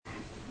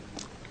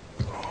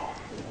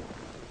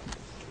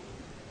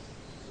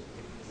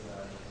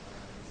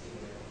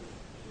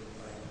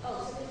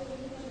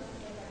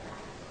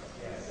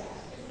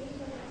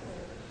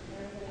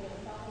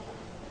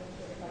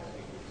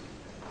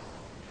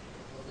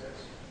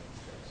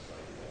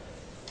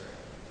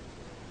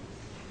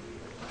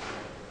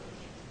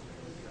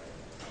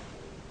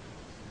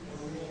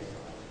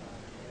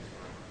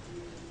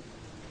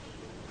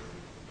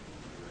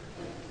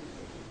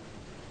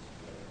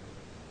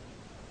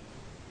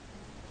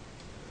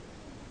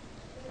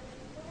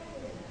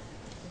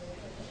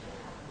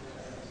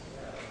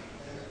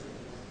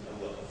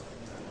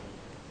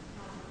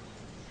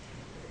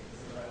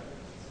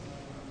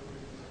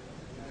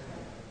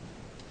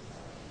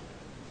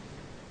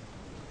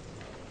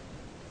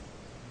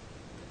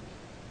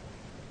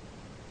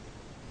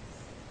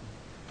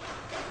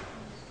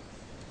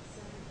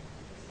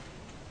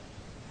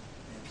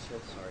so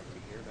sorry to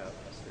hear about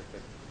Esther,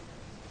 but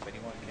if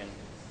anyone can,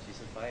 she's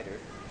a fighter.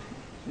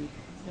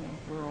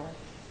 We're all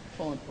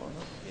pulling for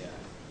her. Yeah.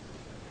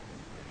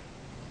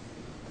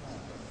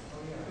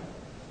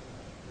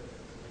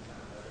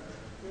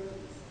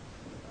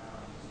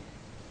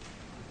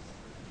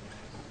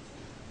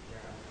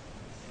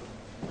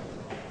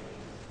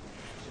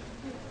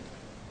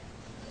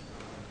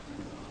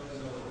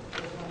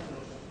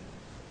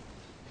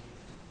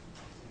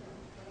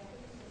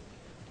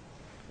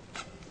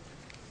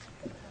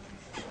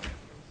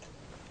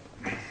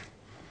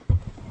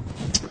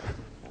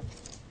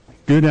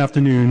 Good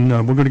afternoon.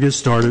 We're going to get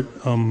started.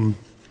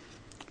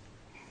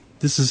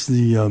 This is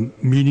the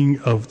meeting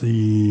of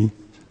the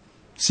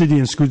City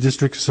and School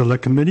District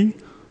Select Committee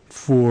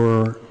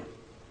for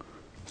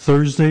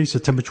Thursday,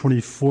 September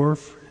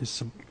 24th.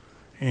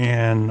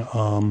 And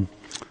I'm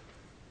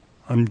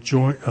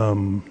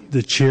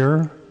the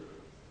chair,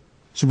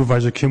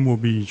 Supervisor Kim, will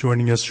be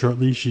joining us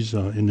shortly. She's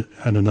at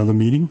another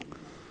meeting.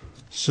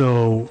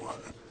 So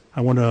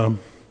I want to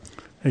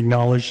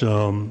acknowledge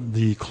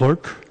the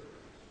clerk,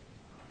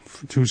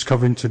 who's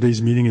covering today's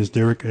meeting, is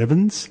Derek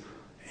Evans.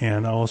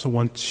 And I also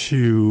want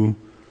to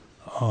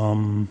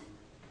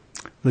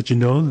let you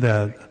know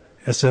that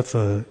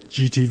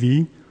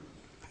SFGTV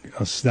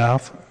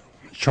staff,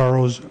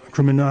 Charles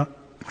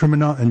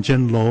Crimina and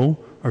Jen Lowe,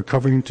 are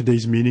covering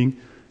today's meeting,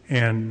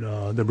 and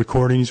the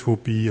recordings will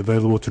be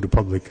available to the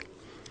public.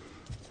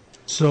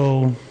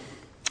 So,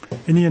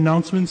 any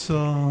announcements,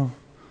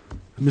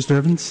 Mr.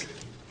 Evans?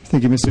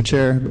 Thank you, Mr.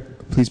 Chair.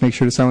 Please make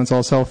sure to silence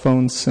all cell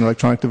phones and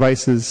electronic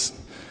devices.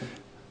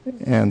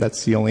 And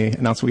that's the only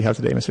announcement we have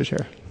today, Mr.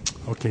 Chair.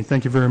 Okay,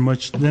 thank you very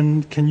much.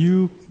 Then can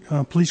you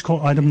please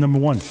call item number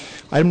 1?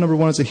 Item number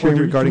 1 is a hearing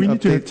regarding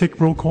update. Do we need to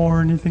take roll call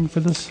or anything for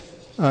this?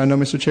 No,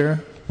 Mr.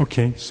 Chair.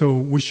 Okay, so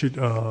we should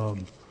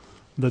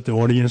let the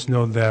audience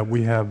know that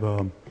we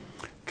have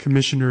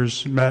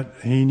Commissioners Matt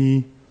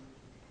Haney,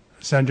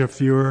 Sandra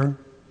Fuhrer,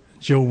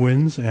 Jill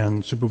Wins,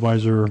 and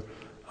Supervisor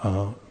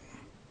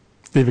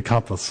David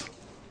Kappas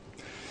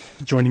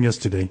joining us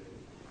today.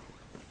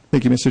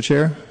 Thank you, Mr.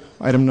 Chair.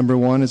 Item number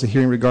 1 is a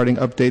hearing regarding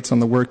updates on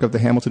the work of the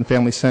Hamilton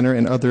Family Center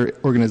and other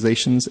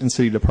organizations and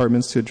city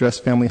departments to address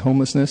family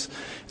homelessness,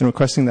 and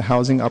requesting the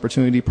Housing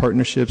Opportunity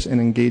Partnerships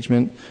and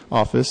Engagement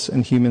Office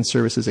and Human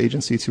Services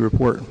Agency to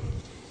report.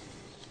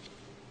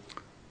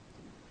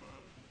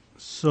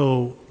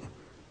 So,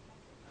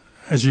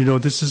 as you know,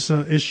 this is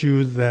an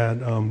issue that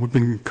we've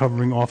been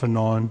covering off and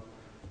on,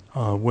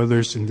 whether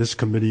it's in this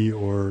committee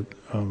or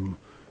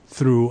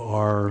through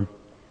our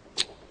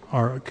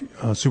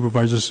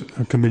supervisors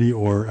committee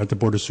or at the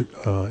Board of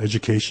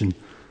Education.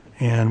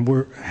 And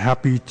we're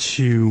happy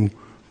to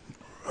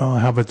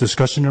have a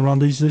discussion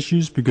around these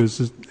issues because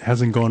it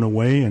hasn't gone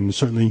away, and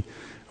certainly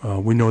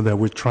we know that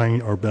we're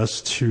trying our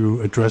best to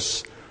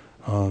address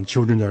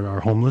children that are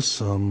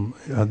homeless.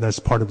 That's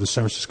part of the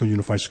San Francisco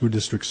Unified School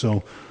District.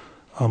 So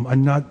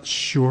I'm not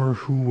sure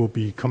who will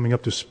be coming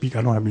up to speak.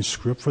 I don't have any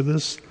script for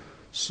this.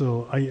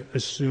 So I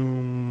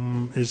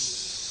assume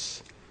it's...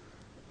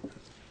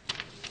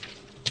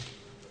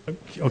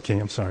 Okay,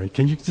 I'm sorry.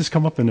 Can you just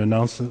come up and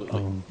announce it?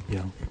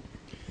 Yeah.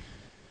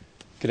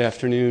 Good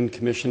afternoon,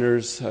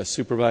 commissioners,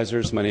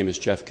 supervisors. My name is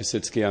Jeff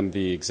Kositsky. I'm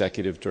the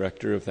executive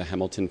director of the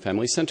Hamilton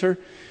Family Center.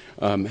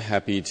 I'm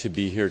happy to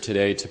be here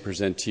today to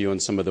present to you on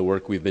some of the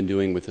work we've been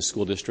doing with the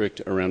school district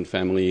around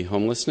family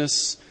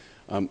homelessness.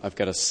 I've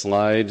got a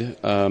slide.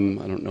 I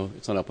don't know,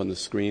 it's not up on the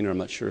screen, or I'm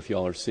not sure if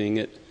y'all are seeing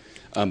it,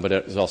 but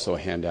there's also a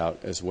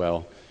handout as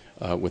well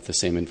with the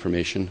same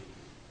information.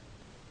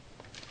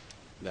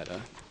 That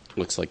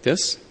looks like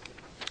this.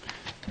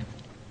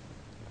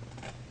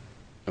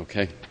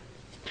 Okay.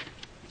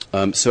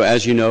 So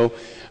as you know,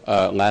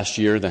 last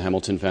year the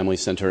Hamilton Family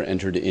Center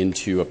entered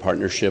into a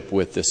partnership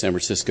with the San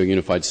Francisco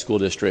Unified School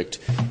District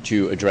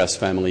to address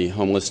family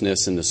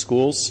homelessness in the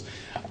schools.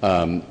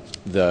 The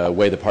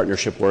way the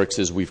partnership works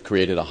is we've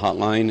created a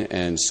hotline,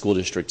 and school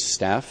district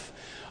staff,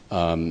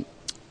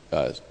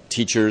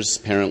 teachers,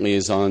 parent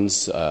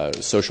liaisons,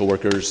 social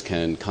workers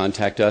can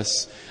contact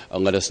us,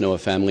 let us know a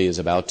family is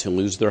about to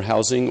lose their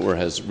housing or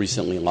has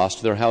recently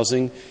lost their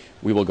housing.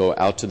 We will go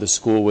out to the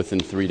school within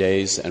 3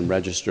 days and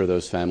register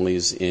those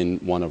families in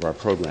one of our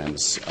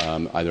programs,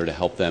 either to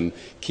help them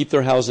keep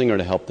their housing or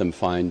to help them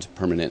find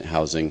permanent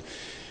housing.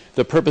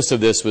 The purpose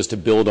of this was to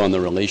build on the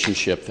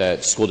relationship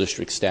that school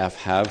district staff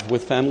have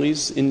with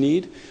families in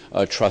need,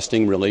 a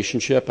trusting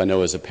relationship. I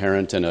know as a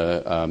parent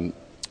and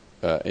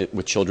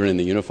with children in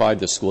the Unified,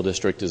 the school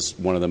district is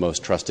one of the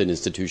most trusted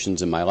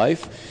institutions in my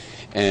life.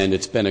 And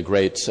it's been a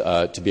great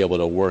to be able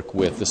to work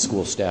with the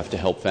school staff to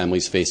help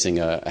families facing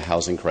a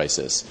housing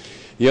crisis.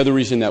 The other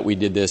reason that we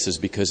did this is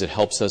because it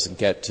helps us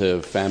get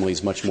to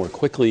families much more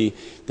quickly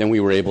than we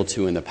were able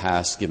to in the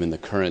past, given the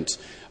current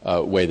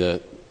way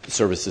the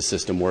services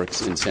system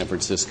works in San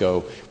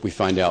Francisco. We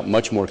find out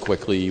much more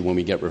quickly when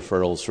we get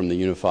referrals from the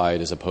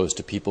Unified as opposed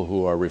to people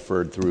who are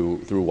referred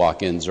through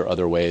walk-ins or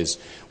other ways.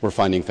 We're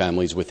finding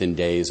families within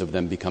days of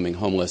them becoming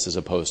homeless as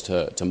opposed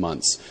to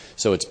months.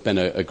 So it's been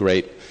a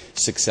great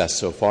success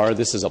so far.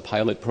 This is a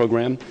pilot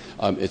program.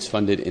 It's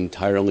funded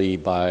entirely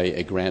by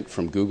a grant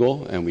from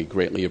Google, and we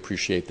greatly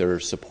appreciate their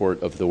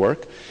support of the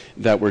work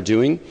that we're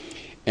doing.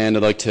 And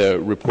I'd like to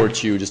report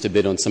to you just a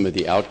bit on some of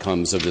the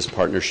outcomes of this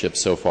partnership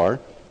so far.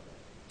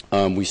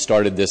 We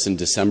started this in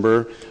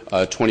December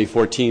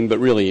 2014, but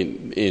really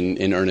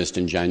in earnest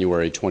in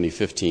January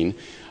 2015.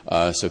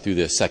 So through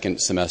the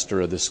second semester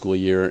of the school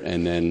year,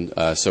 and then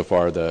so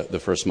far the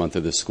first month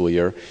of the school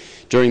year.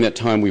 During that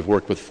time, we've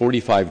worked with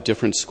 45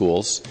 different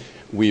schools.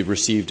 We've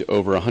received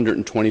over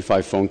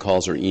 125 phone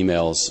calls or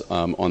emails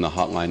on the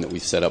hotline that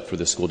we've set up for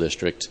the school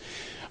district.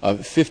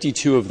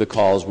 52 of the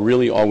calls,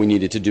 really all we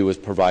needed to do was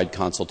provide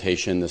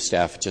consultation. The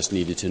staff just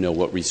needed to know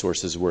what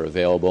resources were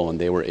available,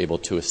 and they were able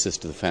to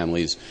assist the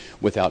families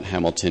without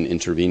Hamilton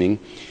intervening.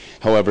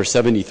 However,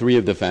 73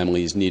 of the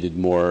families needed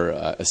more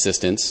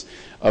assistance.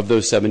 Of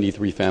those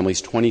 73 families,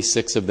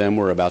 26 of them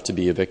were about to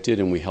be evicted,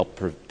 and we helped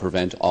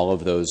prevent all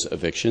of those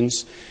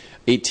evictions.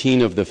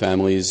 18 of the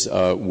families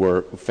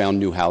found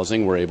new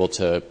housing. We're able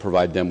to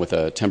provide them with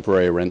a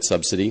temporary rent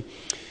subsidy.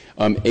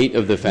 8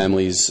 of the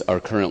families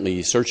are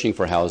currently searching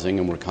for housing,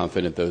 and we're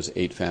confident those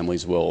 8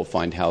 families will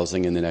find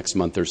housing in the next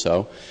month or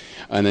so.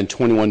 And then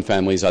 21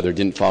 families either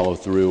didn't follow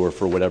through or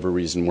for whatever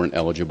reason weren't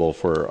eligible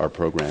for our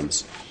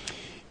programs.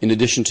 In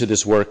addition to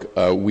this work,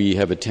 we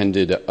have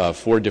attended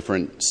 4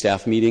 different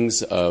staff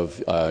meetings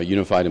of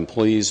Unified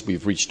employees.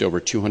 We've reached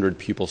over 200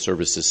 pupil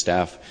services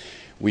staff.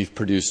 We've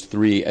produced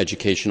 3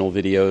 educational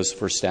videos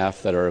for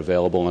staff that are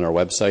available on our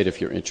website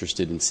if you're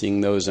interested in seeing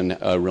those, and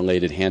a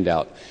related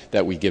handout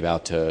that we give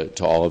out to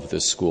all of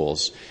the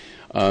schools.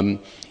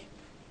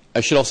 I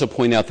should also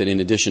point out that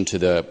in addition to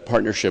the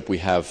partnership we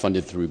have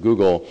funded through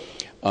Google,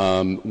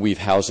 we've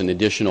housed an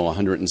additional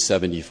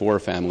 174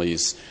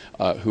 families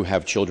who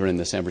have children in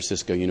the San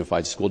Francisco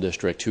Unified School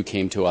District who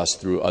came to us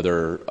through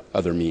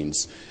other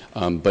means.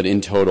 But in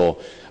total,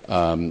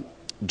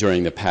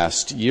 during the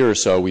past year or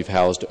so, we've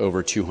housed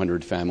over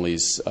 200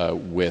 families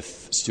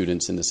with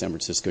students in the San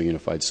Francisco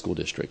Unified School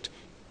District.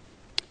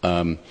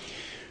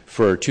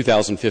 For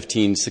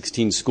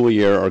 2015-16 school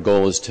year, our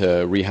goal is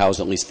to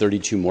rehouse at least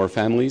 32 more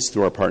families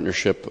through our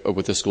partnership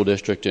with the school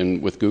district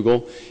and with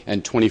Google,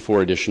 and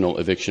 24 additional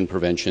eviction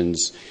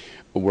preventions.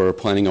 We're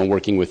planning on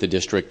working with the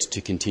district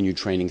to continue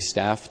training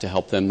staff to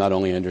help them not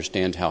only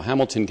understand how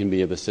Hamilton can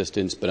be of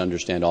assistance, but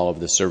understand all of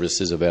the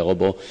services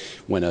available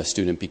when a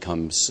student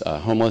becomes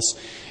homeless,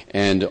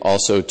 and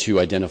also to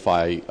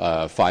identify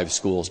 5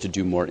 schools to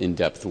do more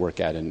in-depth work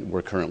at, and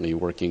we're currently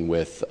working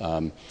with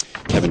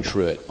Kevin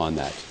Truitt on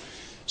that.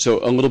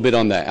 So a little bit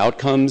on the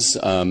outcomes.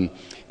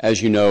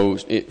 As you know,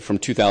 from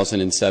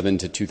 2007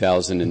 to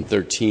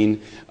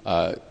 2013,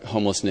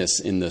 homelessness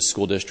in the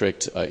school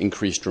district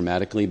increased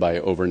dramatically by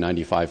over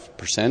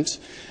 95%.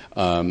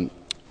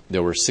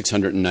 There were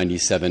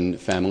 697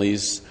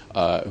 families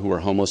who were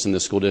homeless in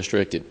the school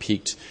district. It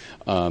peaked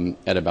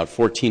at about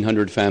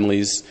 1,400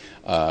 families,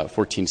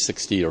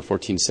 1,460 or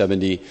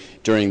 1,470.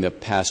 During the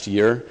past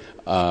year,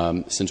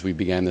 since we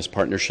began this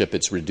partnership,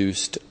 it's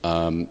reduced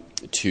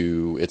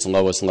to its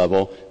lowest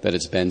level that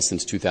it's been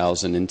since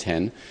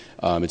 2010.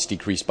 It's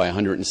decreased by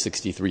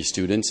 163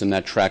 students, and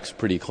that tracks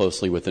pretty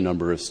closely with the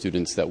number of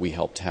students that we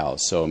helped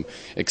house. So I'm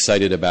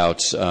excited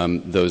about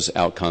those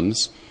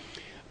outcomes.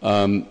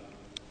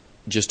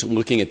 Just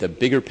looking at the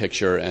bigger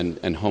picture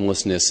and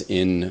homelessness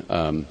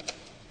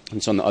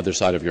it's on the other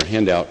side of your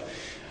handout.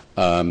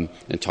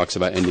 It talks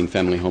about ending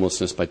family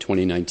homelessness by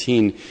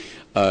 2019.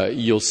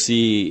 You'll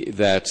see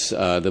that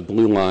the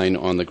blue line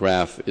on the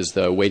graph is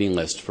the waiting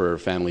list for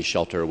family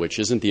shelter, which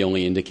isn't the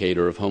only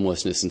indicator of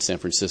homelessness in San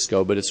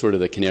Francisco, but it's sort of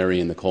the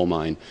canary in the coal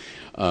mine.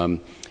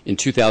 In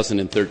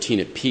 2013,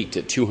 it peaked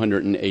at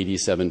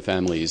 287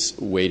 families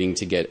waiting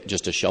to get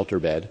just a shelter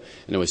bed,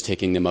 and it was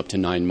taking them up to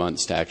 9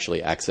 months to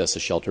actually access a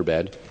shelter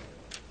bed.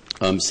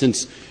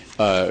 Since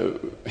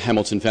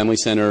Hamilton Family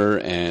Center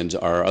and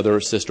our other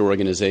sister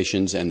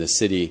organizations and the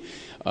city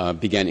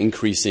began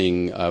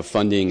increasing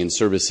funding and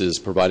services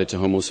provided to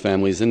homeless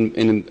families.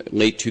 In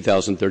late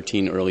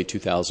 2013, early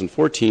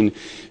 2014,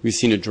 we've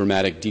seen a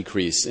dramatic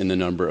decrease in the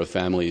number of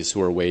families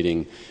who are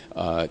waiting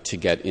to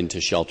get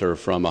into shelter,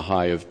 from a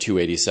high of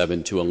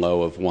 287 to a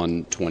low of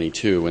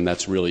 122, and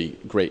that's really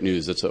great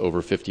news. That's an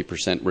over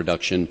 50%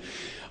 reduction.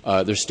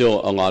 There's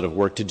still a lot of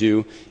work to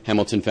do.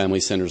 Hamilton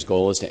Family Center's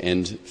goal is to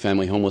end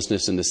family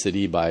homelessness in the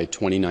city by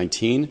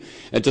 2019.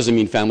 That doesn't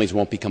mean families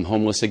won't become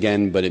homeless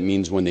again, but it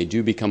means when they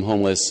do become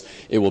homeless,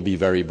 it will be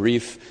very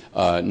brief,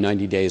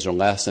 90 days or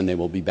less, and they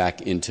will be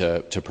back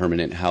into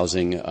permanent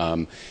housing.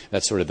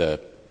 That's sort of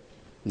the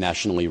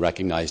nationally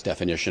recognized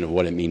definition of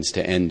what it means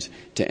to end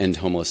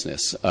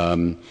homelessness.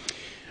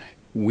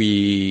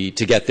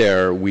 To get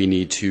there, we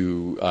need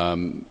to,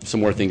 some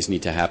more things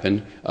need to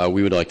happen.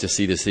 We would like to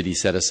see the city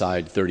set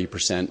aside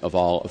 30% of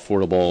all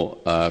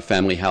affordable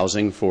family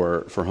housing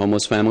for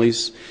homeless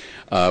families.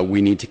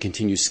 We need to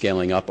continue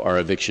scaling up our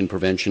eviction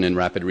prevention and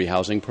rapid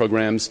rehousing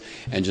programs.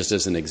 And just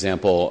as an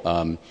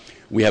example,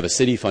 we have a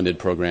city-funded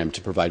program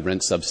to provide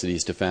rent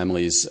subsidies to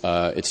families.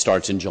 It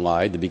starts in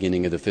July, the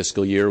beginning of the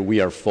fiscal year.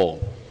 We are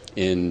full.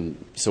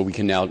 So we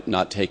can now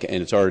not take, and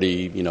it's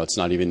already, it's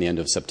not even the end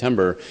of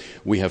September.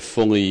 We have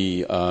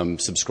fully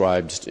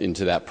subscribed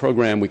into that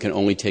program. We can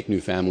only take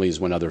new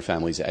families when other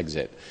families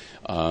exit.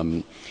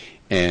 So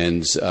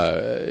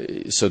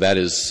that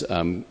is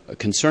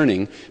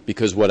concerning,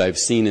 because what I've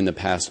seen in the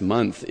past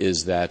month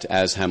is that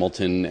as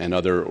Hamilton and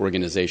other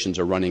organizations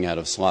are running out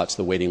of slots,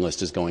 the waiting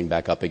list is going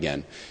back up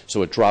again.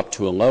 So it dropped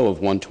to a low of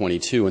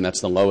 122, and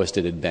that's the lowest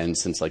it had been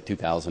since like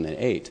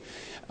 2008.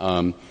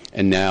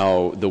 And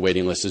now the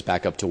waiting list is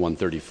back up to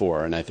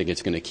 134, and I think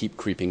it's going to keep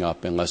creeping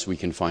up unless we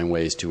can find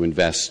ways to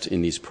invest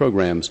in these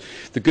programs.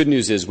 The good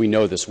news is we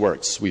know this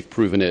works. We've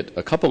proven it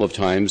a couple of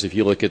times. If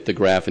you look at the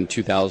graph in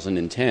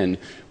 2010,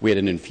 we had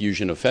an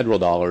infusion of federal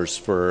dollars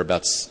for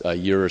about a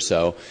year or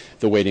so.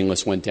 The waiting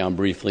list went down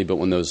briefly, but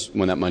when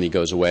that money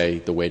goes away,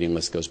 the waiting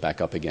list goes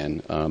back up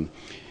again.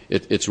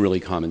 It's really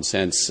common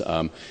sense.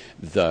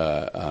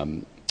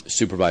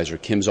 Supervisor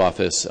Kim's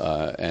office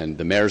and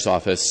the mayor's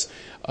office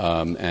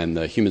and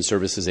the Human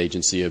Services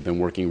Agency have been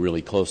working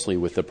really closely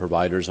with the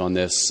providers on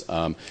this.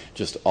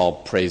 Just all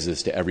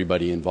praises to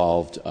everybody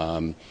involved.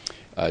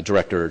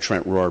 Director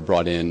Trent Rohr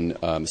brought in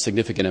a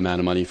significant amount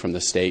of money from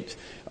the state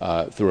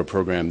through a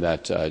program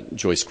that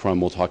Joyce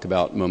Crum will talk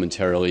about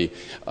momentarily.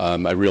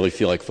 I really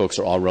feel like folks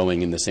are all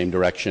rowing in the same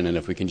direction, and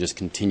if we can just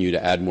continue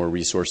to add more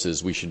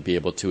resources, we should be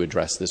able to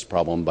address this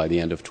problem by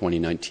the end of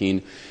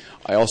 2019.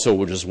 I also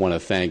would just want to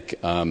thank,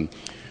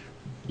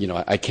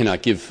 I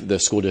cannot give the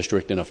school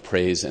district enough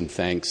praise and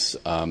thanks.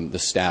 The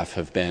staff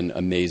have been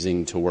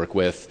amazing to work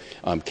with.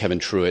 Kevin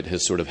Truitt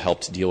has sort of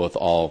helped deal with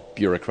all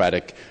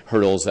bureaucratic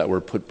hurdles that were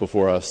put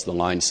before us. The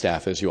line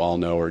staff, as you all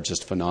know, are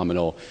just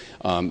phenomenal,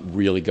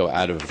 really go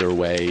out of their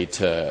way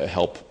to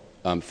help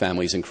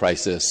families in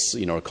crisis,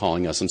 are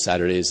calling us on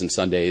Saturdays and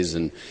Sundays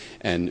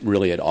and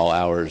really at all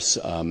hours.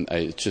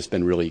 It's just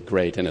been really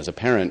great. And as a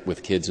parent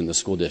with kids in the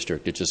school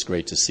district, it's just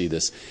great to see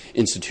this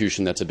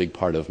institution that's a big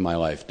part of my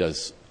life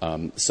does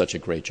such a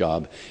great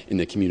job in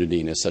the community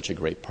and is such a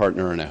great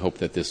partner. And I hope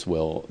that this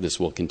will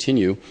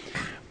continue.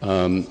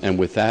 And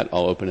with that,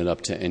 I'll open it up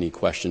to any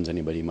questions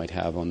anybody might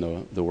have on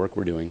the work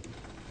we're doing.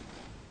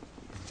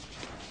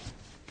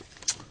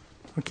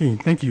 Okay,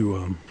 thank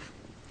you,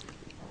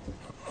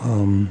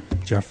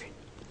 Jeff.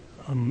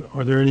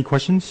 Are there any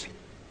questions?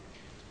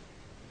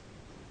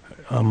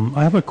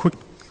 I have a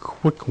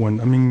quick one.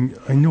 I mean,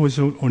 I know it's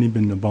only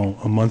been about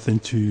a month or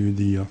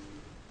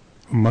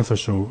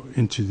so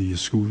into the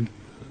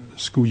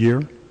school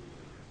year.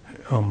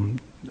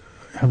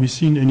 Have you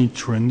seen any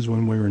trends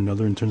one way or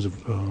another in terms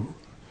of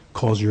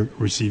calls you're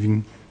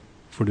receiving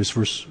for this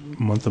first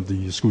month of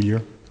the school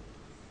year?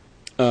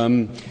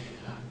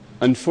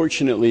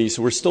 Unfortunately,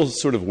 so we're still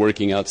sort of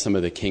working out some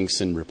of the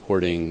kinks in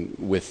reporting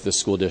with the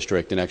school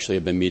district, and actually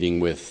have been meeting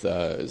with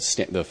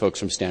the folks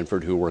from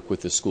Stanford who work with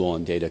the school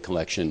on data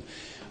collection.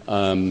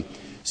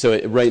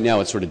 So right now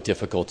it's sort of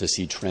difficult to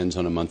see trends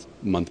on a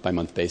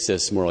month-by-month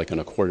basis, more like on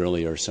a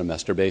quarterly or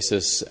semester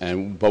basis.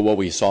 But what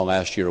we saw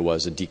last year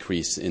was a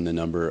decrease in the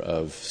number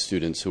of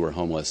students who were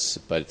homeless,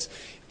 but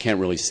can't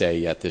really say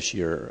yet this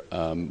year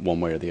one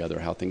way or the other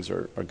how things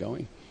are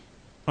going.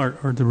 Are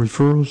the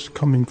referrals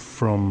coming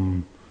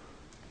from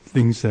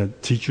things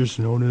that teachers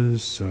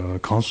notice,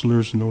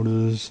 counselors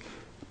notice,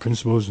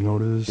 principals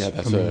notice? Yeah,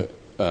 that's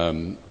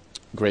a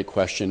great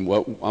question.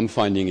 What I'm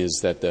finding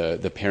is that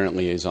the parent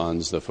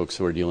liaisons, the folks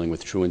who are dealing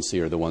with truancy,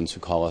 are the ones who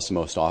call us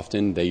most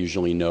often. They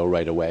usually know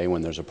right away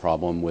when there's a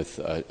problem with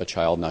a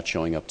child not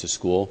showing up to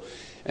school.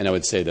 And I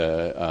would say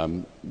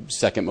the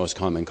second most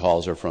common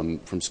calls are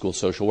from school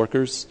social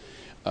workers.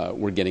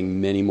 We're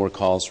getting many more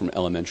calls from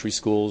elementary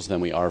schools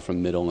than we are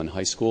from middle and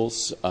high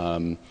schools.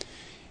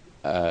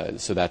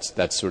 So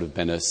that's sort of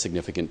been a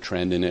significant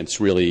trend, and it's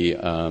really,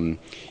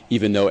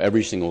 even though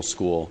every single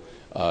school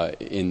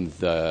in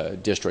the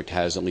district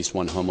has at least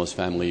one homeless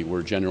family,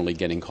 we're generally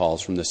getting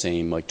calls from the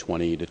same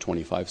 20 to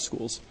 25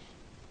 schools.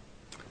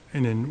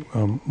 And then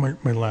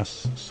my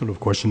last sort of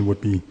question would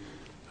be,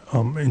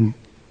 in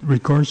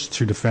regards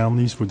to the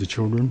families with the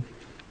children,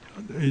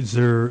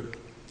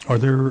 are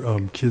there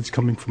kids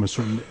coming from a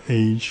certain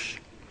age,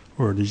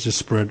 or are they just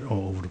spread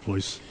all over the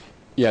place?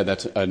 Yeah,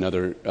 that's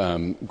another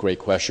great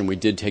question. We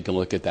did take a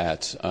look at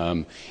that,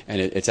 and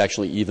it's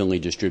actually evenly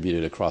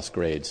distributed across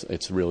grades.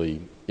 It's really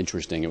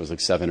interesting. It was like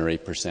 7 or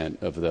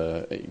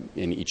 8%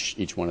 in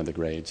each one of the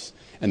grades.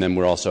 And then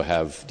we also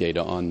have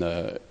data on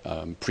the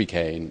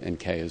pre-K and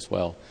K as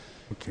well.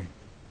 Okay.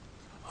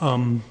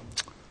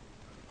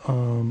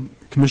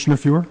 Commissioner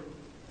Feuer?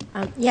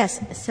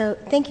 Yes, so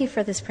thank you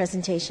for this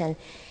presentation.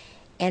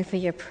 and for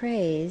your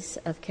praise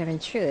of Kevin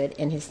Truitt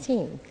and his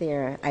team.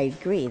 I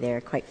agree,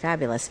 they're quite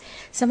fabulous.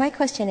 So my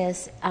question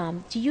is,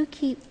 do you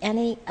keep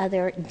any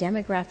other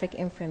demographic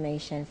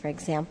information, for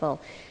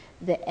example,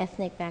 the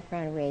ethnic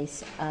background,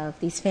 race of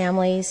these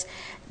families,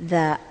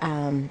 the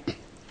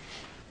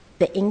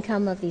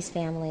income of these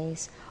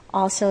families?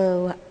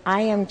 Also,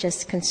 I am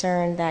just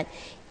concerned that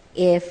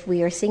if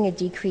we are seeing a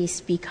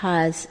decrease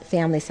because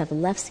families have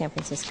left San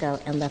Francisco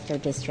and left our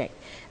district,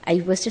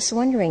 I was just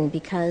wondering,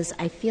 because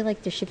I feel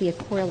like there should be a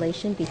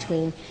correlation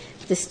between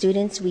the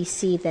students we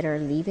see that are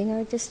leaving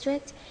our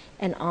district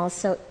and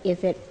also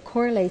if it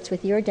correlates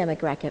with your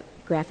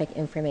demographic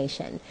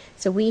information.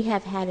 So we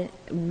have had a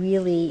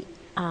really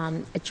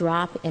a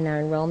drop in our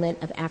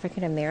enrollment of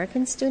African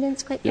American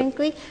students, quite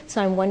frankly.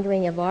 So I'm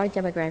wondering if our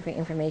demographic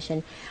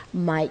information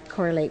might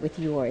correlate with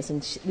yours,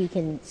 and we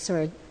can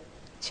sort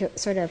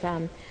of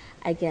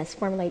I guess,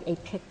 formulate a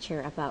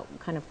picture about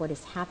kind of what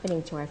is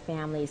happening to our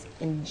families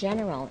in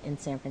general in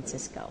San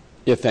Francisco.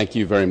 Yeah, thank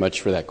you very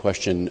much for that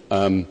question.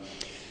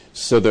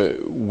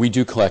 We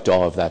do collect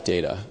all of that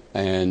data,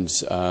 and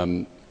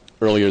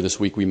earlier this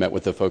week we met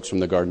with the folks from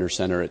the Gardner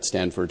Center at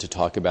Stanford to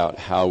talk about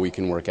how we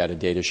can work out a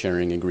data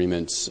sharing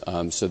agreements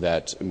so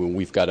that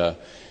we've got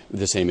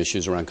the same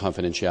issues around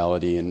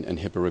confidentiality and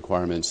HIPAA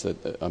requirements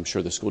that I'm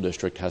sure the school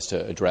district has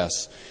to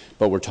address.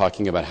 But we're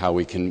talking about how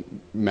we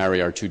can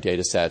marry our two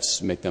data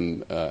sets, make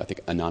them, I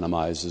think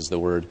anonymize is the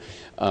word,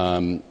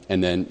 and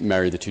then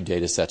marry the two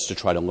data sets to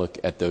try to look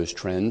at those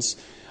trends.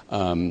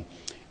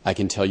 I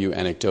can tell you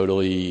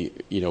anecdotally,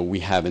 we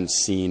haven't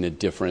seen a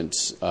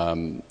difference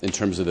in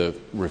terms of the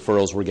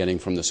referrals we're getting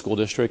from the school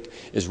district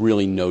is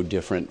really no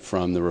different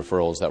from the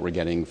referrals that we're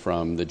getting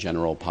from the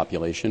general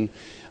population.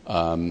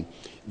 I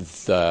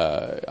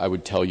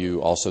would tell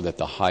you also that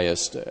the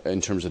highest, in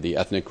terms of the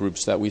ethnic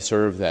groups that we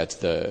serve, that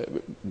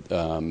the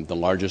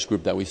largest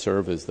group that we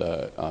serve is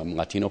the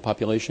Latino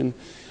population,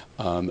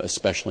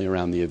 especially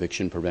around the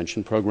eviction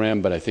prevention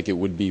program. But I think it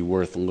would be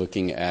worth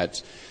looking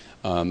at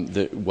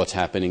what's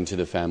happening to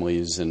the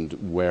families and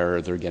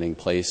where they're getting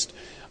placed.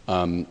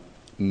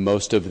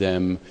 Most of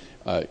them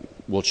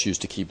will choose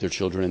to keep their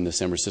children in the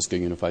San Francisco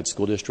Unified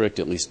School District,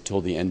 at least till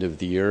the end of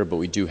the year, but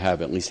we do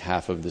have at least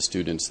half of the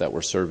students that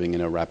we're serving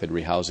in a rapid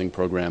rehousing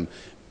program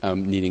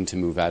needing to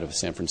move out of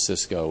San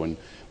Francisco. And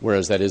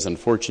whereas that is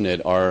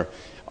unfortunate, our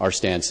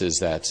stance is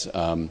that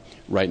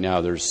right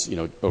now there's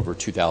over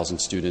 2,000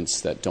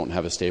 students that don't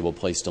have a stable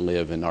place to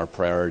live, and our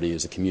priority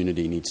as a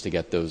community needs to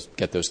get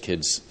those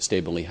kids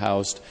stably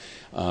housed.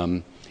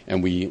 And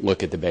we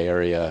look at the Bay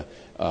Area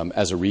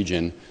as a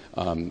region,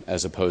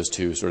 as opposed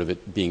to sort of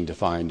it being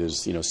defined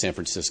as San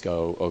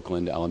Francisco,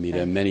 Oakland,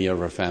 Alameda. Many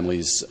of our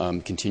families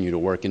continue to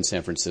work in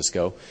San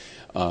Francisco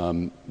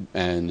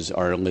and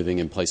are living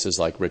in places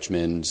like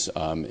Richmond,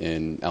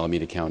 in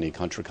Alameda County,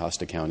 Contra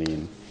Costa County,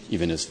 and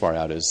even as far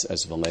out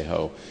as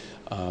Vallejo.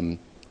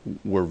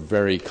 We're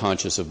very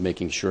conscious of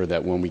making sure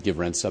that when we give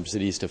rent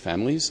subsidies to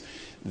families,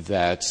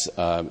 that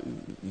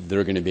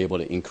they're going to be able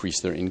to increase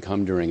their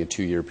income during a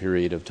 2-year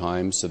period of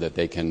time so that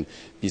they can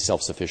be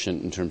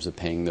self-sufficient in terms of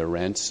paying their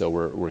rent. So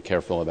we're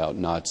careful about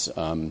not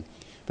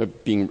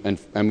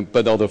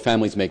but although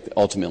families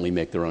ultimately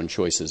make their own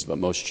choices, but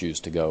most choose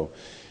to go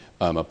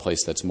a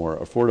place that's more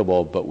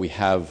affordable. But we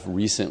have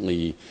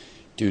recently,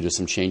 due to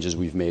some changes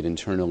we've made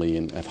internally,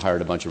 and I've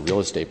hired a bunch of real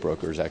estate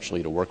brokers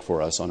actually to work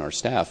for us on our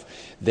staff,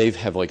 they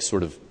have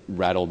sort of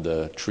rattled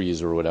the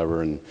trees or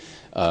whatever and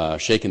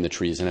shaken the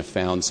trees and have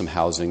found some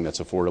housing that's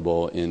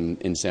affordable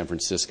in San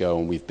Francisco,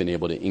 and we've been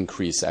able to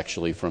increase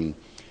actually from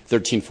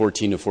 13-14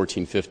 to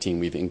 14-15,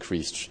 we've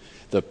increased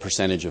the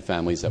percentage of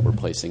families that we're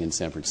placing in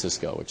San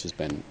Francisco, which has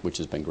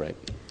been great.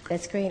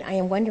 That's great. I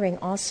am wondering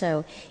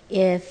also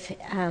if,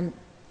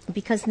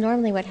 because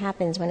normally what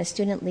happens when a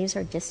student leaves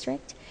our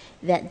district,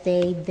 that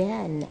they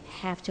then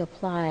have to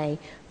apply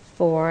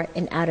for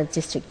an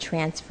out-of-district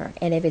transfer.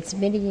 And if it's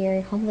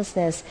mid-year,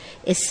 homelessness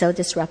is so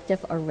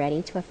disruptive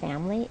already to a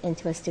family and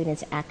to a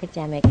student's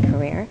academic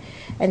career.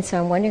 And so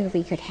I'm wondering if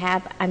we could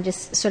have, I'm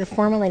just sort of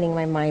formulating in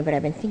my mind, but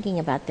I've been thinking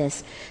about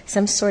this,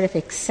 some sort of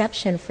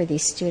exception for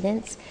these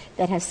students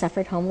that have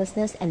suffered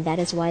homelessness, and that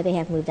is why they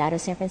have moved out of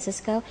San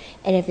Francisco.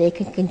 And if they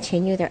can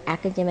continue their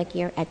academic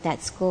year at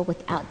that school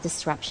without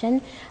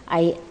disruption,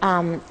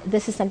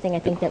 this is something I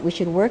think that we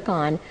should work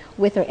on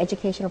with our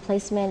educational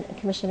placement.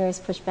 Commissioners,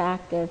 push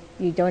back if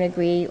you don't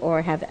agree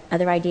or have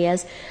other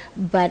ideas.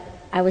 But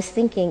I was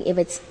thinking, if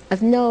it's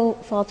of no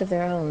fault of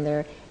their own,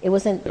 it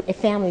wasn't a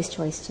family's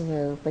choice to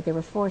move, but they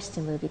were forced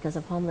to move because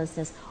of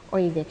homelessness or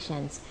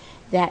evictions,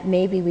 that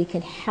maybe we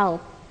can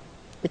help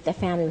with the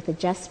family with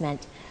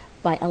adjustment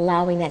by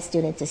allowing that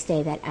student to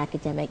stay that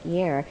academic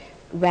year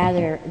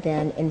rather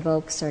than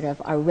invoke sort of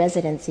our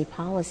residency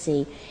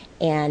policy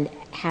and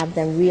have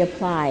them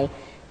reapply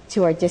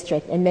to our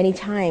district. And many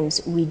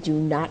times we do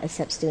not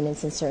accept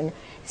students in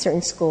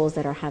certain schools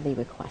that are highly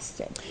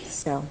requested.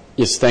 So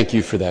yes, thank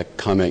you for that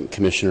comment,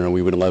 Commissioner, and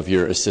we would love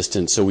your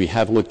assistance. So we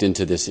have looked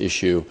into this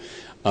issue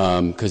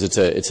because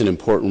it's an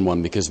important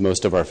one, because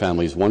most of our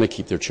families want to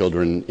keep their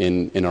children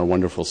in our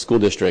wonderful school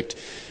district.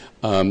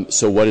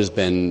 So what has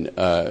been,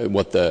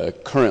 what the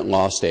current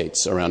law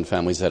states around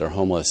families that are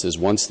homeless is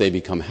once they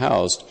become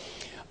housed,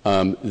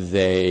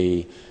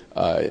 they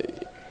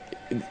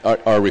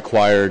are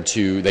required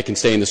to, they can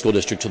stay in the school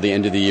district till the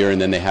end of the year, and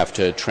then they have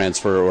to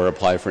transfer or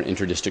apply for an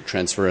interdistrict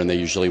transfer, and they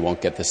usually won't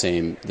get the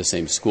same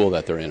school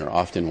that they're in, or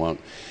often won't.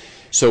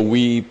 So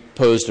we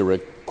posed a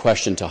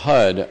question to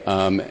HUD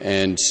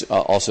and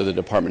also the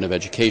Department of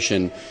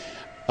Education.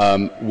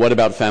 What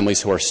about families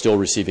who are still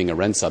receiving a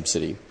rent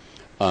subsidy?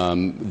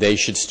 They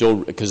should still,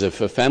 because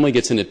if a family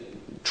gets into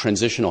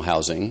transitional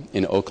housing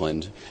in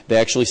Oakland, they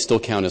actually still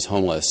count as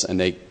homeless, and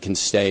they can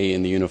stay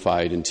in the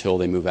Unified until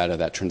they move out of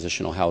that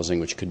transitional housing,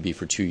 which could be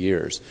for 2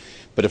 years.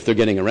 But if they're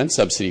getting a rent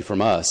subsidy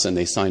from us and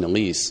they sign a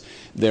lease,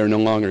 they're no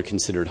longer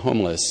considered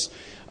homeless.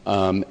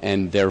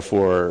 And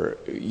therefore,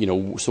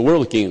 so we're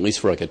looking at least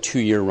for like a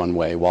 2-year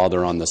runway while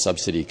they're on the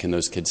subsidy. Can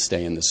those kids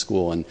stay in the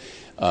school? And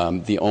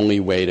the only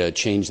way to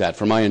change that,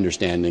 from my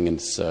understanding, and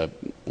it's a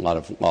lot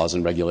of laws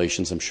and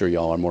regulations I'm sure you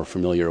all are more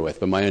familiar with,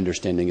 but my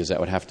understanding is that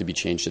would have to be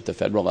changed at the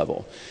federal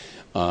level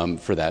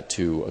for that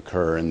to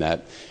occur, and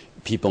that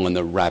people in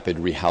the rapid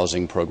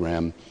rehousing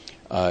program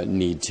would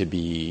need to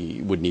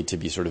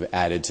be sort of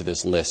added to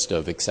this list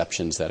of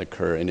exceptions that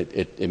occur. And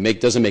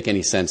it doesn't make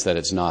any sense that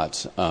it's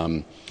not.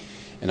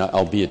 And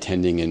I'll be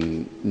attending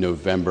in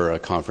November a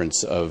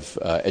conference of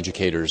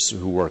educators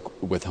who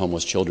work with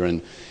homeless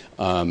children,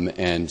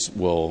 and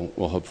we'll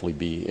hopefully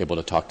be able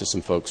to talk to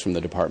some folks from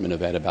the Department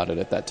of Ed about it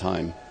at that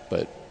time.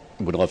 But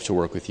would love to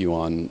work with you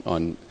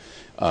on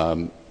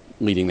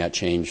leading that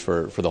change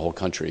for the whole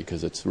country,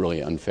 because it's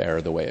really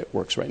unfair the way it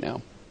works right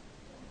now.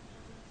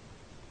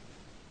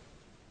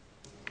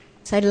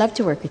 So I'd love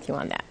to work with you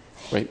on that.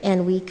 Right.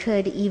 And we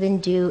could even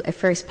do a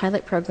first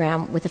pilot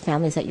program with the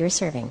families that you're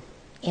serving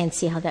and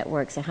see how that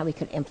works and how we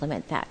could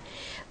implement that.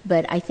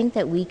 But I think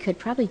that we could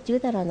probably do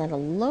that on a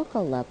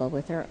local level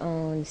with our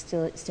own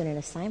student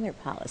assignment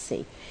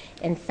policy.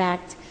 In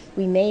fact,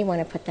 we may want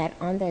to put that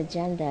on the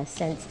agenda,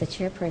 since the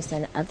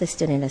chairperson of the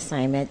student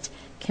assignment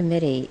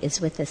committee is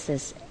with us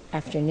this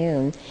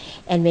afternoon,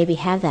 and maybe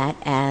have that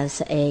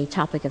as a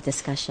topic of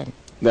discussion.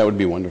 That would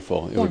be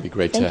wonderful. It would be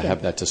great to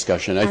have that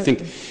discussion. I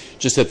think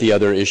just at the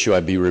other issue,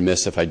 I'd be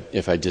remiss if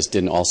I just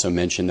didn't also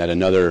mention that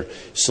another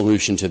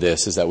solution to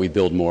this is that we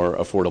build more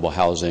affordable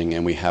housing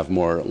and we have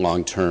more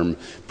long-term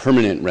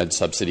permanent rent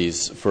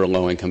subsidies for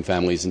low-income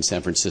families in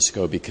San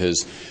Francisco,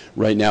 because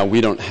right now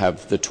we don't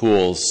have the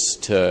tools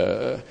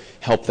to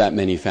help that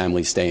many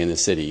families stay in the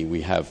city.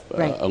 We have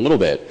a little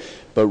bit,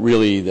 but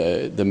really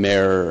the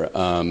mayor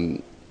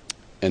and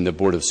the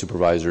Board of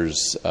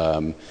Supervisors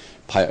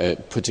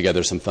put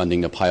together some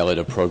funding to pilot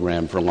a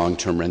program for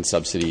long-term rent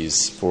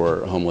subsidies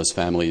for homeless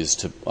families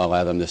to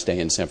allow them to stay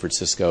in San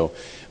Francisco.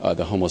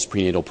 The homeless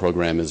prenatal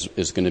program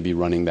is going to be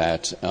running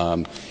that.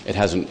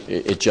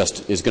 It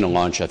just is going to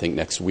launch, I think,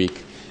 next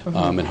week.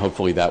 And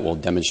hopefully that will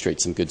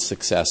demonstrate some good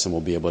success, and we'll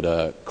be able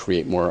to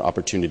create more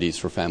opportunities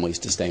for families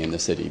to stay in the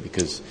city,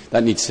 because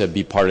that needs to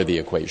be part of the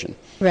equation.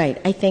 Right.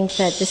 I think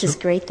that this is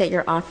great that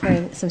you're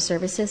offering some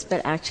services,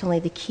 but actually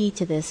the key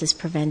to this is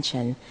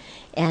prevention.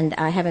 And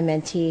I have a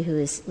mentee who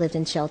has lived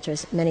in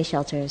shelters, many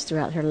shelters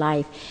throughout her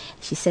life.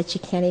 She said she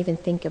can't even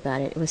think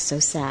about it. It was so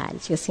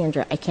sad. She goes,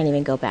 Sandra, I can't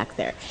even go back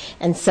there.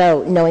 And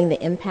so knowing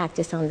the impact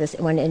just on this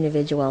one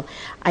individual,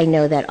 I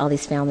know that all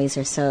these families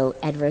are so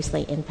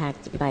adversely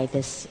impacted by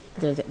this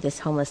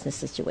homelessness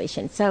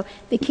situation. So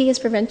the key is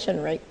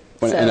prevention, right?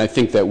 And I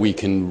think that we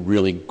can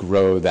really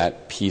grow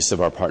that piece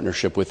of our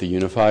partnership with the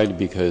Unified,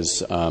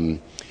 because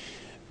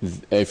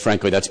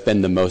frankly, that's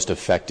been the most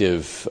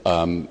effective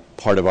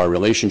part of our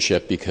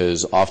relationship,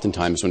 because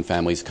oftentimes when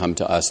families come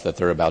to us that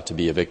they're about to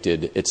be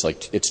evicted,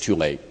 it's too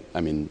late.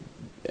 I mean,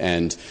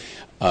 and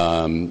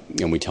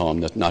we tell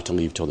them not to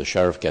leave till the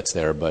sheriff gets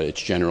there, but it's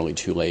generally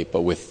too late.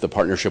 But with the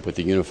partnership with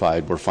the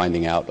Unified, we're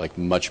finding out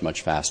much,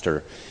 much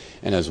faster.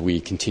 And as we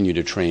continue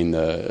to train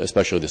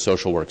especially the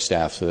social work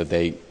staff, so that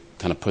they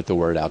kind of put the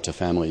word out to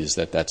families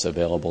that that's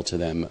available to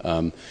them,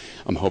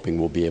 I'm hoping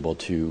we'll be able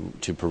to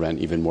prevent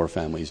even more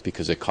families,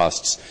 because it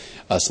costs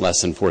us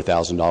less than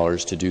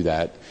 $4,000 to do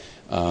that.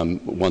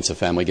 Once a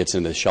family gets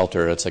into the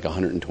shelter, it's like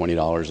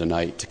 $120 a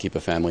night to keep a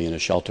family in a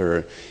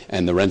shelter,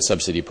 and the rent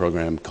subsidy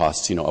program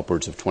costs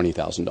upwards of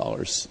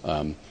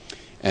 $20,000.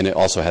 And it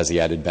also has the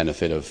added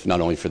benefit of, not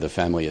only for the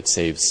family, it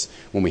saves,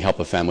 when we help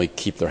a family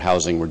keep their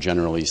housing, we're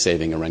generally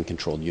saving a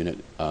rent-controlled unit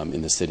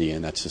in the city,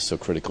 and that's just so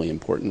critically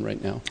important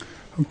right now.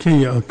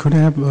 Okay, could I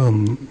have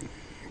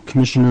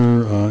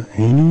Commissioner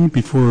Haney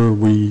before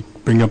we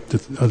bring up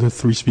the other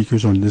three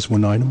speakers on this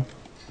one item?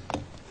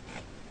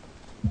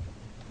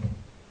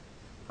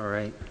 All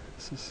right.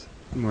 This is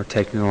more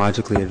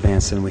technologically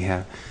advanced than we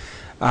have.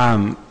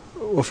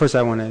 Well, first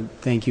I want to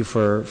thank you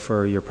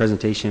for your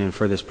presentation and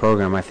for this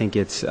program. I think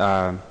it's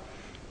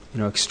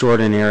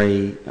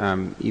extraordinary,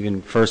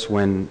 even first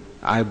when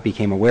I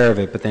became aware of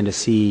it, but then to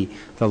see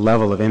the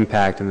level of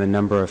impact and the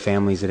number of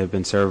families that have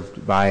been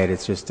served by it,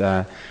 it's just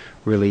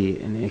really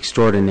an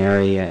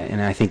extraordinary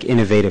and I think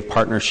innovative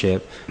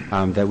partnership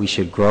that we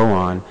should grow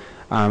on.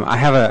 I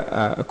have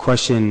a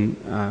question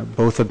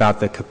both about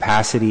the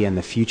capacity and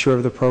the future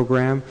of the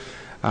program.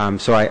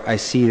 So I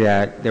see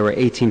that there were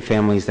 18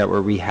 families that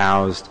were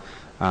rehoused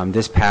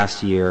this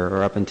past year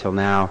or up until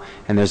now,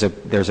 and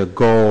there's a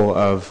goal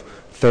of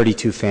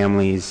 32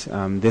 families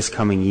this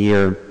coming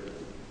year.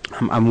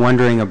 I'm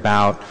wondering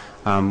about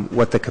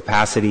what the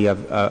capacity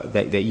of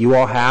that you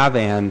all have,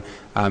 and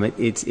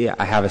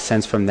I have a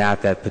sense from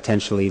that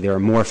potentially there are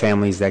more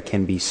families that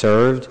can be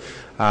served,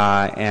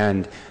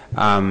 and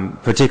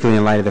particularly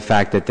in light of the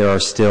fact that there are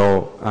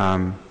still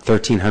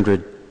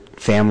 1,300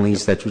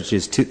 families, which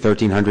is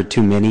 1,300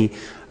 too many,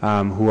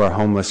 who are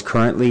homeless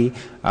currently.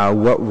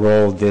 What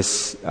role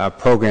this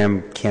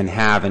program can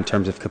have in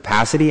terms of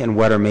capacity, and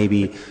what are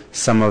maybe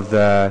some of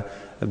the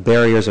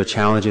barriers or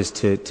challenges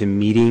to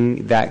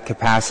meeting that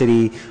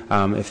capacity?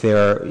 If there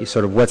are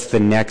sort of what's the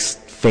next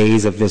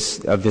phase of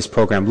this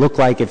program look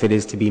like if it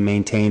is to be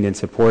maintained and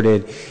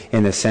supported,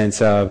 in the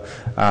sense of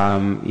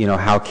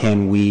how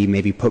can we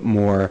maybe put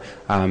more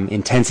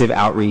intensive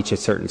outreach at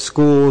certain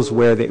schools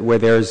where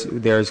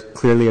there's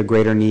clearly a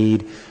greater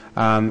need,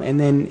 and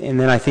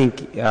then I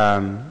think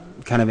kind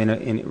of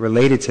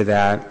related to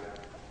that,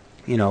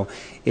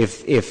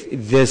 if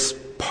this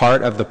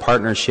part of the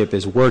partnership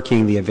is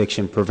working, the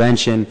eviction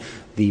prevention,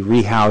 the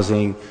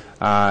rehousing,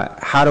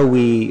 how do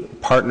we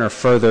partner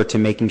further to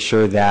making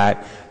sure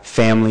that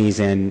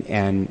families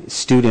and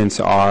students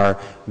are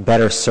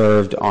better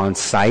served on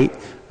site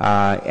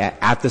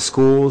at the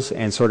schools,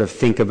 and sort of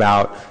think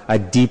about a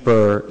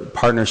deeper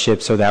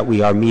partnership so that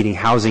we are meeting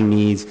housing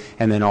needs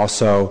and then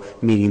also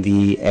meeting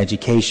the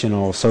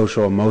educational,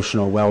 social,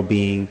 emotional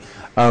well-being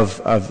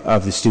of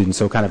the students.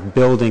 So kind of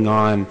building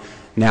on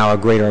now a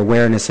greater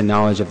awareness and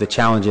knowledge of the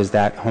challenges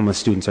that homeless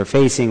students are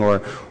facing,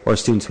 or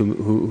students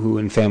who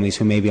and families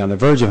who may be on the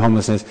verge of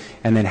homelessness,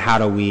 and then how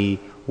do we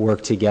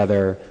work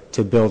together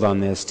to build on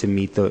this to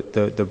meet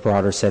the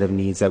broader set of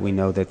needs that we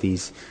know that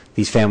these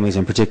families,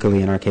 and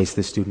particularly in our case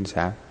the students,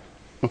 have.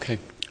 Okay.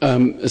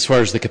 As far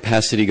as the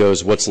capacity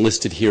goes, what's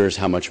listed here is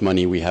how much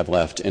money we have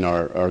left in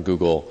our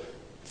Google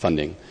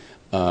funding.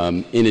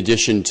 In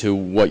addition to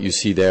what you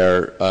see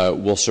there,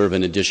 we'll serve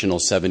an additional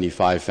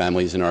 75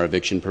 families in our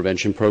eviction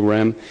prevention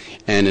program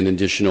and an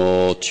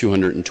additional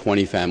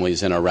 220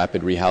 families in our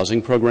rapid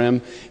rehousing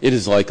program. It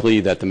is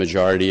likely that the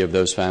majority of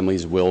those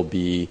families will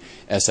be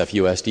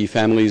SFUSD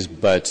families,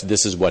 but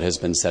this is what has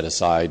been set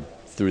aside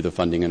through the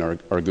funding in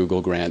our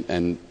Google grant,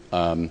 and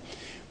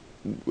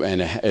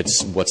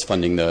it's what's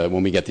funding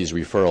when we get these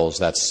referrals,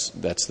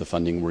 that's the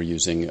funding we're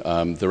using.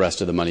 The rest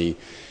of the money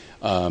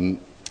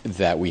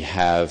that we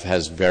have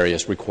has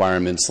various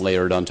requirements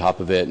layered on top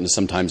of it, and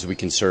sometimes we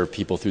can serve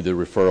people through the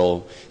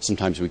referral,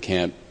 sometimes we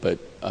can't. But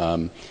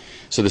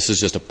so this is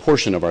just a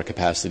portion of our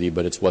capacity,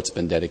 but it's what's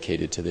been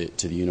dedicated to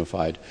the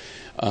unified.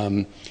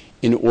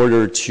 In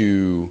order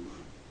to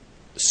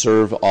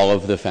serve all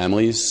of the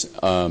families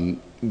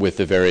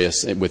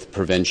with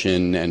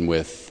prevention and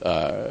with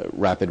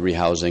rapid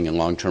rehousing and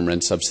long-term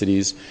rent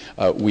subsidies,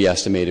 we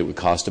estimate it would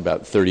cost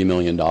about $30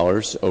 million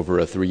over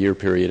a 3-year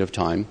period of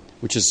time,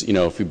 which is,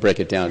 if we break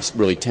it down, it's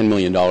really $10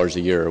 million a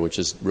year, which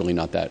is really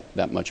not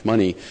that much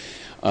money.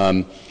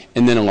 And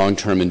then a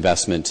long-term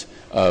investment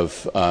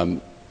of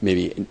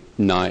maybe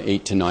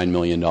 $8 to $9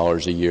 million a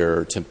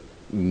year to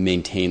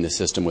maintain the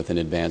system with an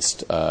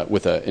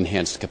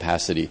enhanced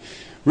capacity.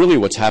 Really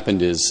what's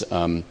happened is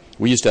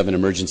we used to have an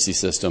emergency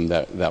system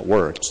that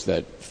worked,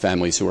 that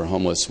families who were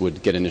homeless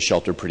would get into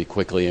shelter pretty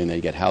quickly and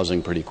they'd get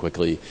housing pretty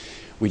quickly.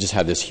 We just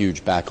have this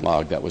huge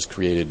backlog that was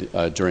created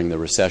during the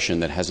recession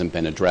that hasn't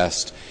been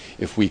addressed.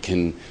 If we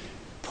can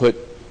put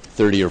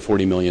 $30 or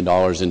 $40 million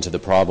into the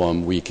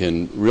problem, we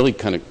can really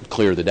kind of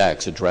clear the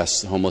decks,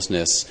 address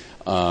homelessness,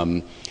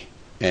 and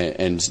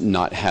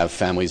not have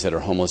families that are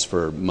homeless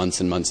for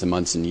months and months and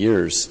months and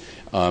years,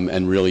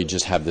 and really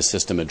just have the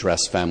system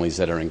address families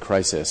that are in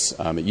crisis.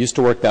 It used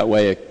to work that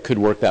way. It could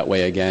work that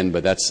way again,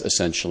 but that's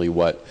essentially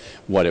what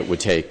it would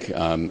take.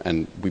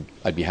 And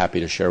I'd be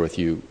happy to share with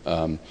you,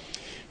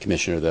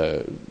 Commissioner,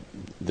 the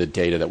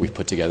data that we've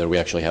put together. We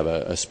actually have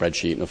a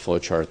spreadsheet and a flow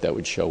chart that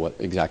would show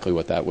exactly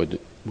what that would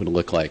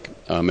look like.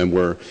 And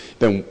we're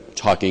been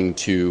talking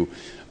to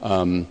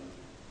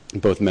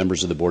both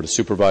members of the Board of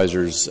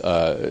Supervisors,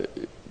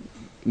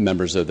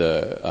 members of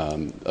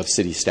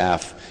city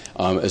staff,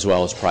 as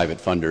well as private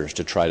funders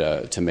to try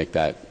to make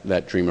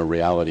that dream a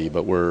reality.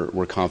 But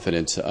we're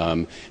confident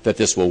that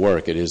this will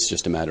work. It is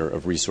just a matter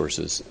of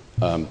resources.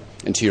 And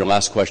to your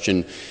last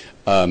question,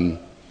 I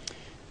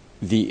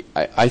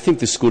think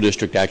the school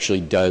district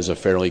actually does a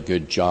fairly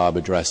good job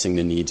addressing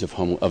the needs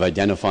of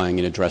identifying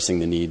and addressing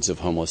the needs of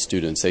homeless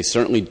students. They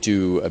certainly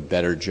do a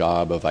better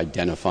job of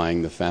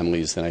identifying the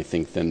families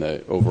than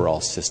the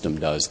overall system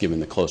does, given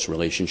the close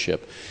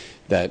relationship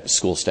that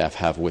school staff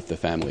have with the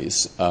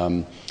families.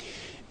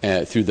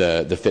 Through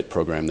the FIT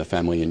program, the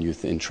Family and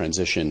Youth in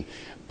Transition.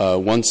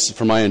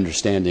 From my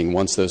understanding,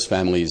 once those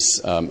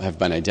families have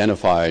been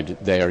identified,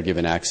 they are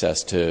given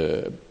access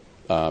to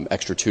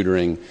extra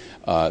tutoring.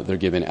 They're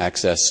given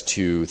access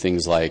to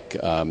things like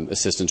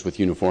assistance with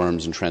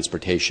uniforms and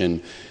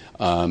transportation.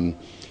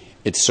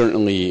 it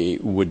certainly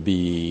would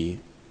be,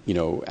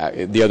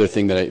 the other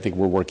thing that I think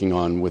we're working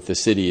on with the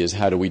city is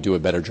how do we do a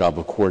better job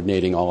of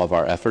coordinating all of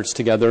our efforts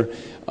together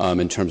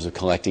in terms of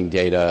collecting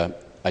data,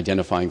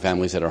 identifying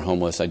families that are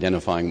homeless,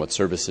 identifying what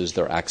services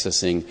they're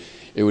accessing.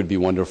 It would be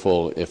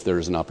wonderful if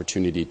there's an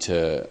opportunity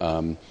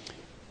to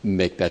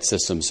make that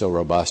system so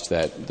robust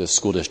that the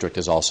school district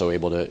is also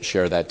able to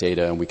share that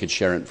data and we could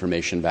share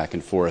information back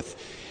and forth.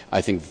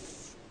 I think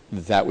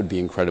that would be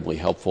incredibly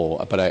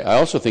helpful. But I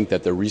also think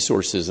that the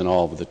resources and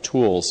all of the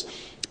tools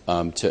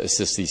to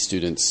assist these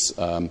students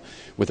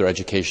with their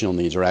educational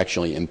needs are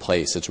actually in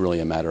place. It's really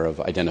a matter of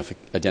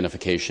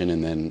identification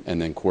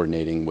and then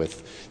coordinating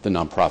with the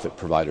nonprofit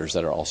providers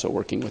that are also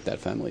working with that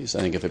families. I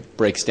think if it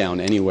breaks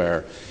down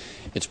anywhere,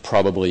 it's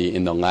probably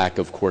in the lack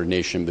of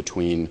coordination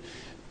between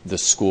the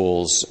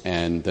schools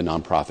and the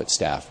nonprofit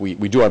staff. We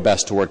do our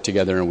best to work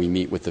together, and we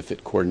meet with the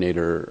FIT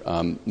coordinator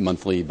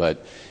monthly,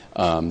 but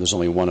there's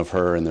only one of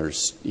her, and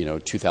there's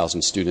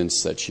 2,000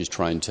 students that she's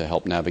trying to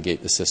help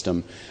navigate the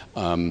system.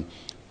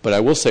 But I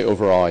will say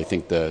overall, I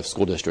think the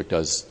school district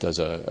does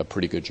a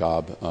pretty good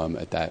job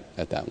at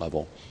that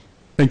level.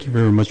 Thank you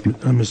very much,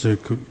 Mr.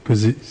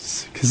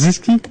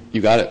 Kaczynski.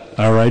 You got it.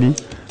 All righty.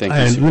 Thank you.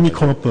 And let me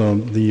call up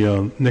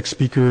the next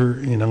speaker,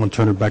 and I'm going to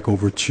turn it back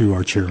over to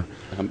our chair.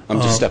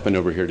 I'm just stepping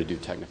over here to do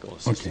technical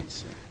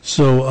assistance. Okay.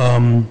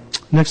 So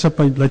next up,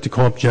 I'd like to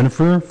call up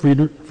Jennifer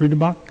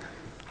Friedenbach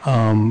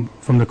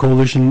from the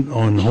Coalition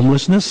on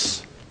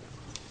Homelessness.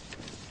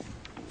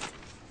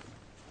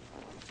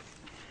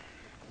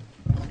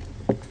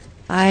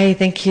 Hi,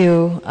 thank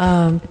you.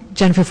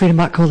 Jennifer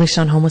Friedenbach,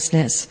 Coalition on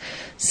Homelessness.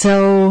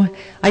 So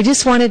I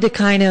just wanted to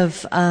kind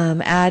of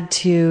add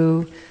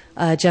to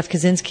Jeff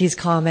Kaczynski's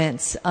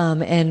comments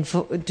and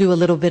do a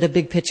little bit of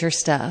big picture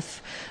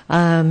stuff.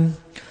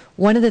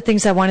 One of the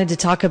things I wanted to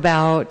talk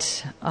about,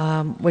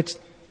 which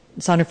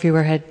Commissioner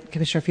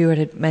Feuer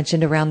had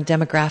mentioned around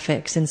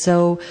demographics. And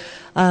so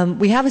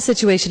we have a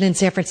situation in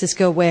San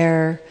Francisco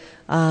where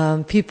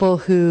people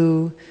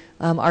who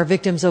are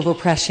victims of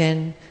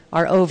oppression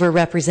are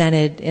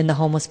overrepresented in the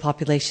homeless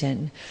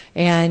population.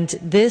 And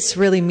this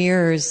really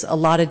mirrors a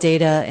lot of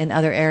data in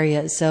other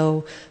areas.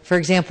 So, for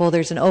example,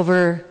 there's an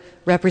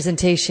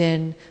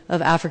overrepresentation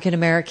of African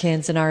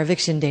Americans in our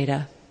eviction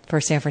data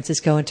for San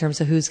Francisco in terms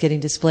of who's getting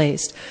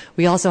displaced.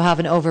 We also have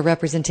an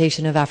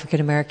overrepresentation of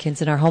African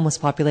Americans in our homeless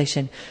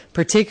population,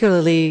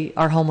 particularly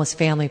our homeless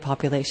family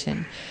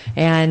population.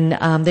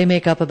 And they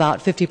make up about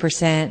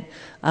 50%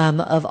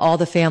 of all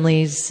the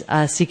families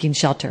seeking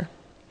shelter.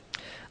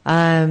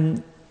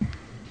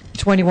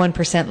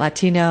 21%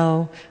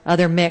 Latino,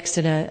 other mixed,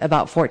 and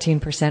about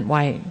 14%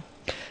 white.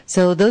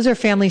 So those are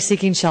families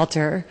seeking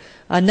shelter.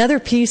 Another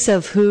piece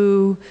of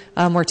who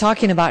we're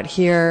talking about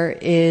here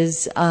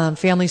is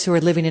families who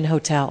are living in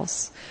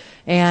hotels.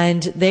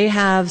 And they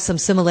have some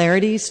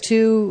similarities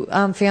to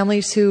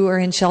families who are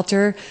in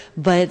shelter,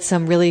 but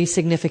some really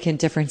significant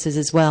differences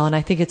as well. And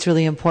I think it's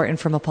really important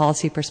from a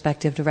policy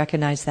perspective to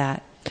recognize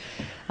that.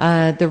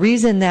 The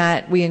reason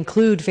that we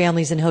include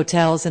families in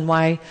hotels and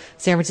why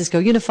San Francisco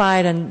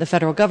Unified and the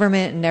federal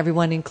government and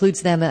everyone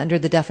includes them under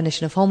the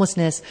definition of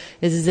homelessness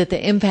is that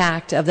the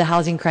impact of the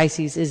housing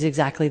crises is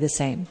exactly the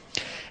same.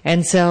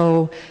 And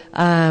so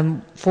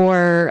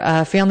for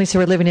families who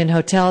are living in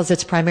hotels,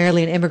 it's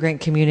primarily an immigrant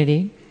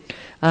community.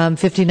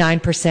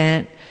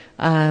 59%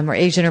 are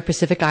Asian or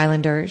Pacific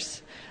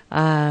Islanders,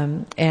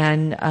 and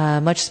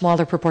a much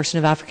smaller proportion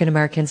of African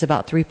Americans,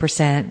 about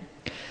 3%.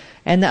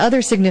 And the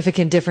other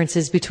significant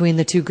differences between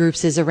the two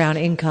groups is around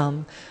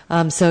income.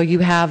 So you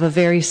have a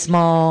very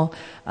small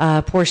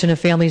portion of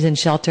families in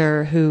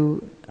shelter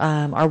who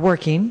are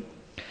working.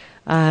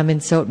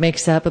 And so it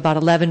makes up about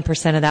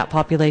 11% of that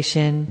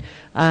population.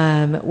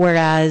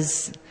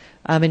 Whereas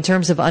in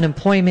terms of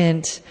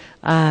unemployment,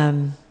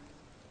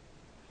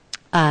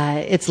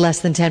 it's less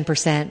than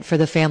 10% for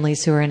the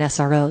families who are in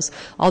SROs,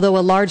 although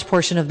a large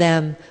portion of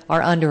them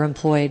are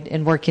underemployed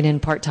and working in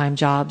part-time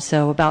jobs.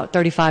 So about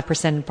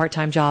 35% in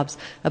part-time jobs,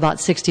 about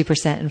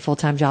 60% in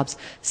full-time jobs,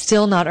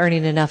 still not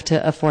earning enough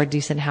to afford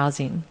decent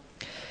housing.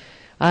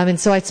 And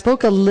so I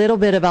spoke a little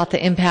bit about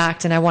the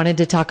impact, and I wanted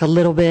to talk a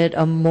little bit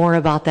more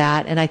about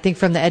that. And I think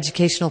from the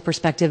educational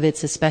perspective,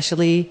 it's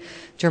especially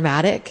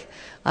dramatic.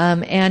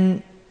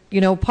 And,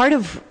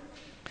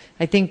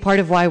 I think part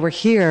of why we're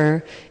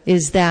here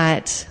is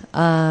that,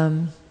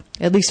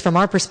 at least from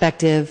our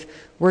perspective,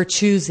 we're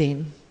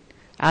choosing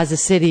as a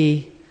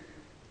city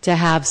to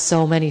have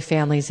so many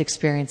families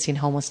experiencing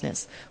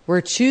homelessness.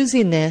 We're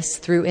choosing this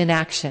through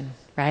inaction,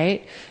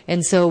 right?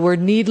 And so we're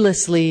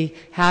needlessly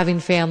having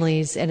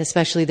families, and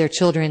especially their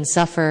children,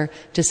 suffer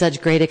to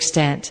such great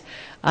extent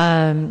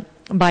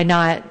by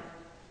not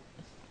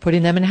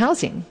putting them in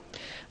housing.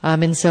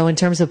 And so in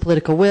terms of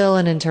political will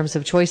and in terms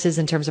of choices,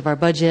 in terms of our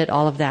budget,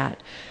 all of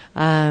that.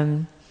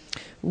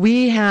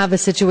 we have a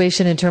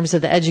situation in terms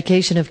of the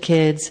education of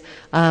kids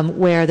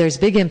where there's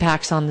big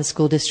impacts on the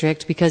school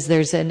district because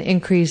there's an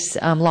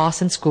increased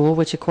loss in school,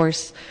 which of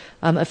course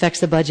affects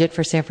the budget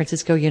for San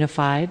Francisco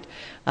Unified.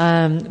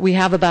 We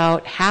have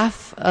about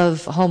half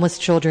of homeless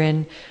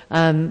children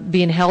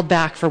being held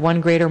back for one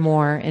grade or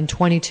more and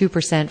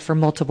 22% for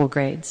multiple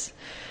grades.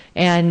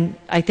 And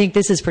I think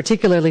this is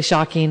particularly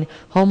shocking.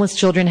 Homeless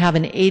children have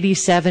an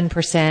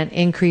 87%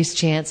 increased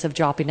chance of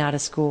dropping out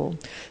of school.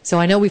 So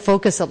I know we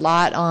focus a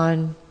lot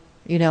on,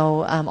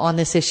 on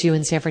this issue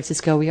in San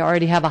Francisco. We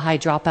already have a high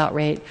dropout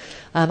rate.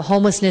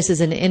 Homelessness is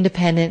an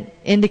independent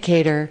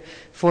indicator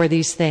for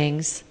these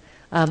things,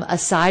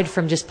 aside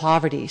from just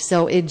poverty.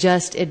 So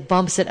it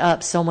bumps it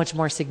up so much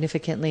more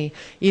significantly,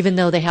 even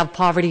though they have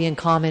poverty in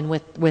common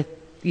with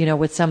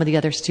some of the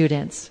other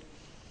students.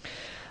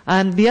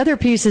 The other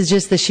piece is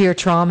just the sheer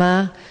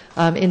trauma,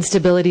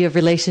 instability of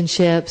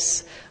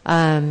relationships,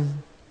 the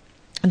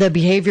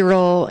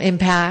behavioral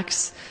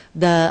impacts,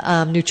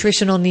 the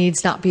nutritional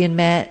needs not being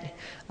met,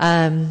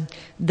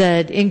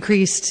 the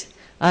increased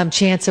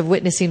chance of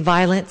witnessing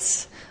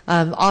violence.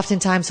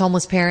 Oftentimes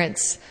homeless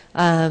parents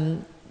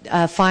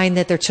find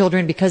that their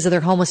children, because of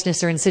their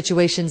homelessness, are in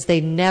situations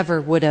they never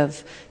would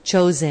have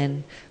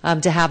chosen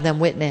to have them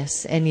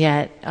witness, and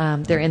yet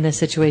they're in this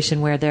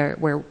situation where they're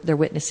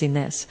witnessing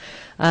this.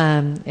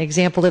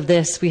 Example of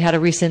this: we had a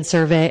recent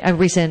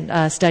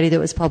study that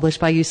was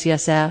published by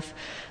UCSF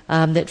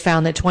that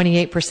found that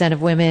 28%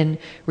 of women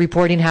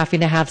reporting having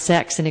to have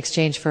sex in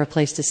exchange for a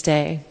place to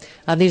stay.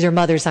 These are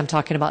mothers I'm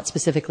talking about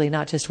specifically,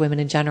 not just women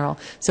in general.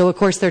 So of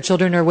course their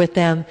children are with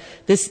them.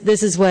 This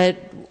is what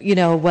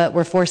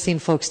we're forcing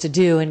folks to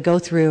do and go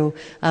through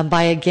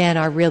by, again,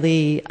 our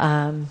really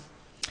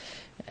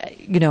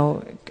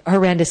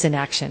horrendous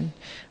inaction,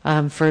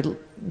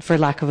 for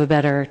lack of a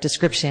better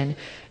description.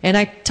 And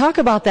I talk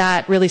about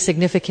that really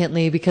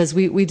significantly because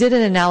we did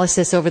an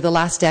analysis over the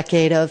last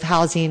decade of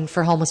housing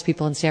for homeless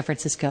people in San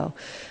Francisco.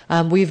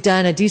 We've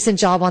done a decent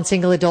job on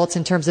single adults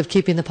in terms of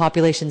keeping the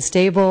population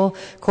stable.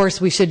 Of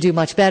course, we should do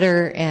much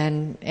better,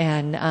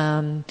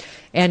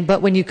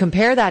 but when you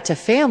compare that to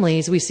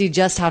families, we see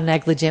just how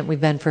negligent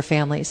we've been for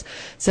families.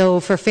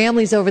 So for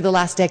families over the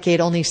last decade,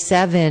 only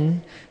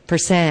 7%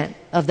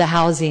 of the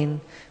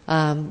housing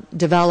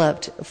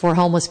developed for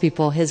homeless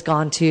people has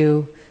gone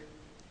to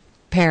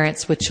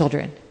parents with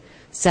children.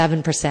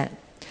 7%.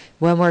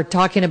 When we're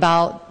talking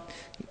about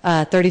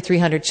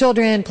 3,300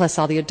 children plus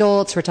all the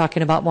adults, we're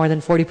talking about more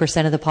than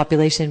 40% of the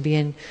population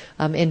being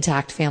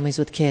intact families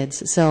with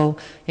kids. So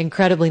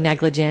incredibly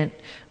negligent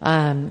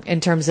in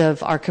terms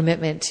of our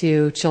commitment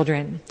to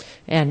children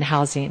and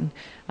housing.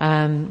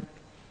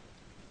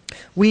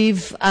 We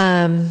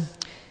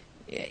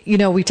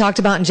talked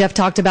about, and Jeff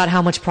talked about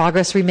how much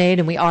progress we made,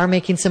 and we are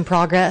making some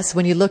progress.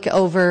 When you look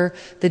over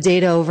the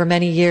data over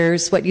many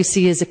years, what you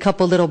see is a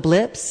couple little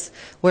blips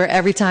where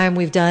every time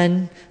we've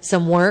done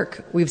some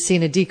work, we've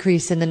seen a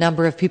decrease in the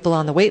number of people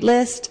on the wait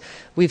list.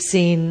 We've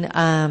seen,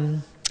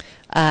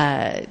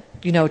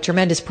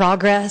 tremendous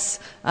progress,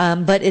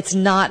 but it's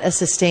not a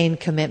sustained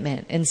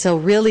commitment. And so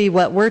really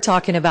what we're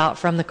talking about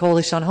from the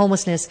Coalition on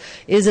Homelessness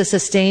is a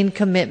sustained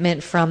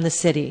commitment from the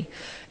city.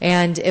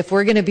 And if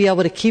we're going to be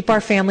able to keep our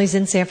families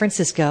in San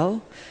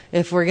Francisco,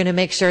 if we're going to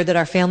make sure that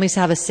our families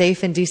have a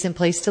safe and decent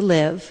place to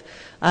live,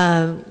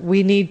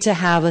 we need to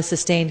have a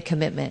sustained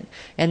commitment.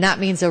 And that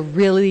means a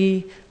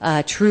really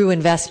true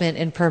investment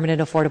in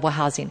permanent affordable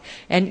housing.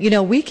 And,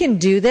 we can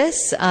do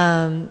this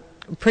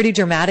pretty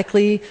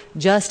dramatically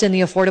just in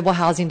the affordable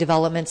housing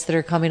developments that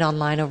are coming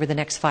online over the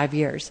next 5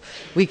 years.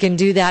 We can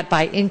do that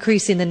by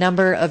increasing the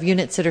number of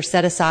units that are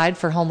set aside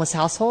for homeless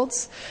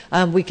households.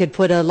 We could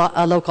put a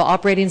local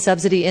operating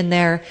subsidy in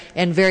there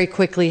and very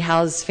quickly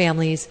house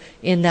families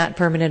in that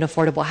permanent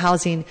affordable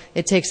housing.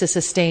 It takes a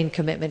sustained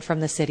commitment from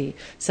the city.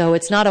 So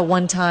it's not a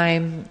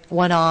one-time,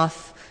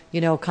 one-off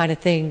kind of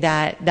thing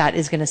that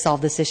is going to solve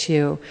this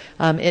issue.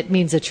 It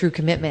means a true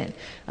commitment.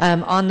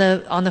 On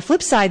the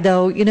flip side,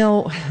 though,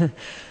 we're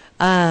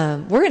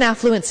an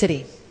affluent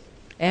city,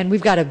 and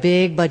we've got a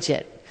big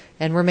budget,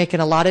 and we're making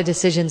a lot of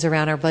decisions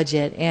around our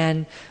budget.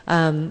 And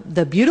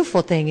the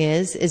beautiful thing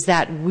is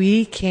that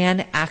we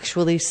can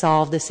actually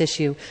solve this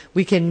issue.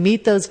 We can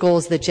meet those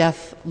goals that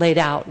Jeff laid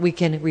out. We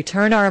can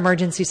return our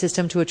emergency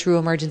system to a true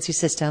emergency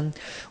system.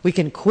 We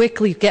can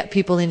quickly get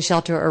people in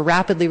shelter or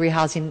rapidly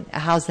house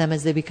them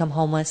as they become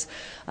homeless.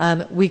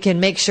 We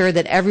can make sure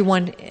that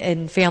everyone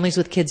in families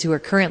with kids who are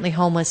currently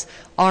homeless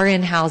are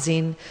in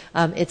housing.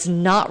 It's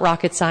not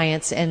rocket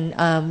science, and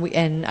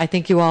I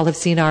think you all have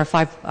seen our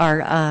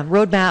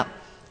roadmap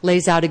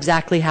lays out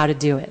exactly how to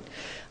do it.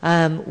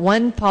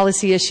 One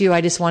policy issue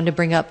I just wanted to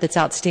bring up that's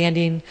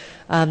outstanding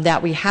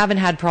that we haven't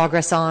had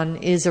progress on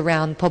is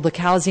around public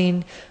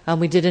housing.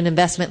 We did an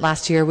investment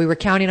last year. We were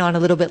counting on a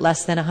little bit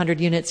less than 100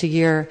 units a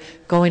year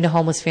going to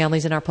homeless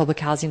families in our public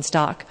housing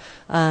stock.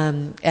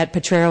 At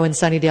Potrero and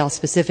Sunnydale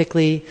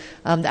specifically,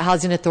 the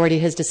Housing Authority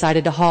has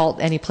decided to halt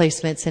any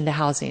placements into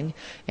housing.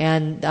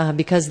 And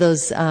because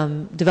those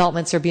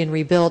developments are being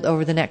rebuilt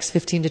over the next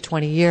 15 to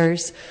 20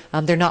 years,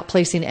 they're not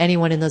placing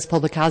anyone in those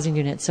public housing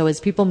units. So as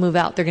people move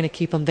out, they're going to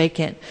keep them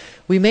vacant.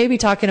 We may be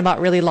talking about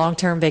really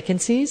long-term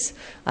vacancies.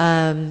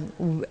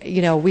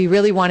 We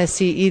really want to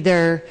see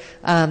either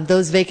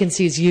those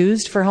vacancies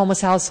used for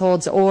homeless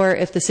households, or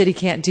if the city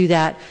can't do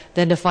that,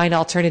 then to find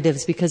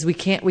alternatives, because we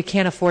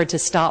can't afford to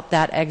stop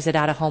that exit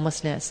out of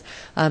homelessness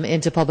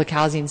into public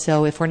housing.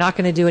 So if we're not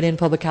going to do it in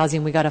public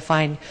housing, we got to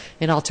find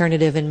an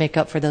alternative and make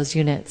up for those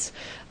units.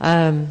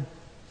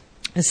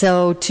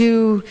 So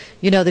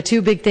the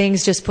two big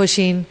things, just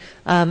pushing,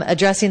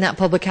 addressing that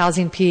public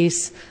housing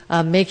piece,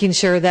 making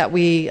sure that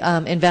we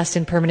invest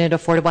in permanent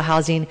affordable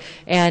housing,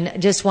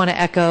 and just want to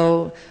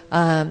echo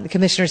the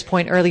Commissioner's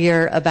point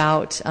earlier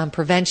about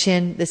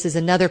prevention. This is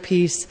another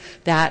piece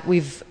that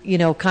we've,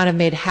 kind of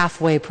made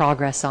halfway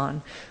progress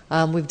on.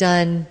 We've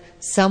done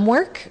some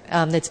work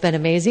that's been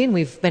amazing.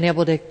 We've been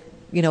able to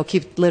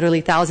keep literally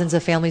thousands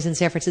of families in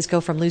San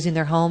Francisco from losing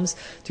their homes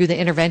through the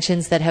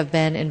interventions that have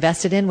been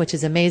invested in, which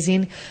is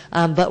amazing.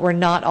 But we're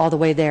not all the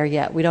way there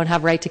yet. We don't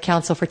have right to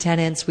counsel for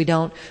tenants. We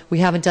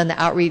haven't done the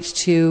outreach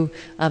to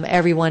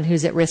everyone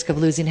who's at risk of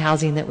losing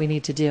housing that we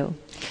need to do.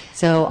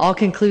 So I'll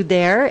conclude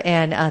there,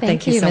 and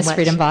thank you so much.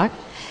 Ms. Friedenbach.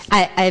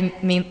 I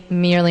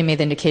merely made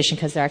the indication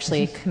because there are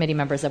actually committee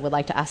members that would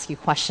like to ask you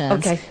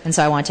questions. Okay. And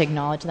so I want to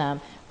acknowledge them.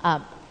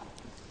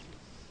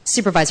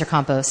 Supervisor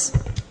Campos.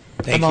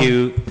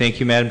 Thank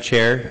you, Madam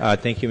Chair.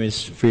 Thank you,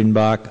 Ms.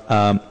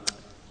 Friedenbach.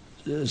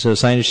 So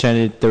as I understand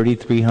it,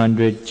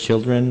 3,300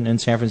 children in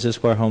San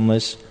Francisco are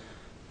homeless.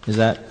 Is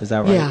that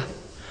right?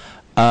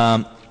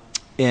 Yeah.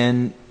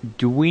 And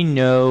do we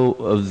know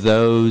of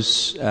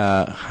those,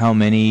 how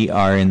many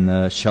are in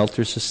the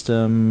shelter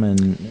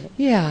system?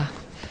 Yeah.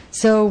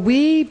 So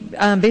we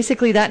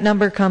basically, that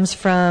number comes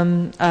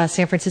from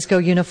San Francisco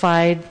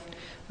Unified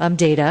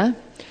data,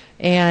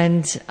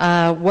 and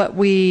what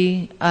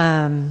we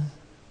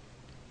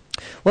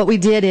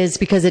did is,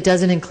 because it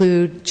doesn't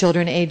include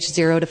children aged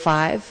 0 to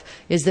 5,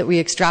 is that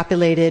we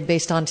extrapolated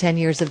based on 10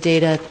 years of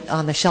data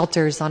on the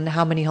shelters on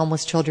how many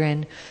homeless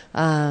children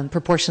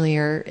proportionally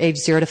are aged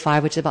 0 to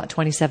 5, which is about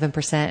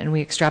 27%, and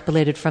we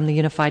extrapolated from the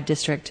Unified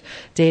District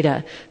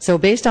data. So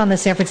based on the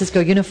San Francisco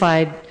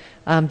Unified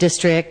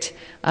District,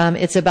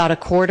 it's about a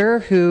quarter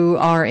who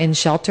are in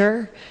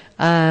shelter.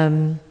 They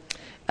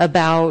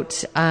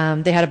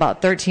had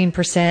about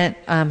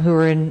 13% who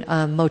were in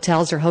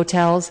motels or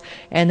hotels,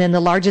 and then the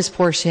largest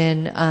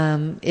portion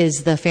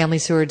is the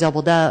families who are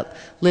doubled up,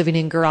 living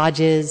in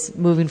garages,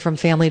 moving from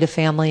family to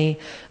family,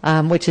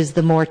 which is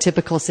the more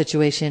typical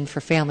situation for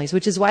families,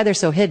 which is why they're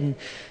so hidden.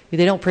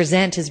 They don't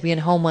present as being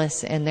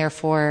homeless, and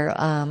therefore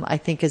I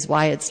think is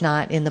why it's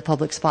not in the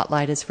public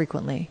spotlight as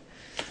frequently.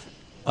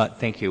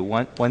 Thank you.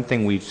 One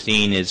thing we've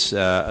seen is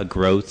a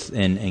growth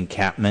in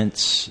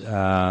encampments,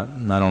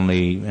 not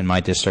only in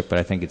my district, but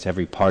I think it's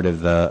every part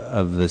of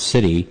the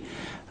city.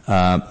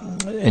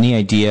 Any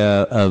idea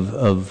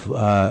of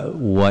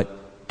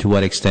to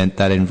what extent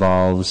that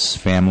involves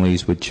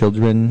families with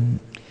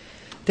children?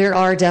 There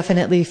are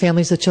definitely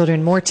families with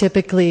children, more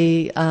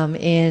typically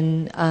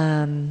in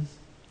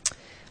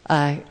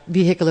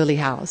vehicularly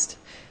housed,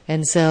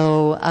 and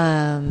so.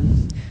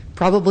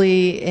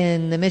 Probably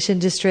in the Mission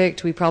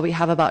District, we probably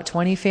have about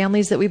 20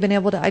 families that we've been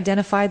able to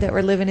identify that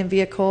were living in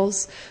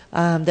vehicles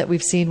that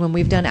we've seen when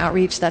we've done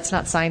outreach. That's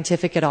not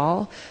scientific at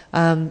all.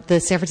 The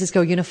San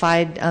Francisco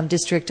Unified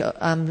District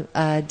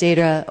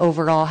data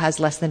overall has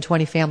less than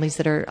 20 families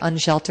that are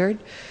unsheltered.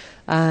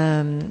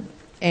 So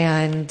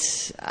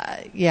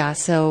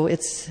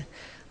it's,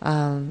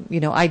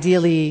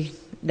 ideally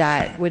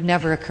that would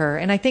never occur.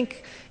 And I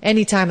think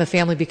anytime a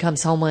family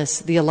becomes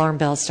homeless, the alarm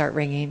bells start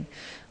ringing.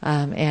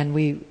 And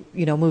we,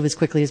 move as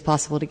quickly as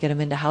possible to get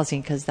them into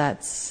housing, because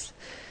that's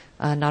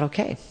not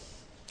okay.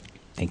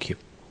 Thank you.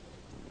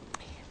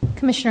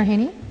 Commissioner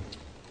Haney?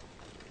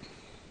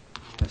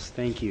 Yes,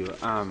 thank you.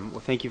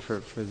 Thank you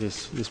for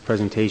this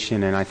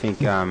presentation, and I think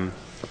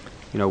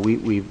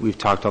we've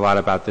talked a lot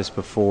about this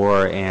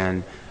before,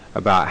 and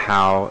about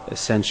how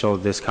essential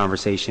this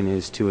conversation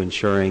is to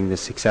ensuring the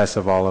success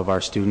of all of our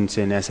students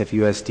in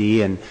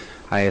SFUSD, and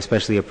I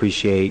especially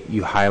appreciate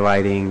you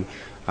highlighting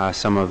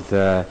some of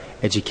the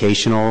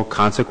educational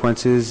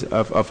consequences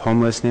of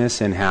homelessness,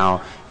 and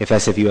how if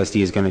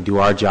SFUSD is going to do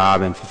our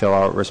job and fulfill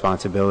our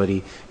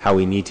responsibility, how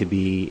we need to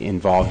be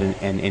involved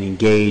and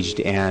engaged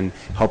and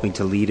helping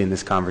to lead in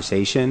this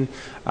conversation.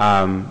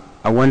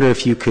 I wonder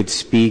if you could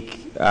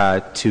speak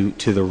to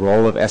the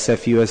role of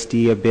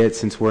SFUSD a bit,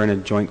 since we're in a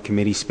joint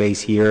committee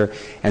space here,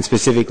 and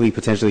specifically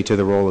potentially to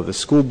the role of the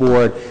school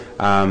board.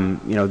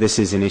 This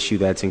is an issue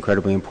that's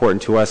incredibly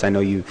important to us. I know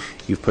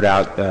you've put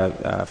out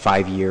a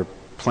 5-year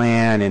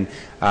plan, and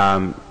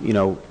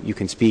you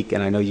can speak,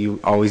 and I know you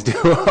always do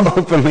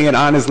openly and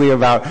honestly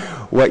about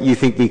what you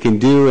think we can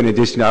do in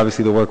addition to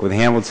obviously the work with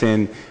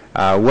Hamilton.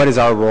 What is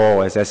our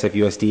role as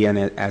SFUSD and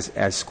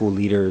as school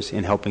leaders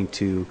in helping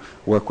to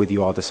work with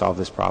you all to solve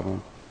this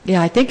problem?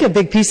 Yeah, I think a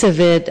big piece of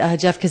it,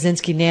 Jeff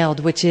Kaczynski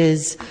nailed, which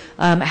is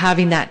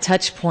having that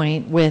touch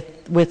point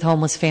with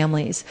homeless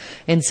families.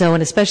 And so,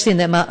 and especially in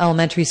the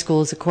elementary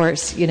schools, of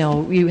course,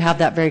 you have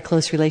that very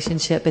close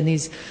relationship in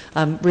these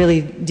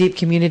really deep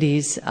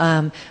communities.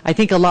 I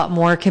think a lot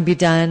more can be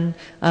done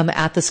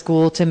at the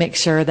school to make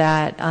sure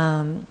that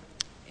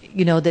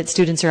that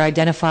students are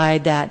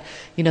identified, that,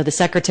 the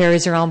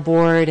secretaries are on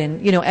board,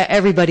 and,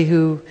 everybody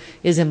who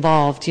is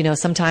involved.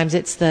 Sometimes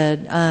it's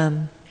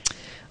the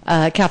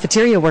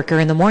cafeteria worker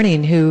in the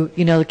morning who,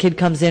 the kid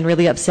comes in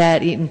really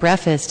upset, eating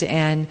breakfast,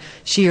 and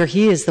she or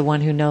he is the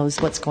one who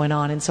knows what's going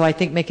on. And so I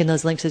think making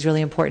those links is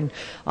really important.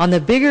 On the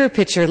bigger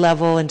picture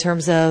level, in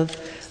terms of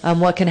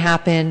what can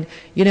happen,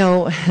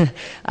 and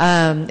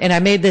I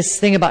made this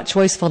thing about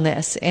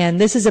choicefulness,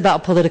 and this is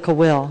about political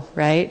will,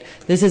 right?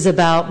 This is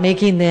about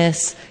making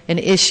this an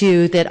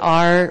issue that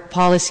our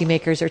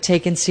policymakers are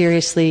taking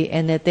seriously,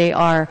 and that they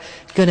are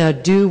going to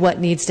do what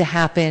needs to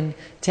happen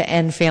to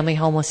end family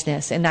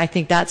homelessness. And I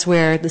think that's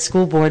where the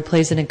school board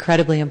plays an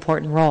incredibly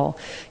important role.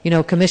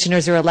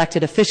 Commissioners are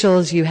elected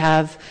officials. You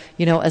have,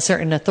 a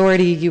certain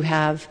authority. You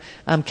have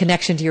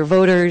connection to your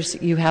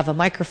voters. You have a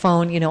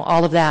microphone,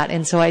 all of that.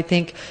 And so I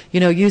think,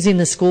 using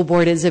the school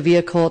board as a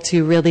vehicle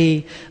to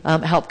really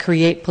help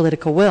create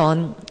political will.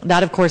 And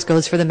that, of course,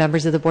 goes for the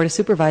members of the Board of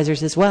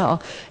Supervisors as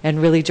well,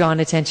 and really drawing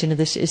attention to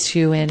this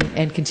issue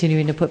and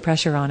continuing to put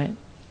pressure on it.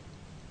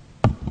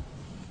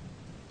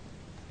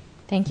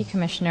 Thank you,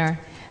 Commissioner.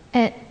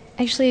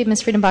 Actually,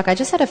 Ms. Friedenbach, I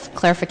just had a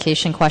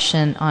clarification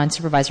question on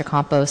Supervisor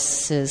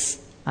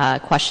Campos's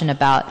question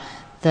about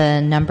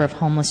the number of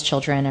homeless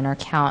children in our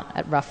count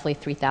at roughly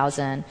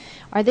 3,000.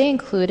 Are they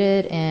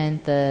included in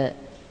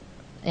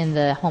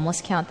the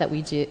homeless count that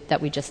we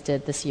just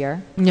did this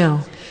year?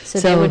 No. So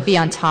they would be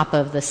on top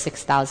of the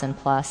 6,000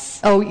 plus.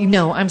 Oh,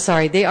 no, I'm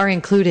sorry. They are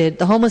included.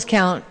 The homeless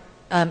count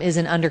is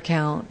an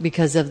undercount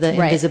because of the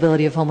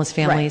invisibility of homeless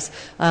families.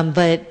 Right.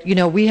 But,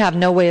 we have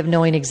no way of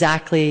knowing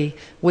exactly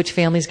which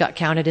families got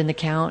counted in the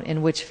count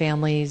and which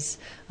families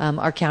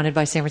are counted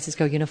by San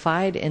Francisco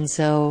Unified. And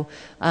so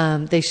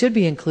they should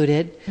be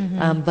included,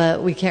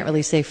 but we can't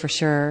really say for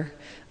sure.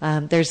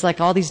 There's like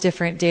all these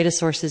different data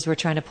sources we're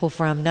trying to pull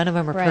from. None of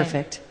them are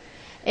perfect.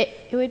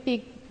 It would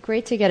be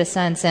great to get a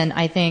sense, and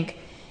I think,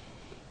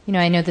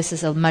 I know this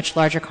is a much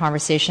larger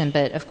conversation,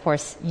 but of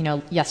course,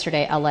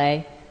 yesterday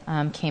LA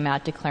came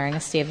out declaring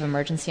a state of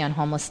emergency on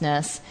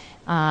homelessness.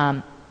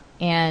 And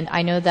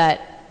I know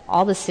that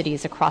all the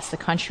cities across the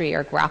country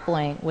are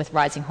grappling with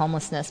rising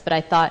homelessness, but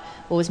I thought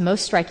what was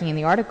most striking in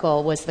the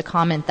article was the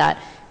comment that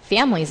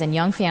families and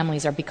young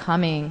families are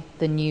becoming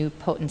the new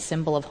potent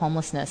symbol of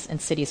homelessness in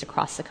cities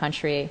across the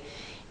country.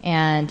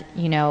 And,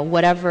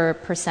 whatever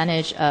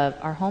percentage of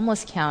our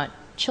homeless count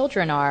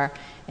children are,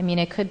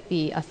 it could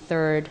be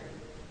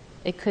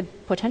it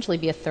could potentially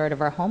be a third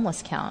of our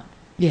homeless count.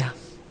 Yeah.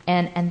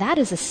 And that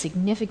is a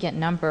significant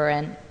number,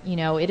 and,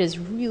 it is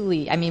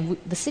really,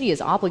 the city is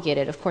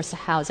obligated, of course, to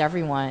house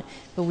everyone,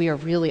 but we are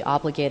really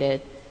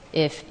obligated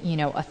if,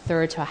 a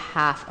third to a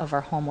half of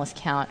our homeless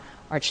count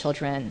are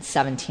children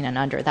 17 and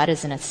under. That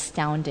is an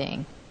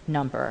astounding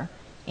number,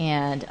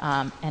 and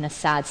a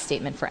sad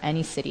statement for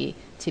any city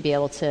to be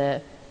able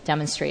to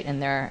demonstrate in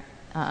their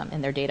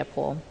data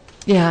pool.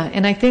 Yeah,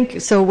 and I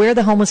think, so where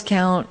the homeless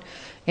count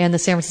and the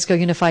San Francisco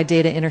Unified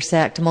data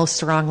intersect most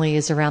strongly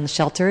is around the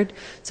sheltered.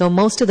 So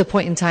most of the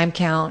point-in-time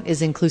count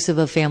is inclusive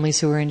of families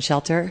who are in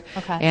shelter.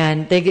 Okay.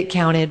 And they get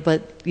counted,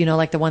 but,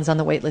 like the ones on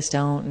the wait list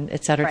don't,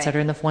 et cetera,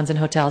 and the ones in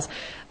hotels.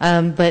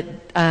 But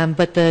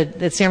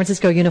the San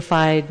Francisco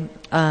Unified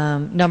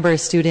number of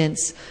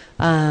students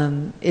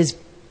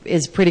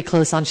is pretty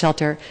close on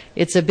shelter.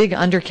 It's a big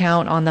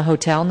undercount on the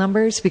hotel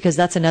numbers, because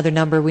that's another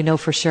number we know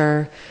for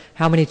sure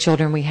how many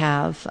children we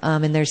have.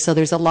 And there's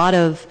a lot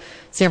of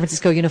San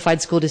Francisco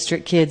Unified School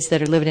District kids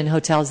that are living in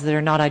hotels that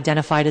are not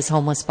identified as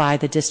homeless by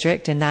the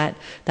district, and that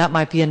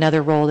might be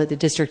another role that the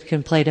district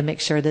can play to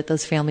make sure that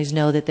those families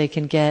know that they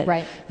can get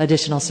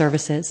additional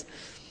services.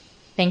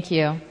 Thank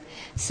you.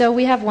 So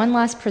we have one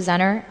last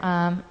presenter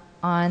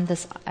on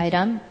this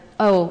item.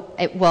 I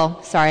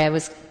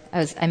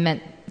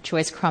meant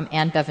Joyce Crum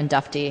and Bevan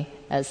Dufty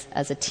as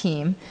a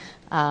team.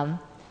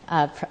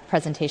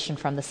 Presentation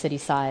from the city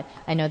side.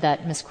 I know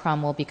that Ms.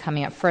 Crum will be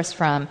coming up first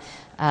from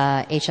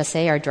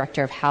HSA, our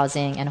Director of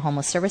Housing and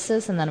Homeless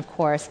Services, and then, of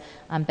course,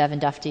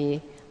 Bevan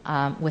Dufty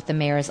with the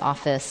Mayor's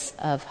Office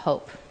of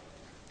Hope.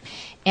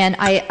 And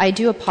I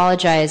do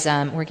apologize.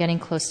 We're getting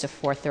close to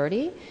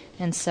 4:30,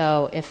 and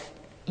so if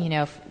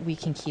we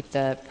can keep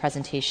the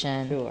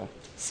presentation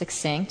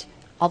succinct,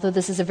 although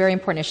this is a very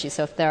important issue,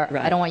 so if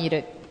I don't want you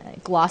to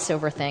gloss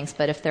over things,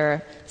 but if there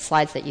are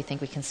slides that you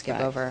think we can skip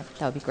over,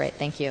 that would be great.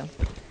 Thank you.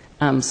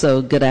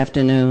 So good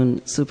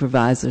afternoon,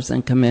 supervisors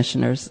and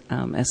commissioners.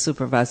 As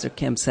Supervisor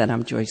Kim said,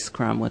 I'm Joyce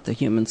Crum with the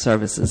Human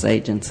Services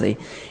Agency,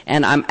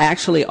 and I'm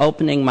actually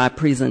opening my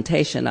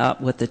presentation up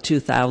with the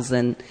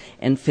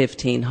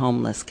 2015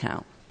 homeless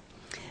count.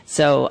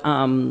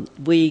 So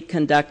we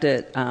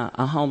conducted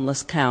a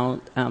homeless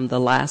count the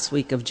last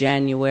week of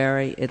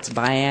January. It's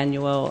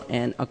biannual,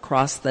 and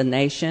across the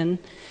nation,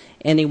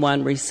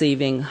 anyone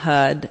receiving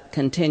HUD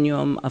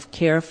Continuum of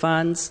Care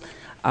funds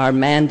are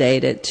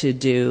mandated to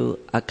do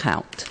a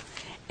count.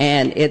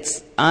 And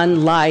it's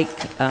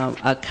unlike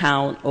a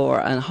count or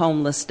a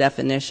homeless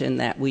definition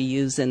that we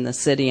use in the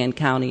city and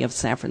county of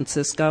San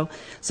Francisco.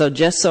 So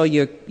just so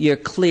you're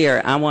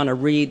clear, I want to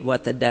read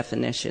what the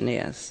definition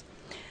is.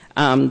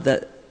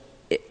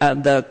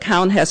 The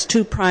count has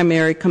two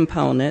primary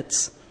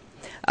components: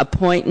 a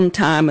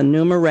point-in-time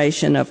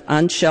enumeration of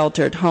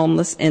unsheltered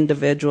homeless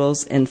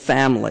individuals and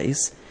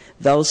families,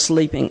 those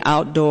sleeping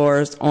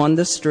outdoors, on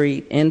the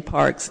street, in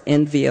parks,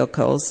 in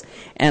vehicles,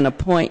 and a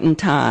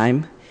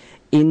point-in-time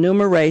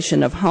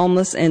enumeration of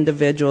homeless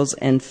individuals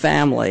and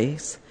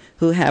families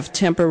who have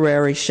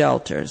temporary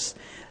shelters,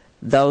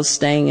 those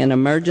staying in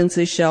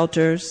emergency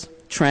shelters,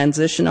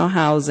 transitional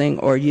housing,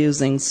 or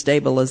using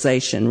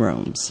stabilization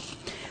rooms.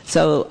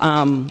 So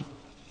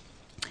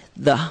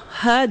the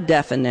HUD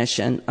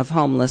definition of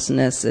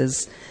homelessness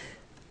is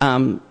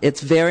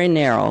it's very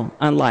narrow,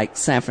 unlike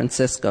San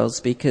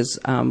Francisco's, because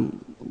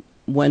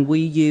when we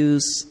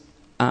use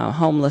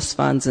homeless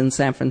funds in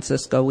San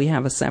Francisco, we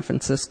have a San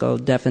Francisco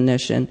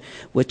definition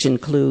which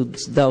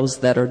includes those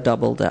that are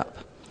doubled up.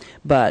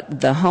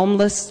 But the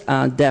homeless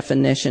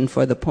definition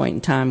for the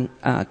point-in-time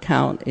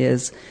count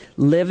is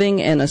living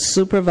in a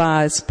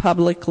supervised,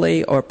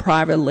 publicly or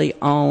privately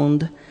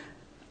owned,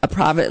 a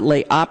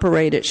privately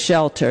operated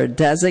shelter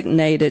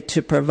designated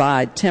to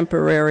provide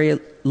temporary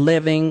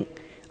living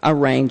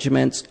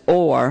arrangements,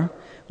 or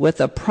with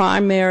a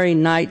primary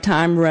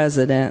nighttime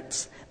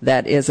residence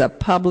that is a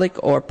public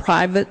or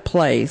private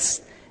place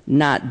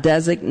not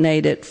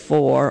designated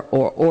for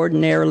or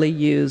ordinarily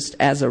used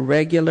as a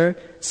regular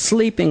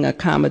sleeping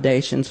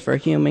accommodations for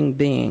human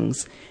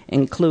beings,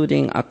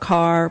 including a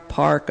car,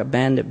 park,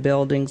 abandoned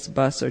buildings,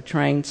 bus or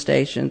train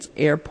stations,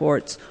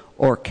 airports,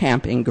 or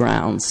camping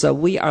grounds. So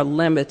we are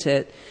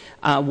limited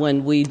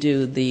when we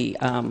do the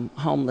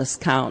homeless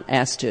count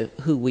as to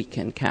who we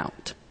can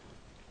count.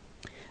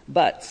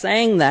 But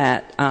saying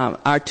that,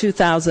 our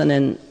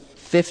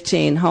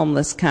 2015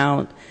 homeless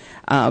count,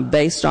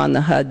 based on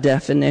the HUD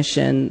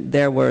definition,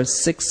 there were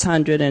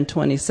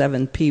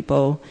 627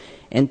 people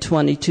and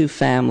 22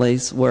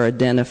 families were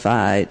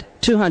identified.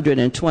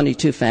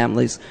 222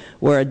 families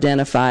were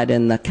identified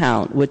in the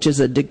count, which is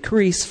a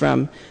decrease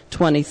from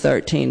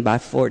 2013 by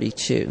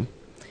 42.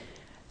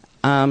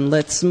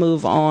 Let's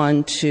move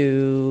on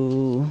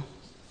to,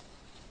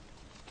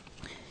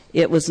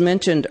 it was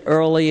mentioned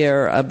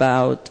earlier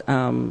about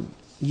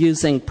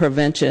using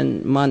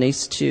prevention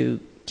monies to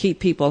keep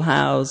people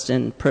housed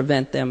and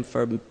prevent them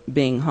from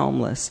being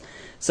homeless.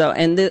 So,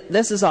 and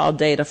this is all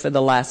data for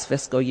the last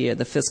fiscal year,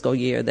 the fiscal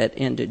year that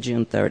ended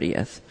June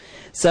 30th.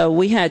 So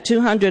we had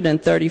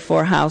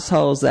 234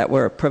 households that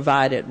were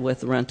provided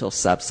with rental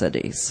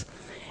subsidies,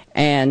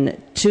 and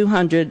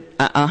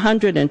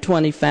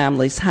 120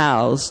 families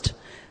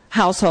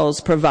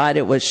households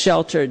provided with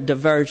shelter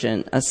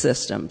diversion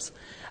assistance.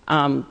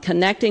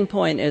 Connecting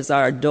Point is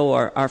our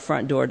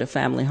front door to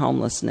family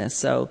homelessness.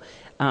 So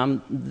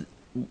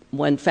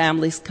when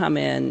families come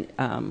in,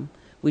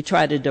 we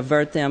try to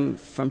divert them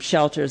from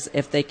shelters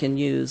if they can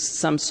use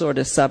some sort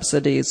of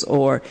subsidies,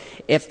 or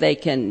if they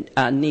can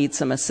need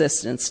some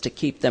assistance to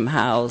keep them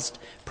housed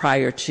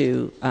prior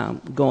to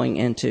going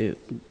into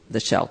the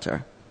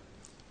shelter.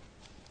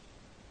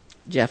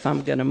 Jeff,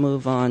 I'm going to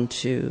move on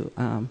to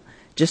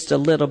just a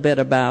little bit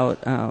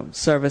about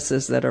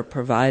services that are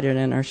provided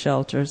in our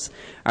shelters.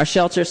 Our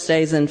shelter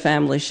stays in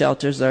family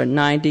shelters are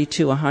 90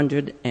 to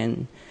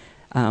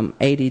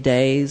 180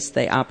 days.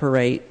 They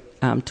operate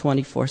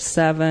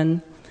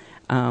 24/7.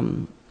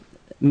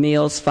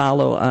 Meals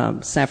follow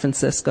San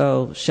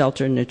Francisco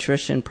Shelter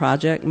Nutrition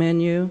Project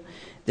menu.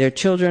 There are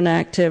children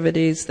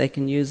activities. They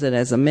can use it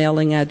as a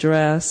mailing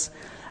address.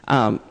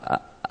 A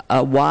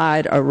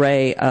wide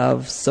array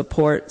of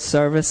support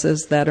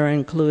services that are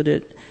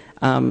included,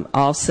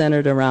 all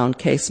centered around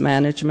case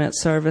management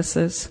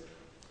services.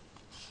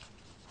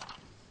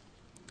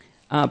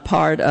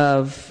 Part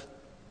of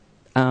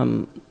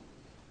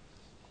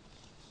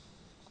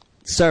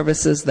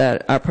services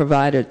that are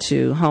provided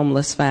to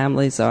homeless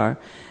families are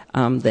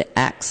the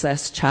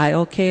Access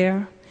Child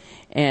Care,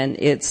 and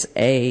it's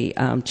a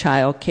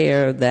child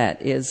care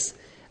that is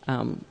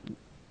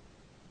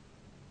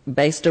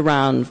based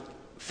around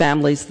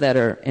families that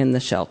are in the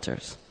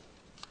shelters.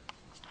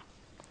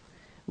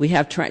 We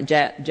have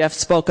Jeff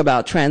spoke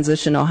about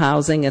transitional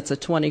housing. It's a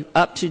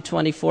up to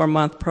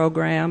 24-month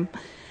program.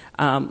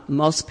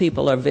 Most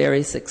people are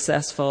very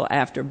successful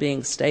after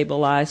being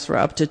stabilized for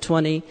up to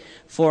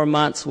 24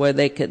 months, where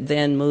they could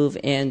then move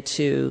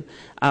into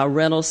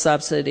rental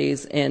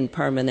subsidies in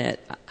permanent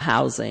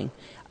housing.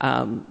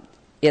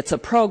 it's a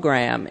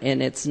program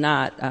and it's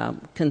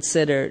not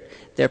considered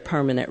their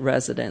permanent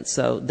residence,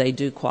 so they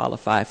do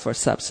qualify for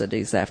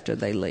subsidies after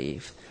they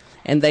leave.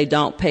 And they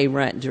don't pay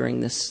rent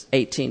during this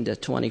 18 to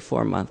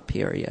 24-month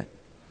period.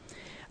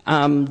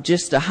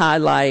 Just a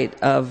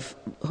highlight of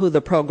who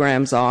the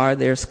programs are,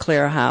 there's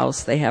Clare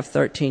House, they have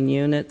 13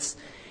 units.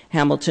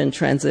 Hamilton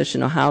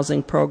Transitional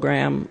Housing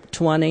Program,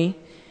 20.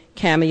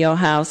 Cameo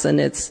House,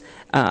 and it's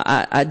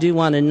I do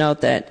want to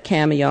note that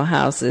Cameo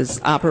House is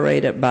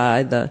operated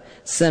by the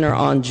Center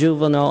on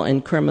Juvenile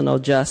and Criminal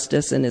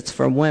Justice, and it's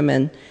for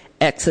women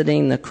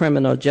exiting the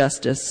criminal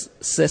justice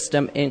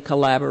system in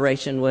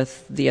collaboration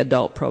with the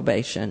adult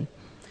probation.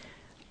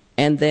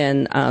 And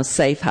then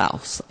Safe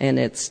House, and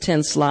it's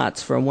 10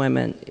 slots for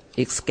women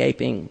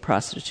escaping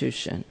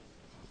prostitution.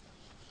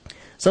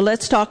 So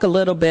let's talk a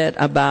little bit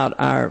about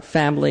our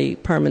family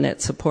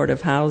permanent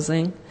supportive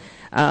housing.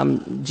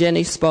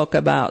 Jenny spoke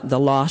about the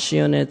loss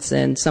units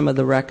and some of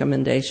the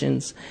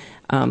recommendations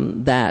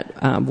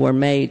that were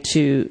made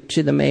to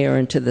the mayor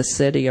and to the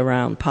city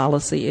around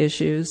policy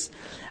issues.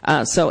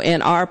 So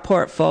in our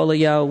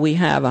portfolio, we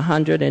have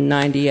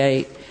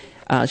 198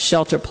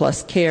 Shelter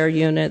Plus Care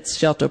units.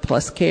 Shelter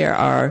Plus Care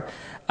are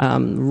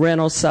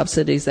rental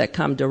subsidies that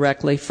come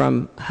directly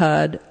from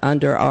HUD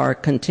under our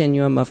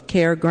Continuum of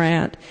Care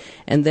grant.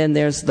 And then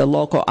there's the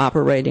Local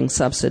Operating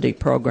Subsidy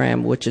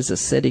Program, which is a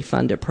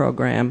city-funded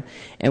program.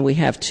 And we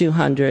have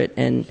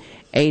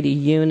 280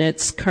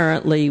 units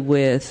currently,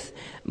 with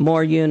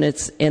more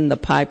units in the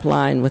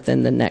pipeline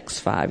within the next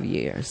 5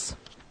 years.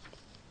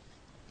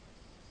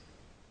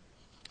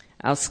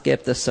 I'll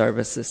skip the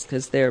services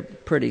because they're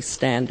pretty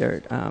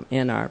standard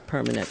in our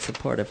permanent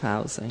supportive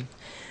housing.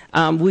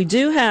 We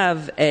do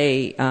have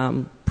a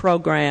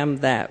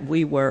program that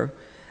we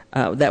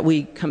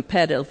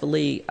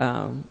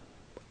competitively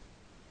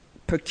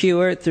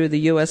procured through the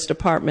U.S.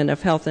 Department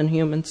of Health and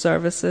Human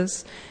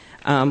Services.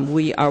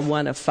 We are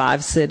one of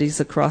 5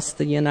 cities across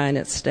the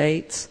United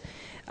States.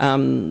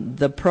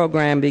 The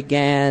program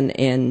began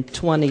in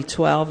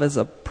 2012 as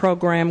a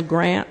program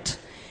grant,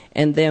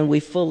 and then we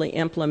fully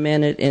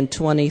implemented in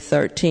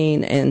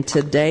 2013, and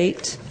to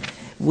date,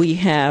 we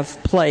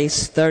have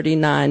placed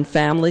 39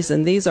 families,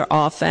 and these are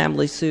all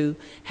families who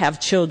have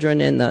children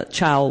in the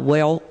child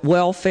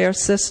welfare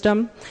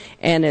system,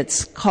 and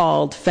it's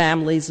called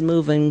Families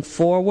Moving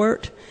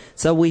Forward.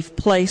 So we've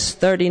placed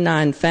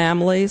 39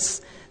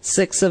 families.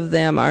 6 of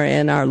them are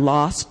in our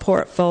loss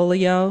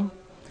portfolio.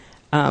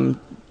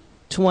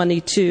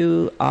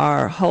 22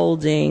 are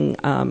holding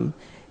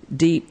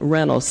deep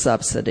rental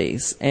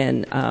subsidies,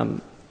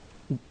 and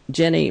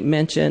Jenny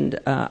mentioned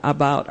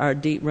about our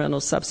deep rental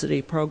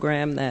subsidy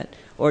program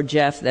or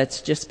Jeff,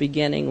 that's just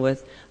beginning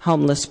with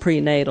homeless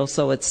prenatal,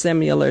 so it's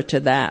similar to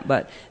that,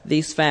 but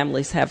these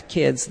families have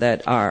kids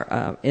that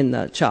are in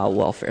the child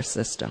welfare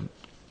system.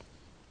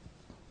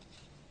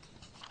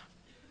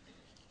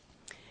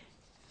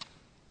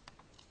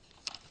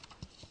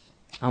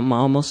 I'm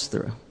almost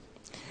through.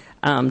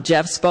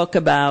 Jeff spoke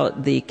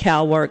about the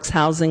CalWorks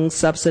Housing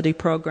Subsidy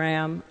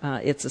Program.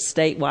 It's a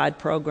statewide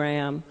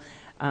program.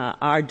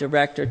 Our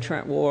director,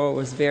 Trent Worrell,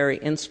 was very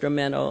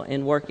instrumental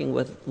in working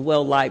with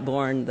Will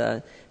Lightbourne,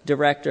 the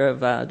director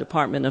of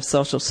Department of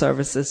Social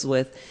Services,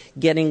 with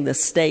getting the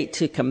state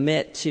to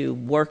commit to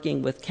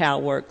working with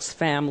CalWorks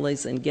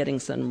families and getting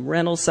some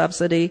rental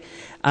subsidy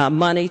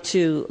money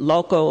to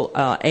local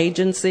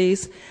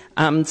agencies.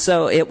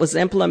 So it was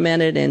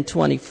implemented in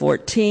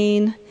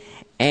 2014,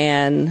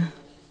 and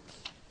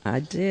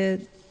I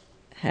did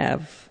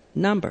have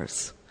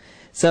numbers.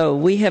 So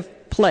we have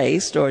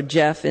placed, or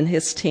Jeff and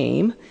his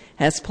team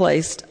has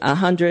placed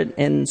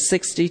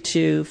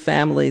 162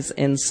 families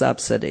in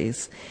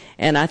subsidies.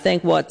 And I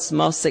think what's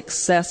most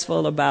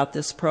successful about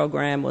this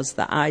program was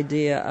the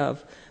idea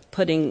of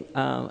putting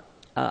a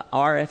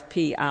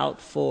RFP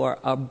out for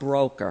a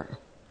broker,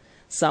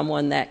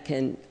 someone that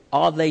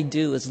all they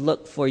do is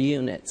look for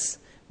units,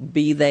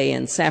 be they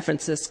in San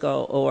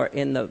Francisco or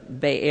in the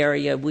Bay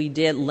Area. We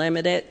did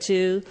limit it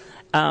to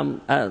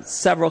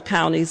several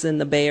counties in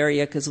the Bay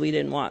Area because we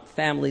didn't want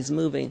families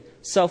moving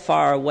so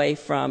far away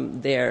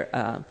from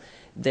their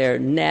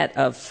net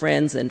of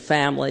friends and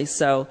family.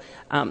 So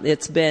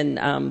it's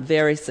been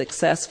very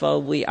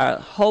successful. We are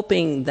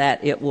hoping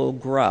that it will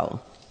grow.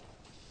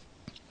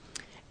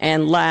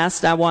 And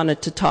last, I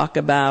wanted to talk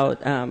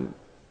about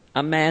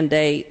a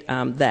mandate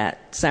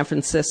that San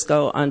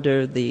Francisco,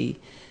 under the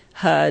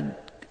HUD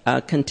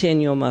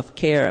Continuum of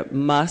Care,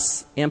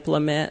 must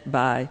implement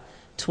by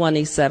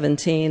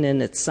 2017,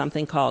 and it's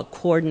something called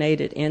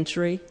coordinated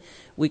entry.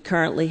 We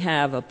currently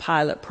have a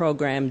pilot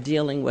program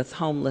dealing with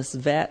homeless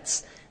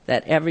vets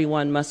that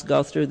everyone must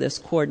go through this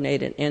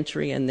coordinated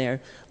entry, and they're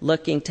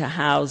looking to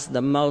house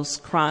the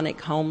most chronic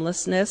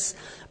homelessness.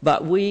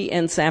 But we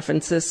in San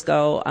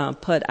Francisco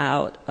put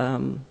out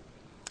an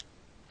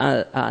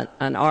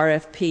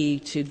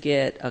RFP to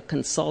get a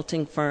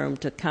consulting firm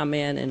to come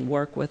in and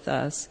work with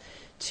us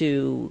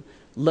to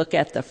look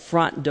at the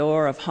front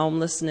door of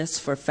homelessness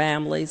for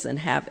families and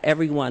have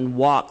everyone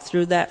walk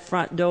through that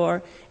front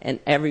door and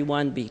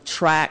everyone be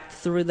tracked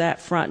through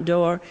that front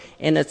door.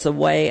 And it's a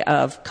way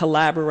of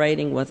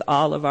collaborating with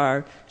all of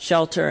our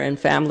shelter and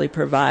family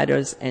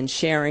providers and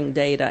sharing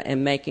data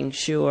and making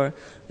sure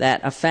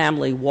that a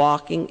family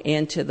walking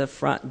into the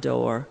front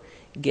door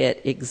get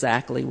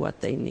exactly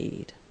what they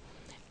need.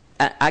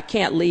 I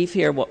can't leave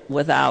here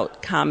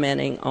without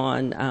commenting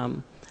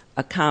on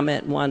a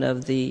comment one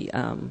of the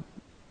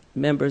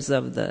members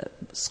of the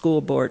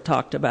school board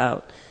talked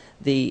about,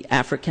 the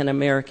African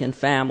American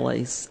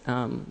families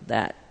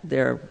that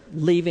they're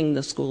leaving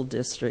the school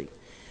district,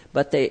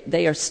 but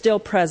they are still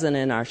present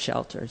in our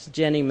shelters.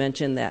 Jenny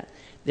mentioned that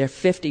they're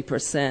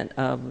 50%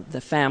 of the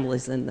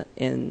families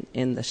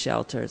in the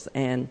shelters,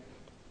 and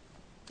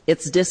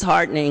it's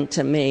disheartening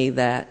to me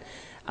that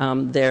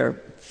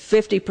they're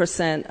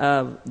 50%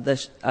 of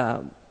the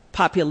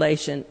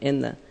population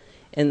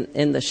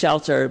in the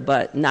shelter,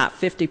 but not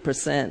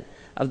 50%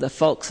 of the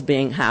folks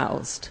being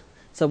housed.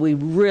 So we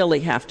really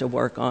have to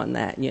work on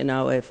that. You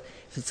know, if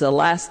it's the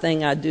last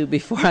thing I do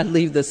before I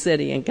leave the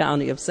city and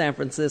county of San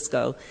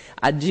Francisco,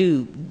 I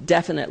do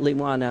definitely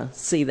want to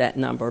see that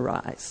number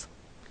rise.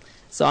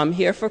 So I'm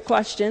here for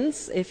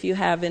questions, if you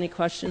have any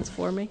questions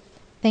for me.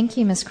 Thank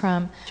you, Ms.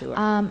 Crum. Sure.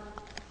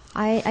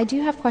 I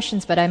do have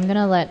questions, but I'm going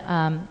to let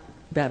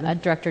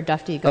Director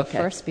Dufty go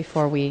first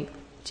before we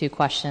do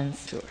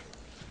questions. Sure.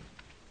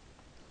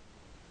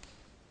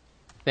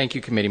 Thank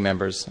you, committee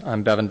members.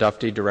 I'm Bevan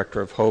Dufty,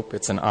 Director of HOPE.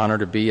 It's an honor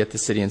to be at the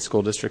City and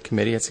School District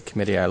Committee. It's a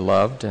committee I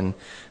loved and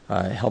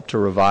helped to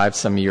revive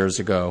some years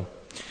ago.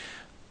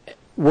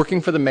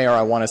 Working for the mayor,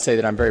 I want to say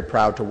that I'm very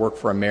proud to work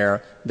for a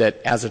mayor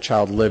that, as a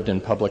child, lived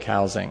in public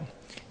housing.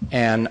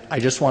 And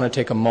I just want to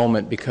take a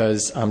moment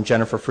because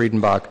Jennifer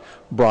Friedenbach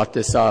brought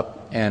this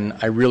up, and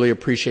I really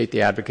appreciate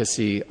the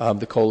advocacy of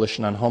the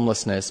Coalition on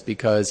Homelessness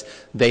because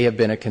they have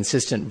been a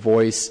consistent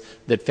voice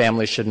that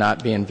families should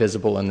not be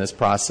invisible in this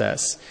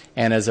process.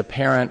 And as a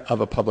parent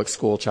of a public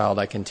school child,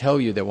 I can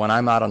tell you that when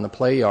I'm out on the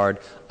play yard,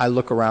 I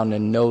look around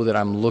and know that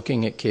I'm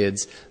looking at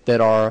kids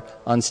that are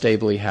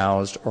unstably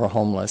housed or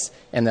homeless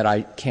and that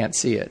I can't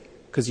see it,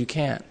 because you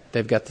can't.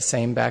 They've got the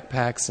same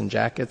backpacks and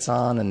jackets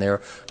on, and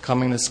they're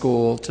coming to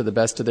school to the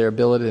best of their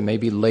ability. They may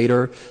be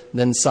later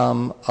than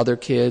some other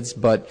kids,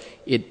 but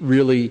it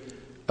really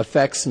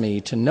affects me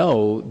to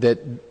know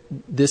that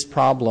this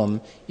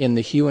problem in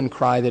the hue and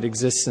cry that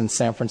exists in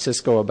San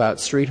Francisco about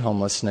street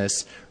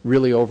homelessness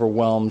really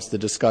overwhelms the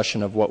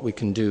discussion of what we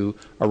can do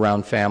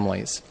around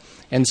families.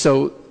 And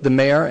so the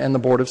mayor and the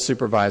Board of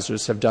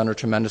Supervisors have done a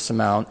tremendous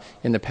amount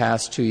in the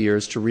past 2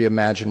 years to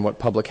reimagine what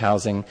public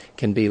housing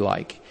can be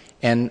like.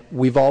 And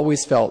we've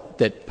always felt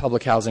that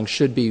public housing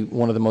should be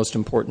one of the most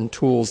important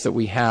tools that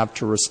we have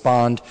to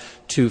respond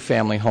to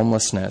family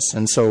homelessness.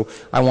 And so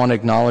I want to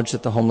acknowledge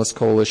that the Homeless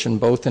Coalition,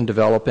 both in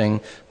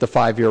developing the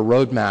 5-year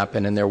roadmap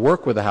and in their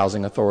work with the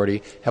Housing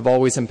Authority, have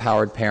always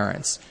empowered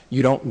parents.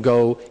 You don't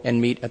go and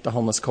meet at the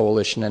Homeless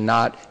Coalition and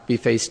not be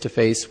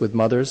face-to-face with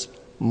mothers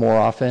more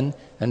often,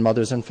 and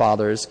mothers and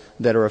fathers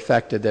that are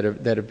affected,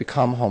 that have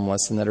become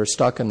homeless and that are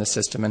stuck in the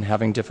system and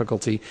having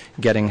difficulty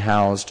getting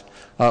housed.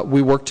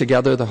 We work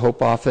together, the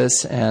HOPE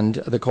office and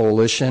the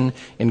coalition,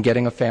 in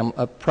getting a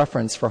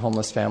preference for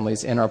homeless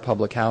families in our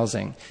public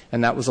housing.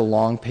 And that was a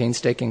long,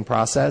 painstaking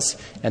process.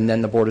 And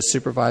then the Board of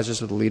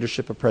Supervisors, with the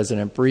leadership of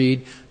President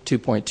Breed,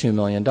 $2.2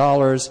 million,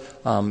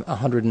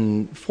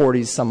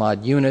 140 some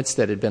odd units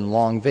that had been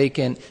long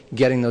vacant,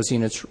 getting those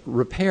units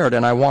repaired.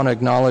 And I want to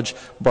acknowledge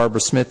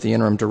Barbara Smith, the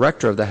interim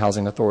director of the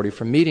Housing Authority,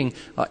 for meeting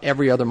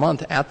every other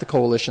month at the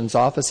coalition's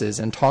offices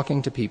and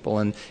talking to people.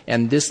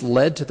 And this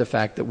led to the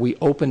fact that we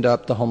opened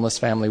up the homeless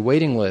family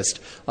waiting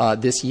list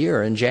this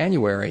year in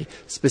January,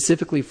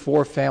 specifically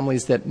for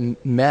families that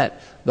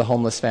met the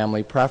homeless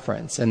family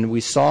preference. And we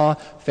saw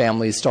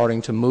families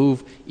starting to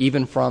move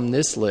even from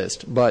this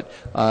list. But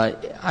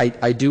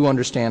I do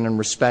understand and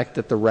respect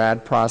that the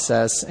RAD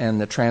process and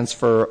the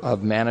transfer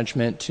of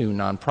management to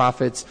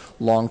nonprofits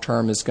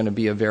long-term is going to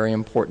be a very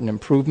important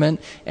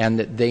improvement, and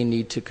that they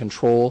need to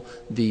control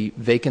the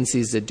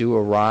vacancies that do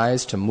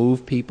arise to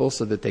move people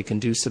so that they can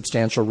do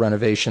substantial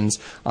renovations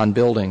on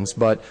buildings.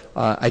 But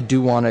I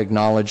do want to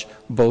acknowledge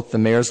both the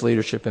mayor's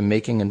leadership in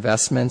making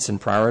investments and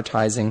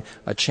prioritizing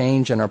a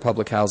change in our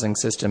public housing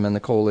system and the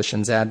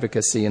coalition's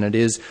advocacy, and it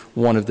is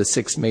one of the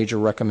 6 major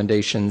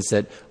recommendations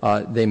that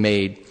they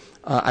made.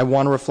 I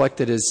want to reflect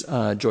that, as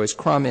Joyce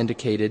Crum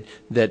indicated,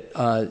 that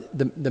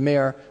the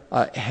mayor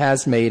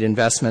has made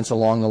investments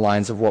along the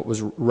lines of what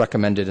was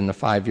recommended in the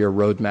 5-year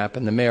roadmap.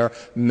 And the mayor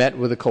met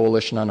with the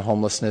Coalition on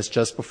Homelessness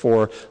just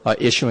before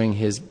issuing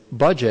his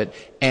budget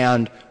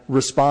and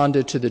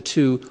responded to the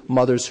 2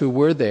 mothers who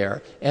were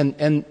there.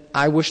 And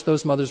I wish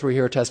those mothers were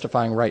here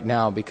testifying right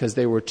now, because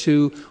they were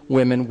 2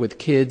 women with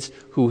kids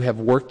who have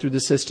worked through the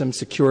system,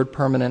 secured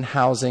permanent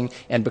housing,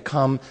 and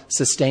become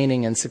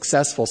sustaining and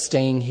successful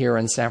staying here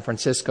in San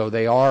Francisco.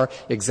 They are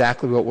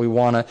exactly what we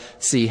want to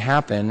see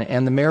happen.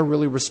 And the mayor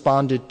really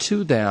responded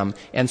to them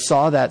and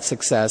saw that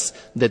success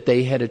that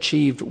they had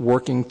achieved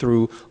working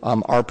through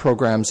our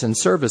programs and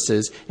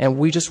services, and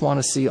we just want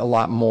to see a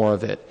lot more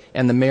of it.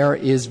 And the mayor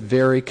is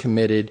very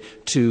committed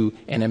to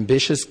an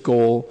ambitious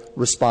goal,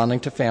 responding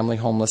to family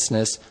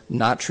homelessness,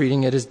 not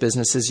treating it as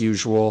business as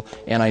usual,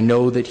 and I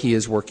know that he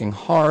is working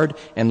hard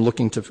and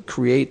looking to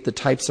create the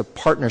types of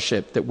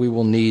partnership that we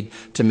will need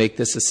to make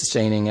this a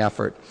sustaining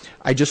effort.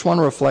 I just want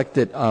to reflect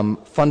that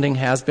funding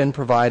has been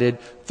provided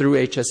through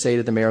HSA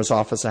to the Mayor's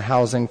Office of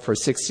Housing for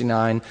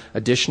 69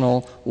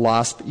 additional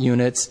LOSP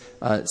units.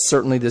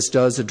 Certainly this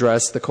does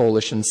address the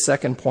Coalition's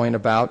second point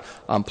about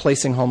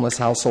placing homeless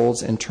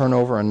households in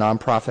turnover and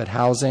nonprofit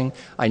housing.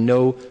 I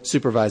know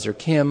Supervisor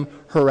Kim,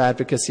 her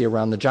advocacy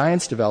around the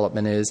Giants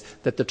development is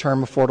that the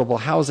term affordable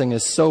housing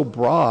is so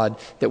broad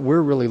that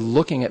we're really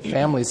looking at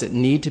families that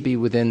need to be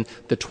within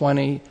the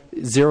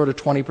 0 to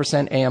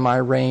 20%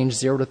 AMI range,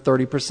 0 to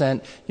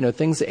 30%,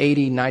 things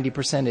 80,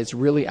 90%. It's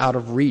really out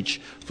of reach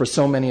for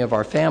so many of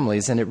our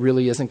families, and it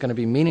really isn't going to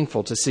be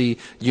meaningful to see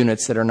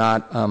units that are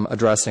not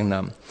addressing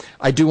them.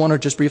 I do want to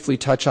just briefly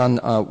touch on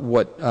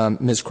what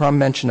Ms. Crum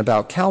mentioned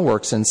about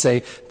CalWORKs and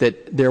say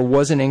that there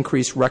was an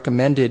increase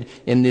recommended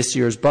in this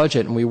year's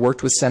budget, and we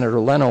worked with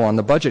Senator Leno on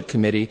the Budget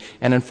Committee,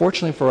 and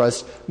unfortunately for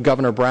us,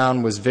 Governor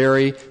Brown was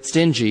very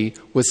stingy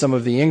with some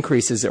of the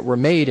increases that were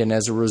made, and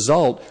as a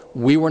result,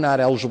 we were not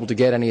eligible to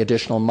get any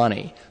additional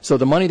money. So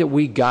the money that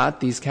we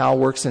got, these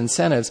CalWORKs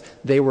incentives,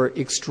 they were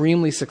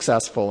extremely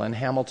successful, and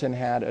Hamilton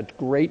had a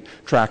great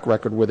track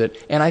record with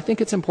it. And I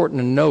think it's important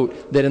to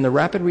note that in the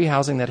rapid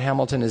rehousing that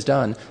Hamilton has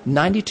done,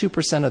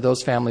 92% of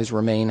those families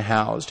remain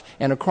housed.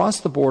 And across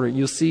the border,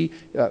 you'll see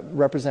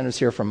representatives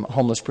here from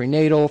Homeless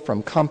Prenatal,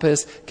 from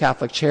Compass,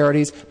 Catholic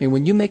Charities. I mean,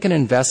 when you make an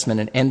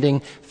investment in ending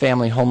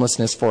family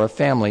homelessness for a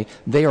family,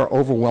 they are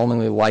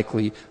overwhelmingly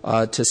likely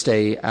to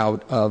stay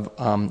out of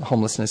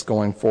homelessness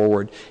going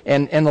forward.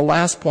 And the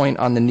last point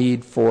on the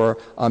need for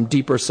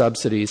deeper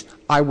subsidies,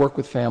 I work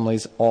with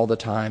families all the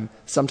time.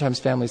 Sometimes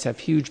families have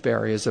huge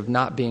barriers of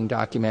not being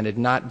documented,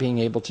 not being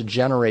able to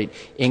generate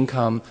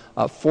income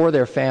for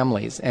their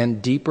families,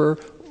 and deeper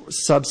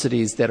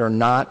subsidies that are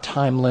not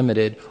time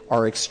limited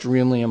are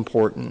extremely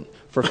important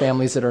for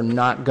families that are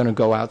not going to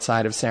go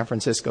outside of San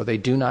Francisco. They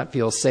do not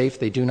feel safe.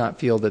 They do not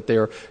feel that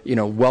they're,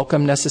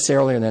 welcome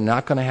necessarily, and they're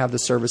not going to have the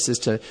services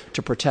to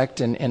protect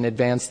and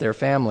advance their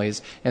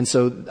families. And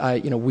so,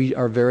 we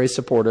are very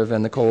supportive,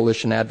 and the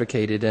Coalition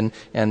advocated,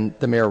 and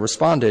the mayor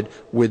responded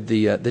with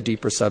the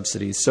deeper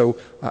subsidies. So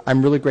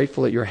I'm really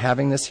grateful that you're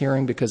having this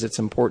hearing because it's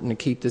important to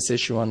keep this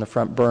issue on the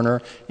front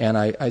burner, and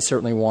I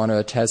certainly want to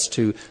attest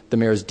to the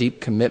mayor's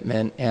deep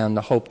commitment and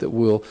the hope that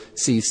we'll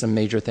see some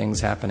major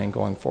things happening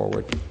going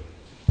forward.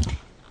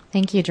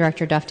 Thank you,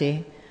 Director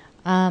Dufty.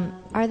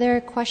 Are there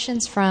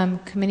questions from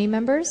committee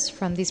members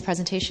from these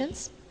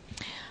presentations?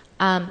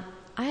 At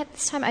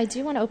this time, I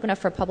do want to open up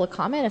for public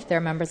comment if there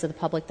are members of the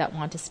public that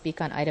want to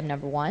speak on item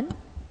number 1.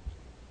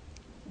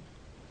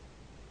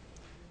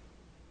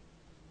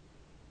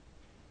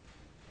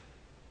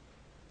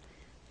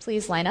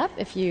 Please line up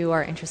if you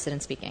are interested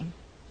in speaking.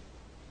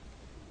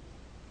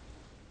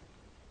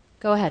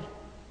 Go ahead.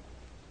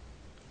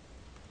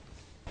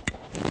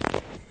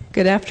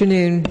 Good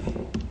afternoon.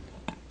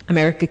 I'm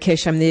Erica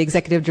Kish. I'm the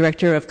Executive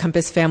Director of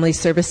Compass Family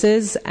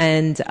Services,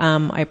 and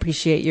I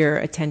appreciate your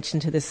attention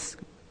to this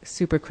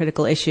super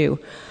critical issue.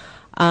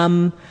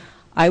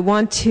 I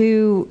want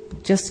to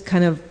just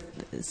kind of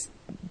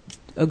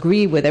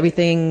agree with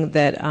everything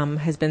that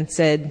has been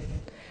said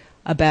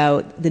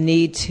about the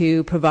need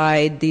to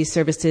provide these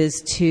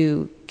services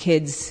to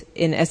kids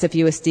in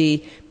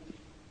SFUSD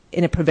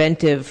in a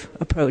preventive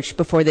approach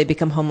before they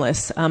become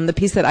homeless. The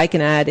piece that I can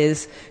add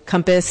is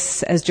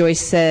Compass, as Joyce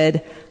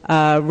said,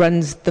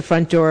 runs the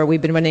front door.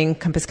 We've been running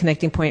Compass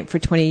Connecting Point for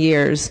 20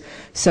 years.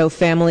 So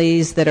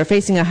families that are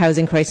facing a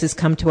housing crisis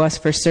come to us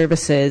for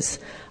services.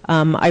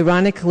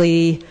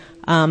 Ironically,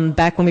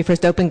 back when we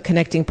first opened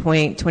Connecting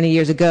Point 20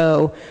 years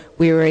ago,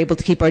 we were able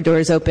to keep our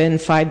doors open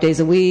 5 days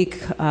a week,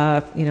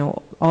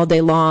 all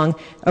day long.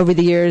 Over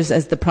the years,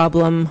 as the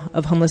problem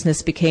of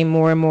homelessness became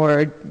more and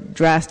more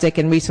drastic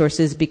and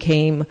resources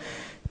became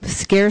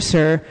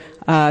scarcer,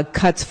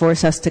 cuts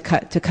forced us to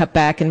cut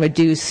back and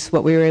reduce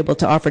what we were able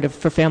to offer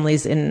for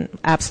families in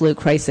absolute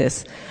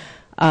crisis.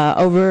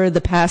 Over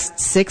the past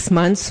 6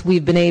 months,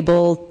 we've been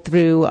able,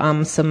 through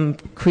some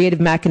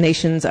creative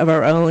machinations of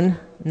our own,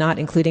 not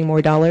including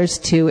more dollars,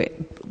 to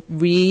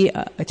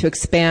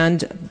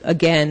expand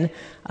again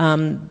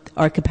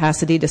our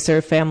capacity to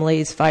serve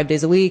families 5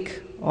 days a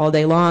week, all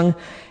day long.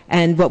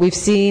 And what we've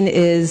seen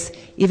is,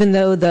 even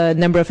though the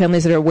number of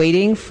families that are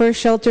waiting for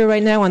shelter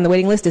right now on the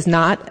waiting list is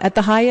not at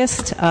the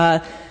highest,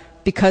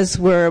 because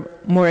we're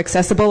more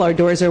accessible, our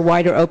doors are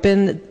wider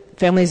open,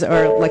 families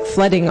are like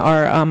flooding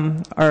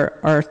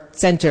our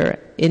center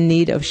in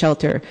need of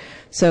shelter.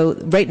 So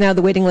right now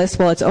the waiting list,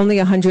 while it's only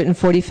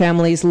 140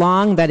 families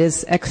long, that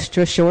is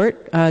extra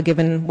short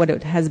given what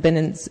it has been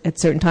at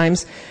certain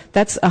times.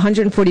 That's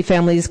 140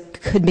 families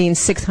could mean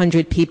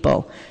 600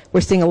 people.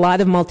 We're seeing a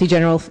lot of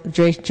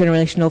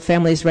multi-generational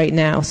families right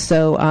now.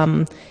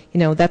 So,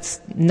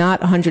 that's not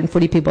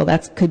 140 people.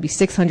 That could be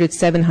 600,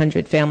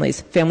 700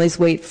 families. Families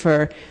wait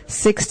for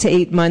 6 to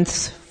 8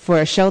 months for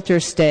a shelter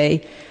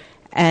stay,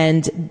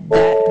 and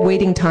that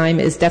waiting time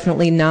is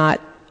definitely not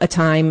a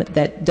time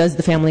that does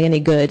the family any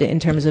good in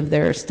terms of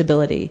their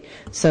stability.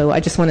 So I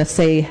just want to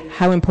say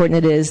how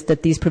important it is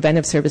that these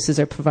preventive services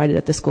are provided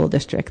at the school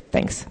district.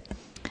 Thanks.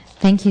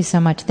 Thank you so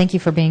much. Thank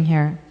you for being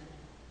here.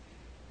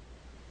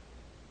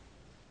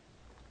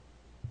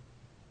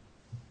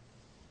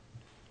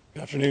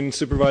 Good afternoon,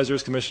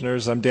 supervisors,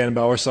 commissioners. I'm Dan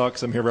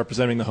Bowersox. I'm here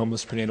representing the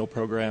Homeless Prenatal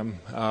Program.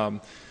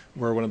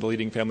 We're one of the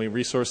leading family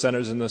resource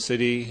centers in the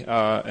city,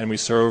 and we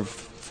serve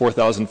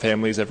 4,000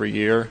 families every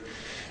year.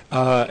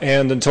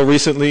 And until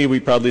recently, we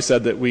proudly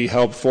said that we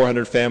help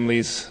 400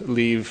 families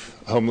leave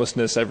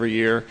homelessness every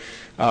year.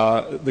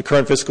 The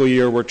current fiscal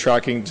year, we're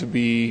tracking to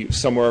be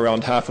somewhere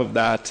around half of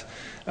that.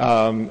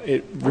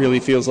 It really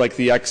feels like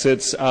the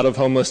exits out of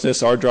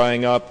homelessness are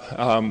drying up.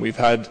 We've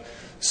had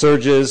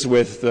surges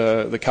with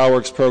the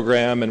CalWorks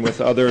program and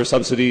with other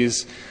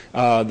subsidies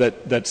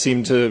that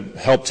seem to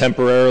help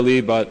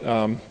temporarily, but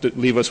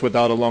leave us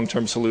without a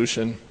long-term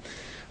solution.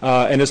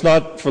 And it's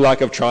not for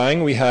lack of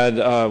trying. We had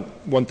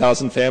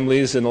 1,000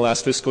 families in the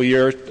last fiscal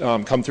year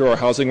come through our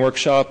housing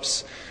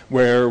workshops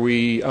where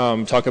we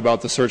talk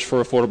about the search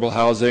for affordable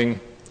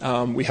housing.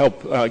 We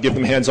help give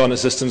them hands-on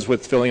assistance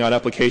with filling out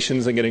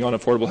applications and getting on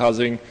affordable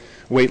housing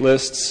wait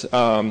lists.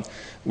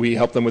 We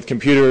help them with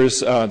computers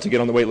to get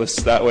on the wait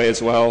lists that way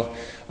as well.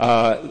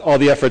 All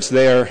the efforts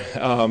there,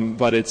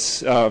 but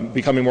it's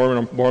becoming more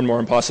and more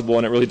impossible,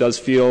 and it really does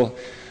feel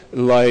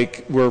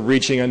like we're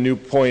reaching a new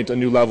point, a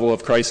new level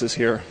of crisis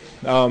here.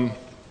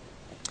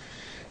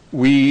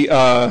 We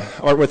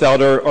aren't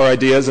without our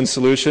ideas and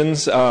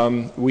solutions.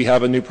 We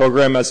have a new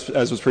program, as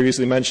was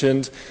previously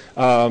mentioned,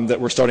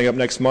 that we're starting up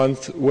next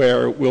month,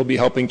 where we'll be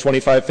helping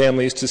 25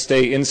 families to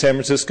stay in San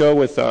Francisco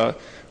with a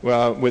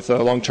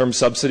long-term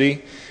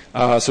subsidy.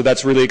 So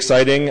that's really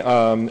exciting,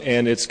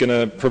 and it's going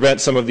to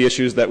prevent some of the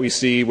issues that we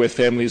see with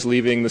families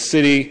leaving the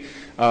city,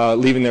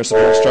 leaving their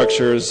support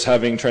structures,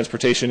 having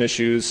transportation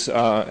issues,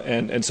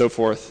 and so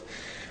forth.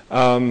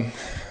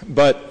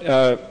 But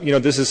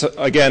this is,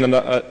 again,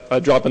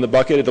 a drop in the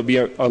bucket. It'll be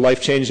a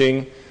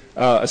life-changing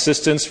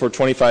assistance for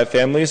 25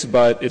 families,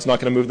 but it's not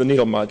going to move the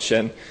needle much.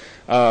 And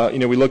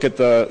we look at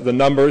the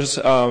numbers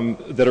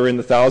that are in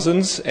the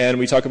thousands, and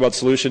we talk about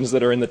solutions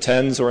that are in the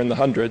tens or in the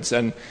hundreds.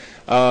 And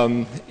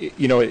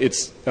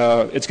it's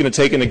going to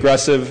take an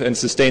aggressive and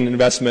sustained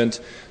investment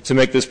to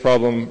make this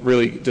problem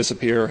really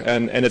disappear.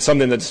 And it's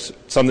something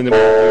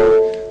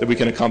that we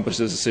can accomplish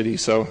as a city.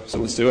 So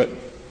let's do it.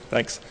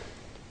 Thanks.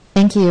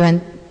 Thank you,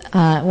 and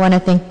I want to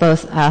thank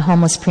both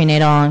Homeless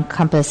Prenatal and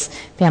Compass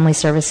Family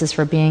Services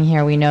for being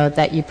here. We know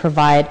that you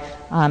provide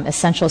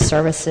essential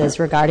services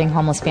regarding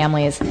homeless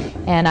families,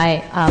 and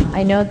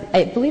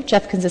I believe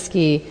Jeff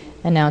Kaczynski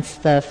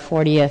announced the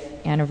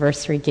 40th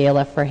anniversary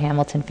gala for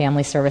Hamilton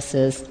Family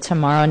Services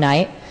tomorrow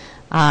night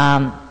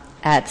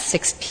at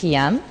 6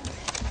 p.m.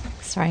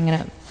 Sorry,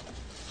 I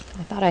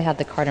thought I had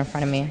the card in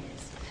front of me.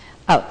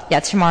 Oh, yeah,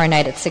 tomorrow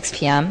night at 6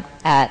 p.m.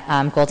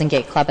 at Golden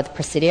Gate Club at the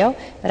Presidio.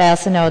 But I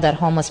also know that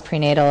Homeless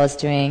Prenatal is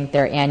doing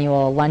their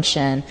annual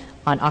luncheon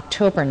on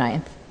October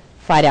 9th,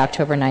 Friday,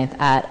 October 9th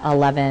at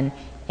 11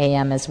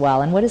 a.m. as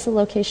well. And what is the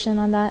location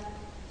on that?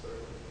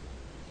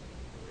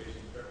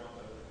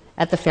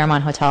 At the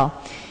Fairmont Hotel.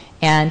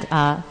 And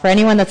for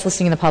anyone that's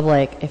listening in the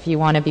public, if you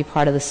want to be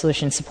part of the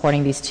solution,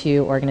 supporting these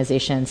two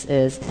organizations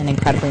is an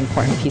incredibly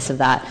important piece of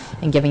that,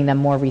 and giving them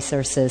more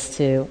resources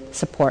to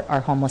support our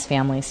homeless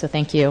families. So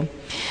thank you.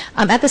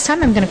 At this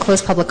time, I'm going to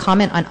close public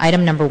comment on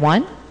item number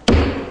 1.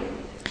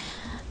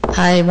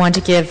 I want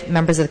to give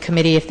members of the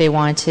committee if they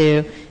want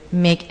to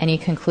make any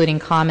concluding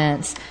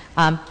comments.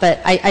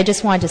 But I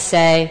just wanted to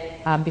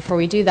say, before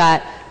we do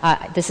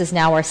that, this is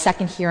now our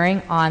second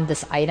hearing on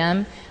this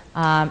item.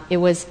 It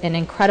was an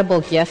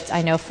incredible gift,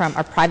 I know, from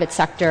our private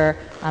sector.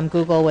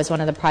 Google was one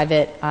of the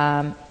private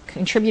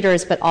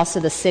contributors, but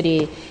also the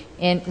city,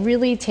 in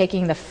really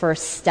taking the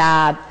first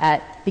stab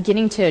at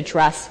beginning to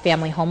address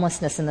family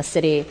homelessness in the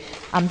city.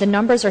 The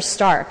numbers are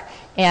stark,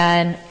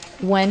 and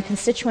when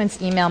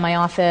constituents email my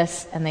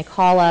office and they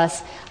call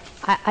us,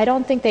 I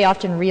don't think they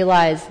often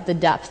realize the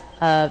depth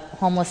of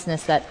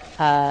homelessness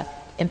that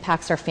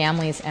impacts our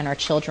families and our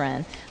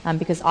children,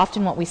 because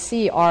often what we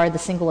see are the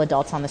single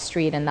adults on the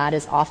street, and that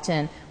is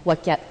often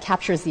what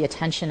captures the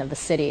attention of the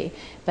city.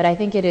 But I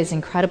think it is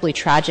incredibly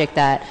tragic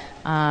that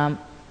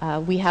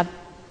we have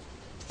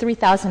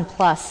 3,000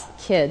 plus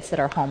kids that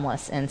are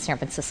homeless in San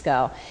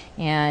Francisco,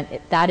 and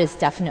that is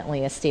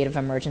definitely a state of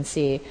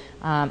emergency.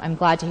 I'm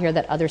glad to hear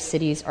that other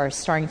cities are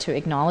starting to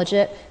acknowledge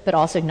it, but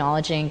also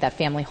acknowledging that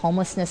family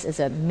homelessness is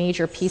a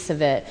major piece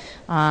of it.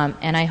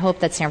 And I hope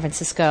that San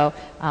Francisco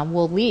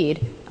will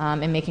lead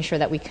in making sure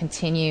that we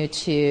continue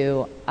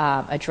to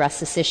address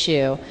this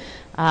issue.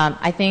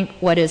 I think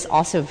what is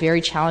also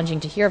very challenging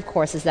to hear, of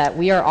course, is that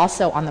we are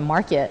also on the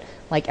market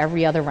like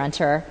every other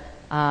renter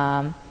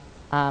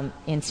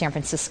in San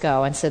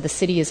Francisco. And so the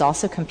city is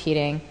also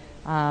competing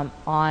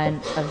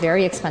on a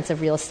very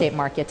expensive real estate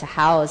market to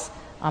house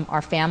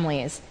our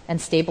families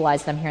and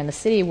stabilize them here in the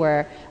city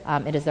where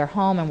it is their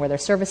home and where their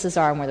services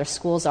are and where their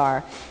schools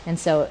are. And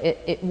so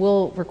it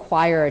will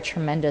require a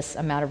tremendous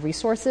amount of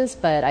resources,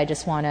 but I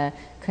just want to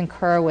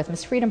concur with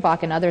Ms.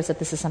 Friedenbach and others that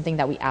this is something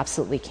that we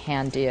absolutely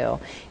can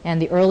do.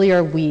 And the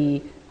earlier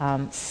we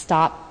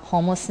stop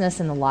homelessness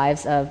in the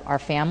lives of our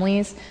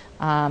families,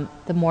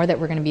 the more that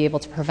we're going to be able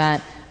to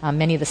prevent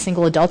many of the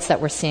single adults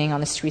that we're seeing on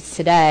the streets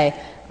today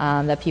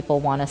that people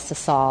want us to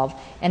solve.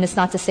 And it's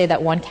not to say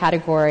that one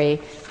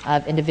category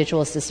of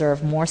individuals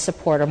deserve more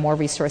support or more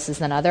resources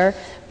than other,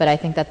 but I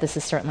think that this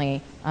is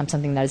certainly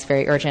something that is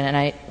very urgent. And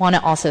I want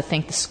to also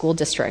thank the school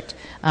district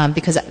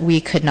because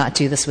we could not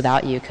do this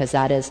without you, because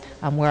that is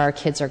where our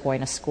kids are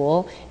going to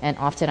school. And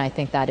often I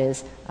think that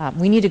is,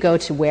 we need to go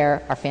to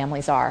where our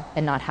families are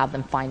and not have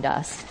them find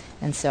us.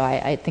 And so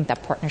I think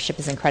that partnership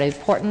is incredibly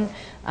important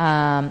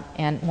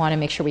and want to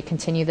make sure we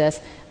continue this.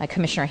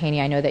 Commissioner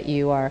Haney, I know that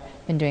you are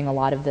been doing a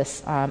lot of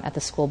this at the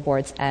school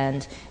board's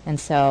end, and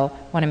so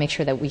want to make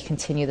sure that we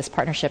continue this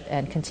partnership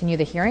and continue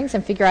the hearings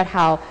and figure out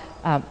how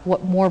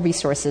what more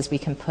resources we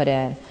can put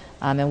in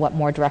and what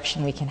more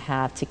direction we can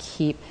have to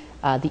keep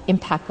the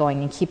impact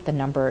going and keep the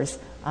numbers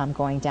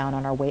going down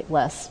on our wait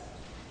list.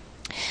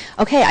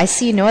 Okay, I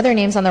see no other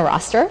names on the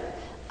roster.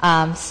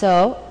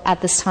 So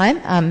at this time,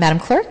 Madam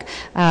Clerk,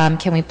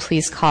 can we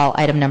please call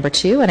item number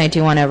 2? And I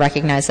do want to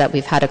recognize that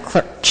we've had a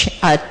clerk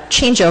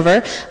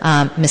changeover.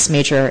 Ms.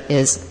 Major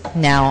is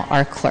now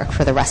our clerk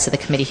for the rest of the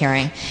committee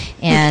hearing.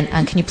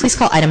 And can you please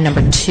call item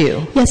number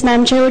 2? Yes,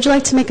 Madam Chair. Would you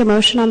like to make a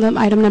motion on the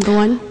item number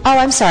 1? Oh,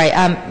 I'm sorry.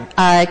 Can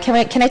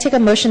I take a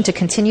motion to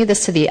continue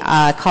this to the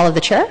call of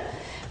the chair?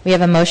 We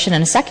have a motion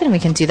and a second. We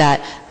can do that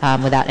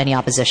without any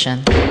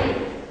opposition.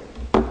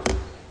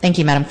 Thank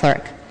you, Madam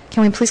Clerk.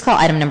 Can we please call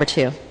item number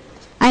 2?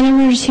 Item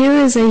number 2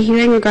 is a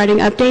hearing regarding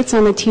updates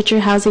on the Teacher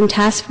Housing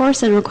Task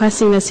Force and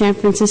requesting the San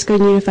Francisco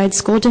Unified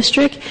School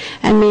District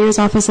and Mayor's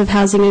Office of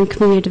Housing and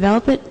Community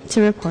Development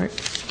to report.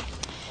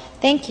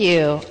 Thank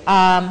you.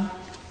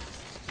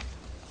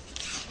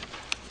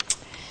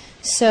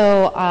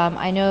 So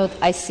I know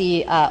I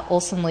see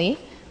Olson Lee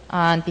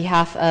on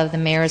behalf of the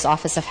Mayor's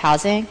Office of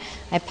Housing.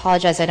 I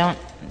apologize. I'm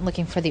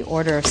looking for the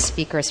order of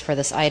speakers for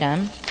this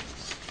item.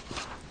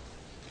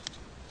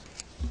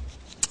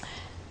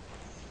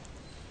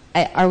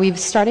 Are we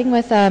starting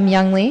with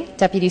Young Lee,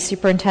 Deputy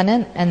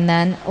Superintendent, and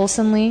then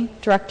Olson Lee,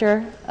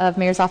 Director of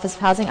Mayor's Office of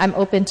Housing? I'm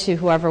open to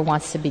whoever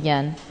wants to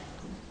begin.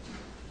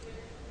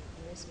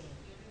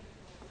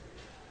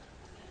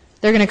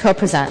 They're going to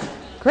co-present.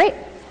 Great.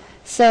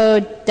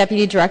 So,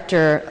 Deputy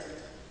Director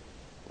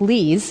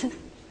Lees,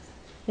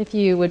 if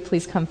you would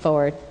please come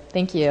forward.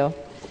 Thank you.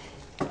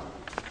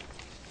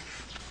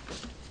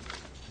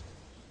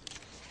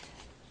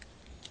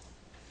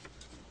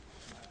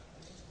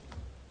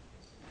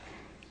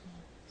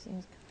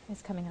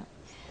 It's coming up.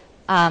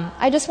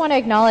 I just want to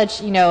acknowledge,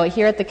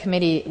 here at the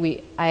committee,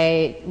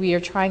 we are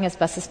trying as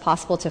best as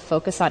possible to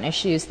focus on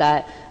issues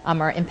that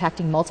are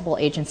impacting multiple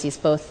agencies,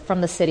 both from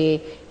the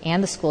city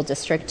and the school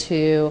district,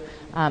 to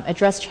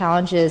address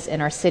challenges in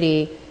our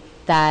city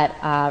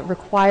that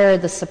require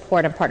the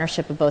support and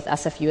partnership of both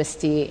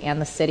SFUSD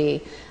and the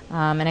city.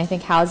 And I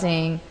think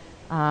housing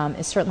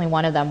is certainly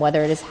one of them,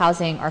 whether it is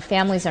housing our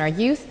families and our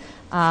youth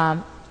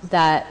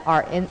that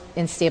are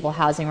in stable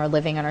housing or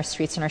living on our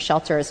streets and our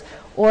shelters,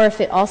 or if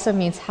it also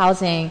means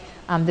housing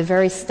the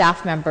very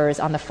staff members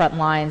on the front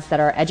lines that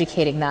are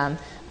educating them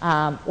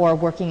or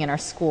working in our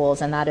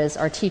schools, and that is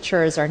our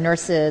teachers, our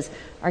nurses,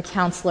 our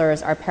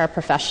counselors, our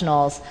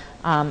paraprofessionals,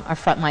 our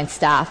frontline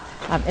staff.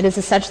 It is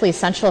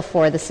essential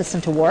for the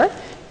system to work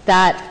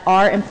that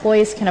our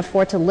employees can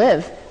afford to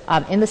live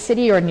in the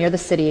city or near the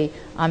city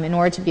in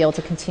order to be able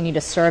to continue to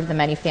serve the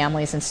many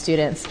families and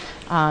students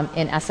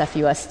in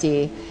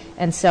SFUSD.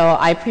 And so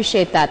I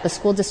appreciate that the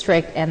school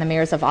district and the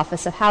Mayor's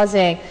Office of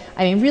Housing,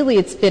 really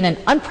it's been an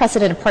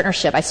unprecedented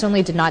partnership. I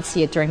certainly did not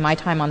see it during my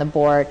time on the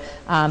board,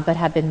 but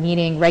have been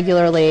meeting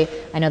regularly.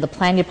 I know the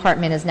planning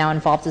department is now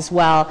involved as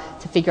well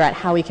to figure out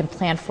how we can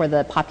plan for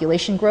the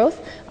population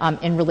growth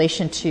in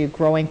relation to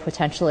growing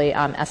potentially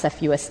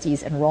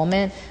SFUSD's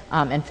enrollment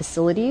and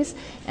facilities.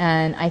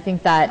 And I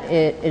think that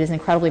it is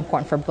incredibly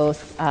important for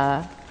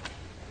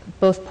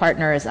both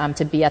partners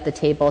to be at the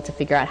table to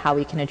figure out how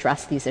we can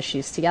address these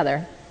issues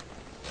together.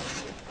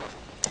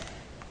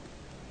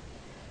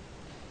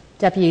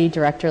 Deputy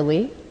Director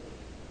Lee.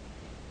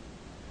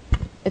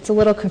 It's a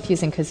little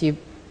confusing because you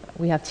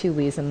We have two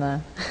Lees in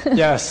the...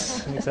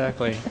 Yes,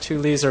 exactly. Two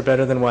Lees are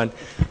better than one.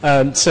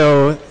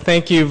 So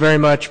thank you very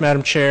much,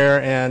 Madam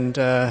Chair and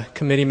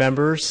committee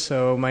members.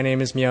 So my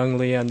name is Myung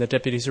Lee. I'm the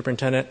Deputy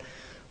Superintendent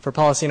for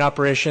Policy and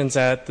Operations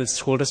at the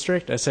school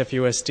district,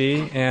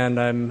 SFUSD, and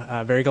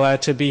I'm very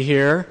glad to be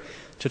here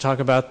to talk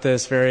about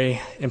this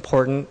very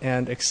important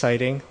and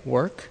exciting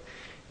work.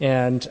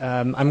 And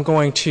I'm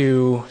going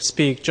to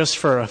speak just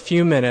for a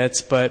few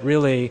minutes, but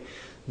really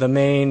the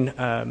main,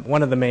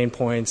 one of the main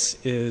points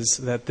is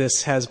that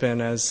this has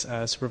been, as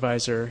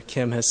Supervisor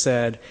Kim has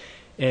said,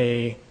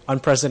 a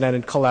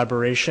unprecedented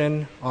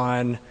collaboration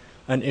on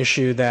an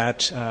issue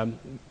that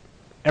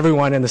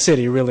everyone in the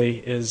city really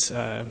is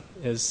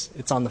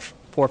it's on the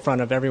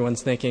forefront of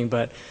everyone's thinking,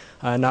 but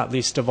not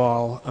least of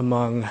all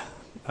among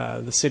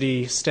the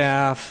city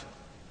staff,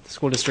 the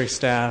school district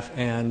staff,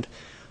 and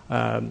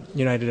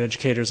United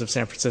Educators of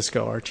San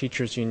Francisco, our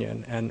teachers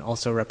union, and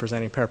also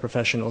representing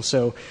paraprofessionals.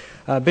 So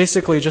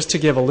basically, just to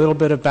give a little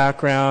bit of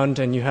background,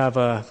 and you have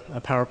a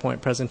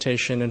PowerPoint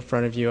presentation in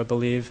front of you, I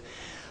believe,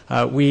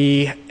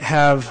 we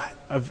have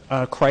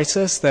a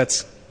crisis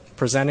that's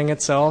presenting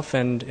itself,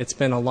 and it's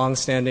been a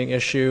long-standing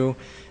issue,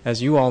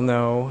 as you all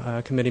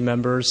know, committee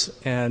members,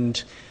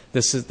 and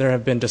there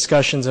have been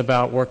discussions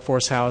about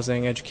workforce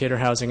housing, educator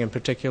housing in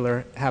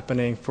particular,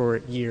 happening for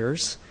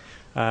years.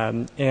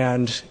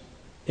 And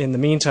in the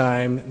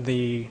meantime,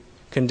 the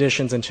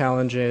conditions and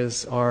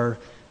challenges are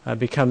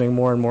becoming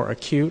more and more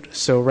acute.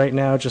 So right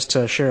now, just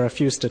to share a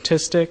few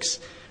statistics.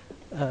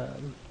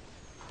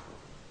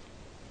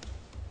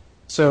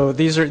 So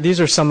these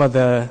are some of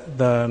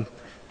the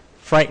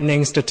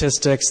frightening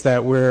statistics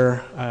that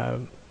we're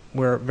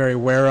very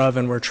aware of,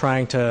 and we're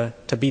trying to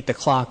beat the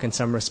clock in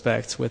some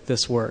respects with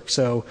this work.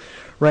 So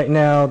right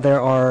now there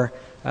are,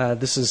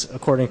 this is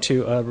according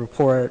to a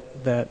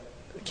report that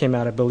came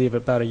out, I believe,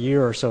 about a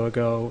year or so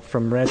ago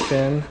from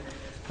Redfin.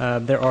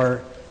 There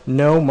are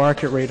no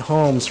market rate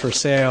homes for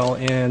sale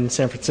in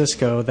San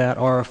Francisco that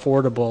are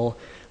affordable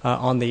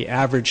on the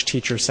average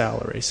teacher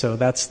salary. So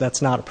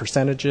that's not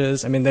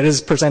percentages. I mean, that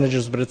is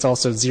percentages, but it's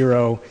also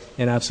zero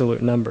in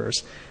absolute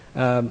numbers.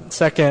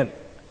 Second,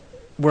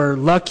 we're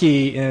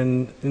lucky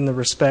in the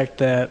respect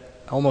that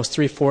almost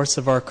 3/4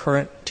 of our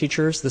current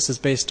teachers, this is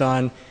based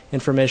on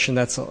information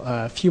that's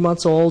a few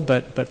months old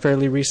but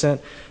fairly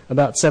recent,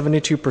 about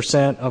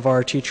 72% of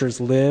our teachers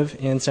live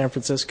in San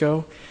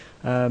Francisco,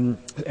 and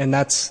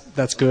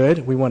that's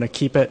good. We want to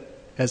keep it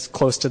as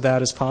close to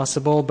that as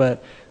possible,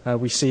 but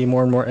we see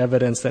more and more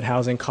evidence that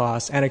housing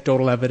costs,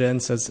 anecdotal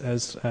evidence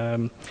as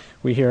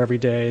we hear every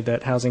day,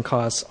 that housing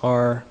costs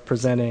are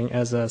presenting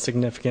as a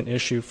significant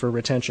issue for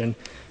retention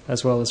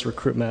as well as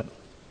recruitment.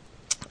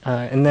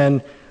 And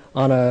then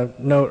on a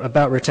note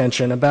about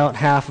retention, about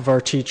half of our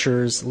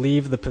teachers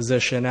leave the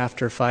position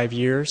after 5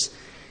 years,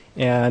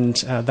 and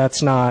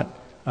that's not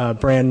a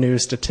brand new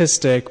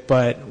statistic,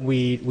 but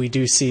we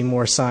do see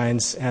more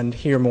signs and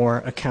hear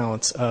more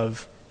accounts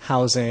of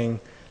housing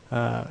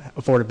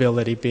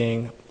affordability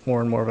being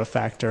more and more of a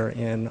factor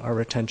in our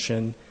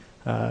retention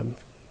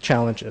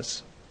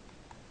challenges.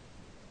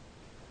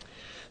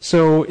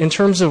 So in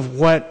terms of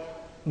what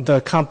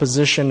the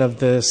composition of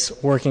this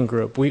working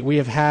group, we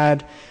have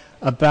had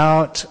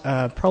about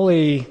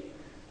probably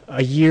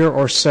a year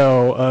or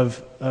so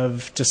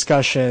of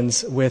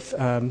discussions with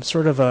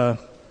sort of a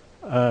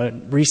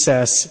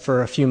recess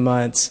for a few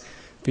months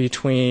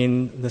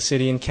between the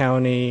city and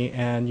county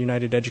and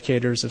United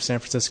Educators of San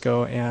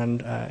Francisco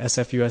and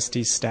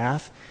SFUSD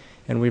staff,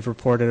 and we've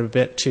reported a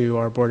bit to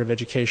our Board of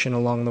Education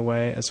along the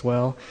way as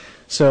well.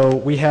 So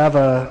we have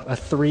a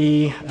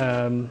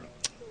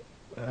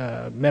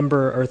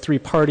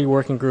three-party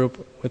working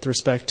group with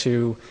respect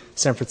to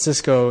San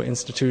Francisco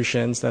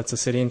institutions. That's the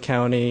city and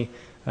county,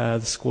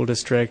 the school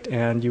district,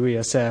 and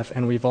UESF.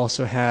 And we've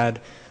also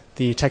had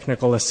the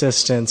technical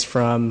assistance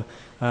from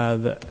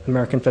the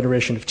American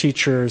Federation of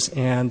Teachers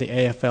and the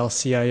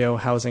AFL-CIO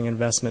Housing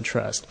Investment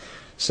Trust.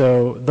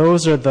 So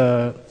those are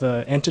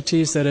the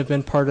entities that have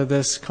been part of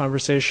this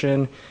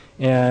conversation,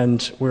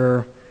 and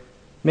we're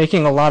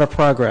making a lot of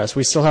progress.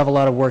 We still have a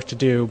lot of work to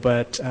do,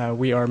 but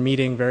we are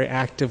meeting very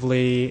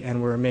actively,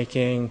 and we're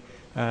making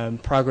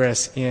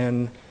progress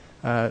in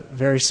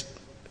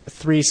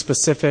three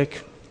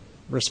specific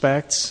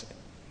respects,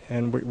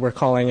 and we're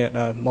calling it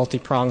a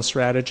multi-pronged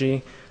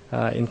strategy,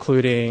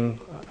 including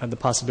the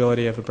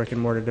possibility of a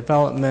brick-and-mortar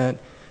development,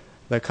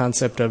 the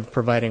concept of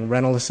providing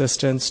rental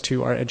assistance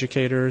to our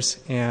educators,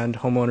 and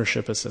home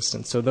ownership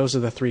assistance. So those are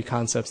the three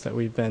concepts that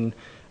we've been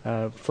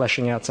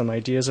fleshing out some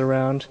ideas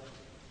around.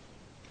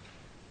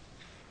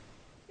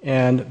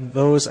 And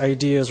those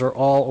ideas are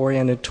all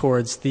oriented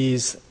towards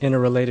these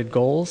interrelated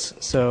goals.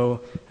 So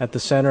at the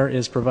center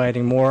is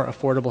providing more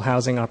affordable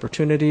housing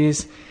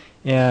opportunities,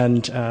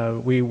 and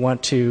we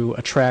want to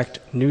attract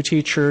new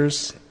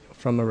teachers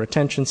from a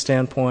retention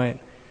standpoint.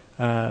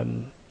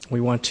 We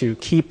want to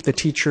keep the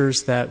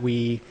teachers that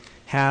we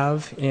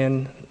have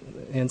in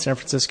San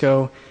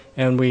Francisco,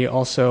 and we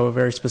also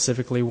very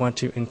specifically want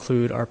to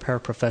include our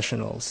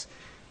paraprofessionals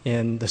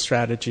in the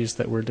strategies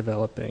that we're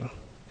developing.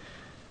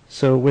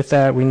 So with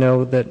that, we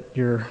know that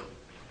your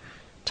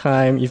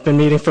time, you've been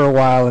meeting for a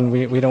while, and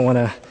we don't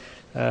want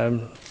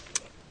to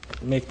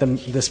make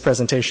this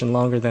presentation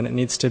longer than it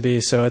needs to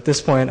be. So at this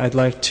point, I'd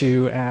like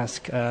to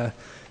ask the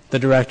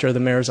Director of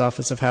the Mayor's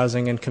Office of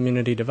Housing and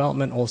Community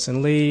Development,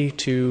 Olson Lee,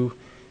 to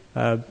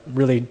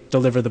really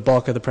deliver the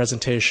bulk of the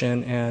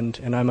presentation,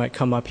 and I might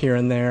come up here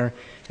and there.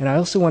 And I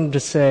also wanted to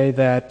say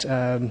that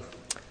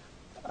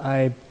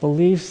I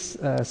believe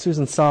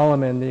Susan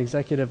Solomon, the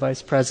Executive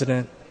Vice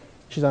President,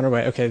 she's on her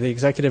way. Okay, the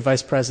Executive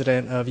Vice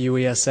President of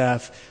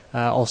UESF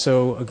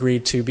also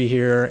agreed to be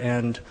here,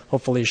 and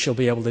hopefully she'll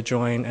be able to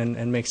join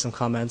and make some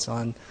comments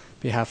on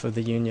behalf of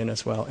the union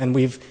as well. And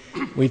we've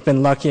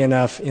been lucky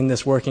enough in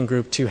this working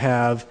group to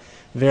have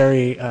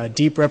very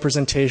deep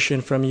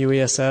representation from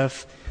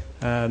UESF,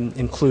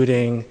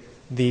 including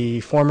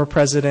the former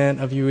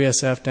president of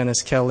UESF,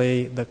 Dennis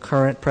Kelly, the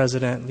current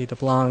president, Lita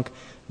Blanc,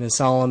 Ms.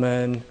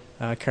 Solomon,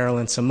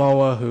 Carolyn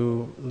Samoa,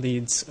 who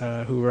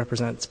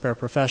represents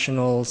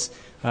paraprofessionals,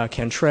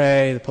 Ken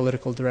Trey, the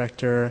political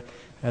director,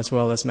 as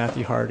well as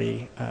Matthew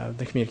Hardy,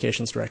 the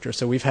communications director.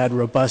 So we've had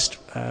robust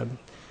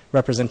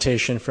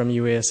representation from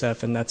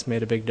UESF, and that's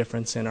made a big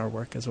difference in our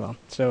work as well.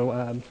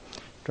 So,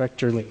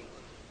 Director Lee.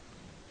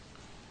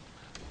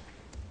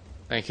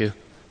 Thank you.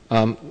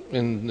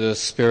 In the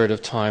spirit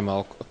of time,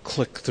 I'll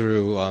click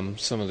through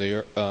some of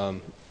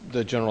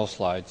the general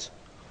slides.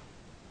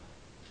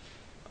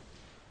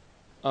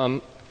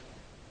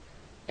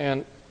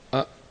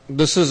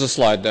 This is a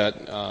slide that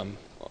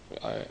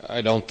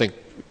I don't think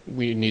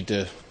we need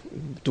to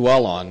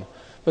dwell on,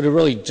 but it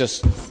really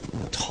just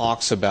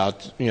talks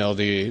about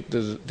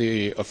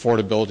the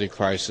affordability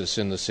crisis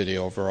in the city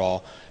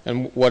overall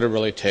and what it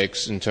really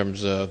takes in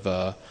terms of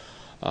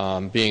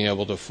being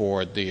able to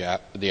afford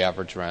the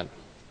average rent.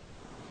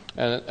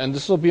 And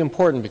this will be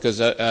important because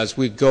as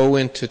we go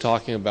into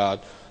talking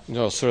about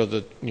sort of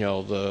the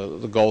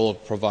goal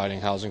of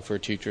providing housing for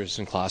teachers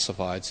and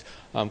classifieds,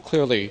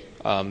 clearly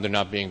they're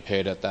not being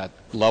paid at that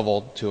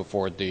level to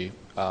afford the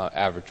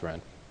average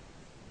rent.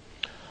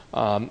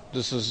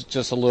 This is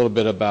just a little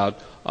bit about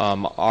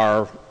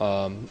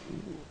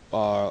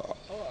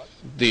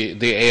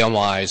the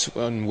AMIs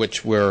in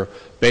which we're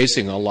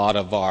basing a lot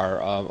of our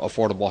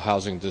affordable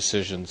housing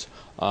decisions.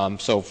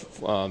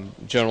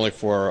 Generally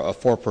for a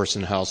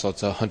 4-person household,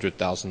 it's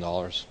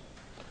 $100,000.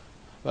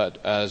 But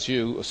as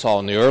you saw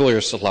in the earlier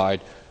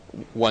slide,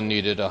 one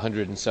needed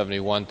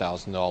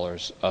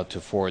 $171,000 to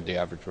afford the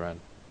average rent.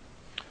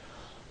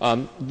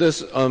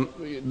 This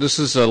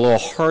is a little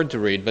hard to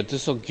read, but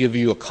this will give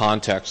you a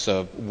context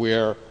of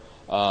where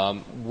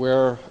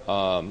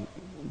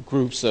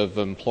groups of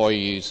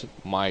employees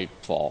might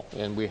fall.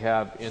 And we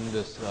have in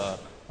this a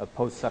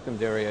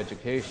post-secondary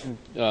education,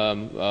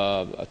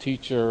 a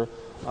teacher.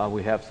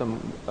 We have some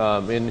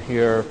in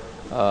here,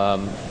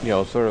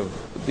 sort of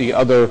the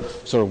other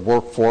sort of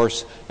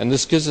workforce. And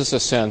this gives us a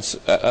sense,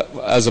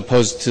 as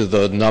opposed to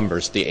the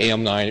numbers, the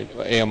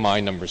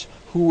AMI numbers,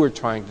 who we're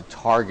trying to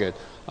target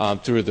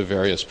through the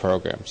various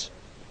programs.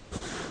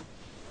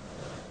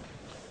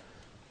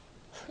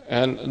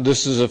 And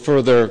this is a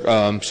further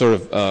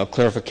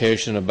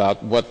clarification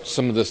about what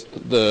some of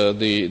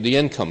the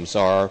incomes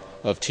are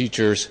of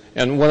teachers,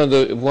 and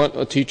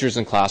teachers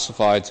and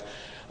classifieds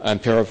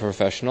and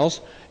paraprofessionals.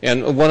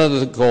 And one of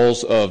the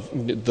goals of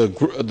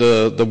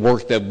the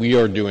work that we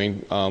are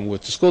doing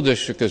with the school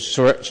district is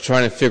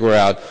trying to figure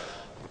out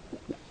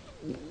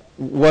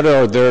what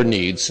are their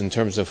needs in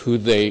terms of who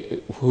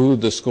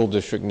the school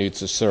district needs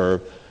to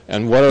serve,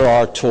 and what are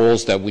our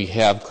tools that we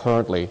have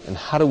currently, and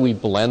how do we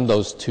blend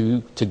those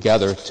two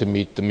together to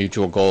meet the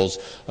mutual goals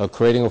of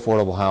creating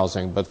affordable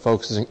housing, but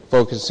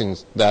focusing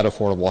that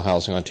affordable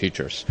housing on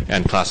teachers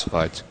and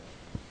classifieds.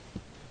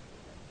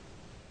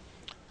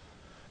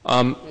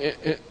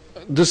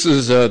 This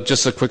is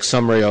just a quick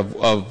summary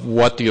of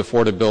what the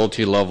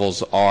affordability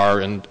levels are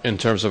in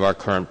terms of our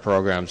current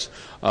programs.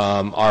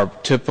 Our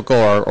typical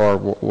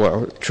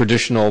or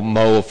traditional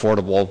MO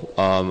affordable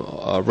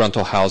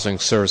rental housing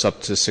serves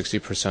up to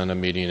 60% of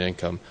median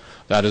income.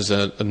 That is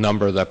a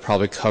number that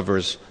probably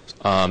covers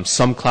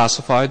some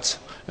classifieds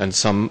and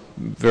some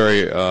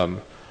very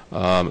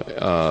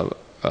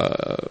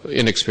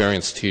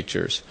inexperienced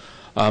teachers.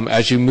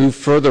 As you move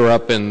further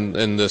up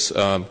in this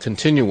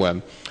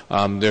continuum,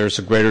 there's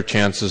a greater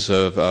chances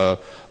of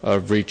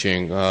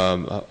reaching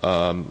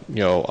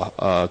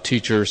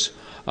teachers,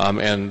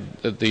 and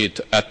at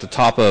the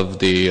top of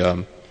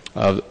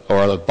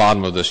or the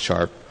bottom of this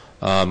chart,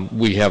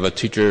 we have a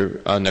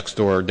teacher next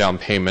door down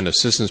payment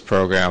assistance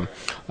program,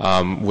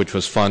 which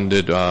was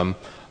funded quite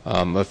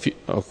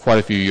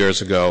a few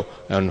years ago,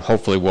 and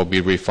hopefully will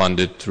be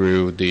refunded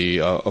through the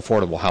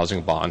affordable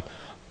housing bond.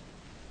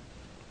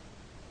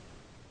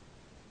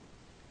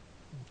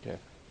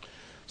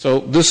 So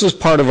this is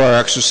part of our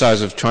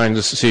exercise of trying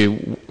to see,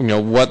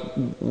 what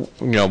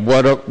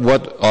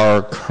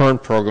our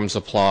current programs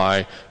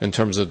apply in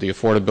terms of the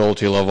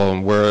affordability level,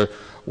 and where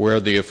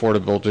the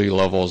affordability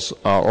levels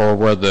or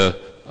where the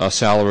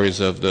salaries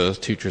of the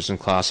teachers and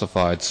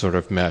classified sort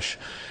of mesh.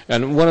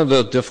 And one of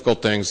the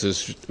difficult things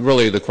is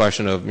really the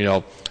question of,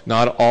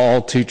 not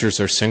all teachers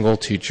are single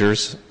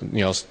teachers.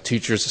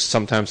 Teachers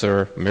sometimes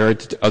are married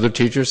to other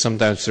teachers,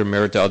 sometimes they're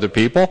married to other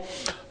people,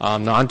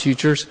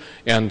 non-teachers,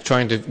 and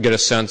trying to get a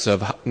sense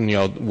of,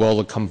 will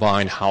the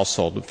combined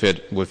household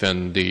fit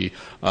within the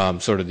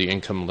sort of the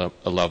income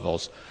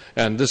levels.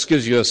 And this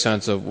gives you a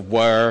sense of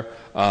where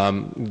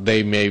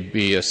they may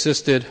be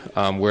assisted,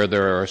 where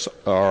there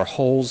are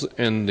holes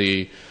in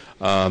the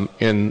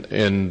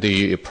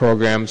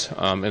programs,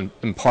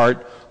 in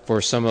part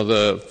for some of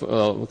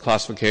the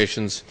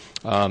classifications,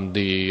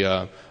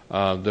 the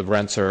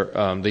rents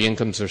are, the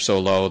incomes are so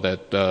low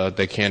that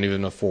they can't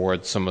even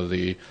afford some of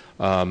the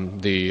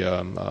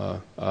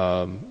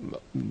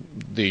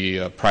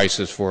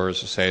prices for,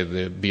 say,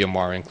 the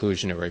BMR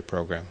inclusionary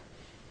program.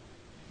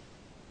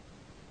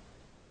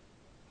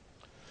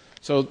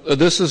 So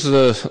this is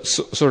the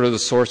sort of the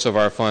source of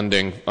our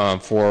funding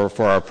for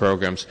our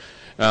programs.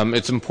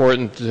 It's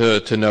important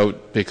to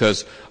note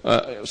because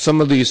some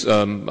of these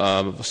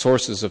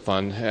sources of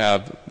fund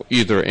have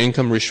either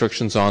income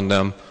restrictions on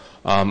them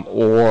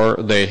or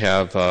they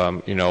have,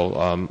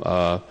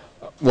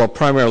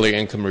 primarily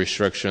income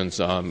restrictions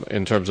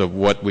in terms of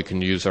what we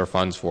can use our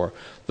funds for.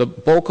 The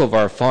bulk of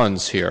our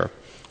funds here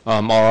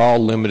are all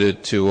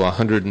limited to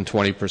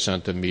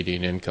 120% of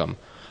median income.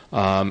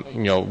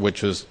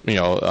 Which is,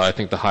 I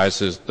think the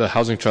highest is the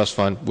Housing Trust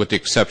Fund, with the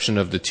exception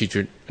of the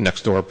Teacher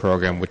Next Door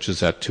program, which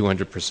is at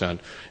 200%,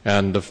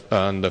 and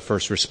the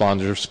First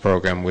Responders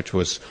program, which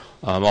was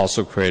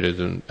also created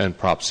in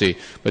Prop C.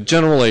 But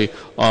generally,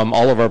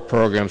 all of our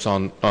programs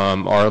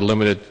are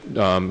limited,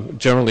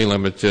 generally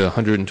limited to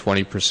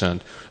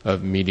 120%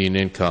 of median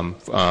income,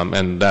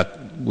 and that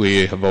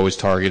we have always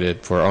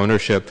targeted for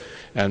ownership.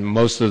 And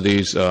most of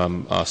these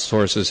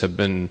sources have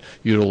been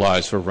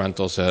utilized for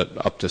rentals at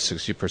up to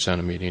 60%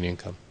 of median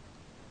income.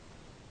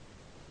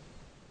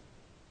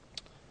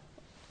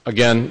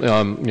 Again,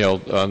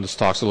 this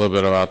talks a little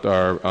bit about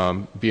our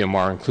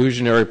BMR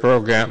inclusionary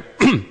program.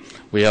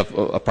 We have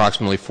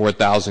approximately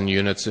 4,000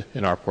 units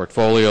in our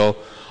portfolio.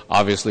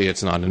 Obviously,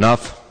 it's not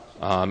enough.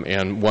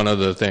 And one of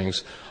the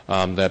things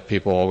that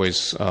people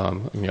always,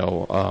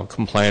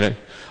 complain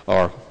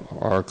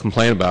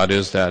about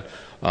is that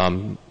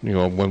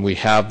when we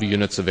have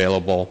units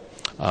available,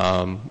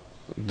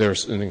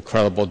 there's an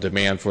incredible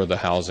demand for the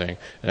housing,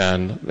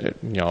 and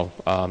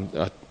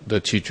the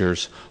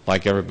teachers,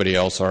 like everybody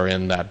else, are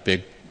in that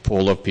big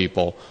pool of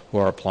people who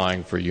are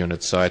applying for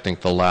units. So I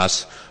think the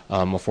last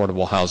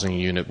affordable housing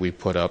unit we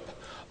put up,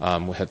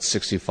 we had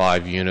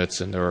 65 units,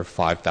 and there were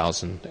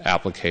 5,000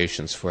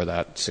 applications for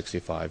that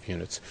 65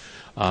 units.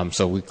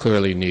 So we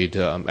clearly need,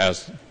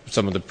 as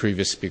some of the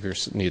previous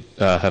speakers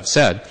have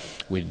said,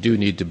 we do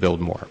need to build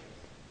more.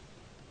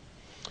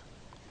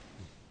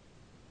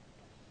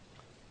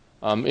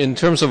 In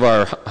terms of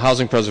our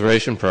housing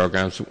preservation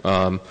programs,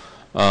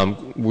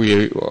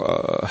 we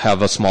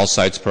have a small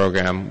sites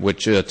program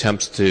which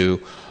attempts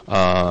to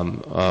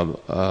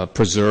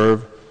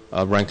preserve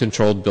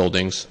rent-controlled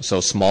buildings, so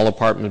small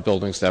apartment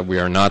buildings that we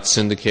are not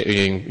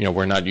syndicating,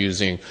 we're not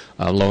using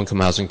low-income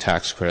housing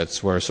tax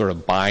credits. We're sort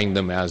of buying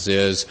them as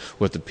is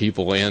with the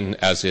people in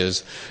as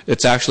is.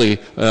 It's actually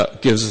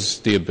gives us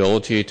the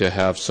ability to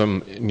have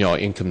some,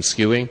 income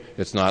skewing.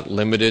 It's not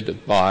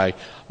limited by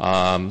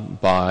some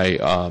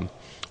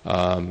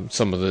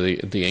of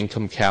the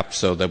income cap,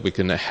 so that we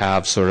can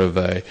have sort of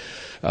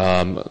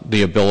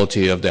the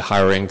ability of the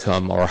higher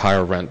income or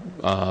higher rent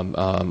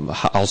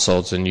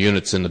households and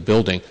units in the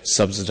building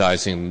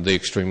subsidizing the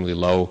extremely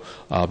low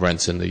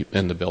rents in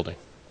the building.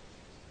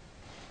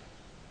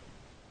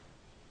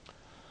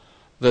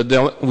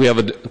 We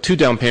have two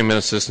down payment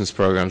assistance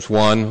programs.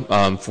 One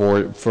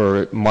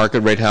for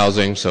market rate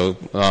housing, so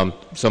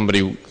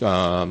somebody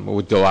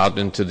would go out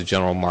into the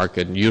general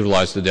market and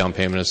utilize the down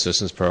payment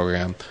assistance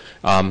program.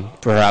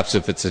 Perhaps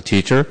if it's a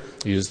teacher,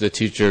 use the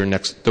Teacher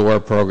Next Door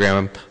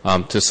program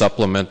to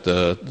supplement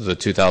the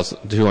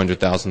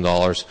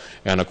 $200,000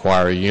 and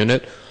acquire a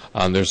unit.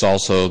 There's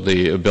also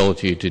the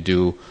ability to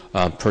do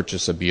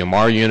purchase a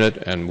BMR unit,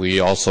 and we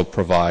also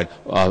provide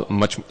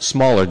much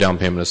smaller down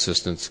payment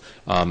assistance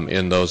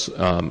in those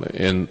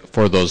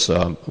for those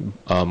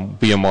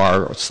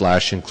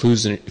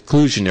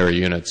BMR/inclusionary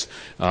units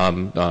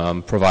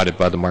provided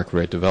by the market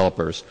rate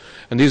developers.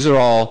 And these are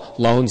all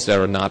loans that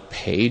are not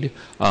paid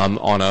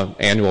on an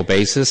annual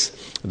basis.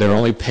 They're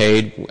only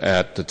paid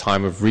at the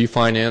time of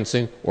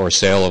refinancing or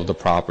sale of the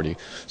property.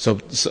 So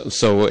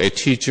a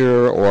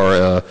teacher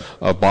or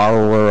a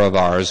borrower of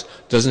ours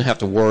doesn't have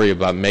to worry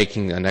about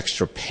making an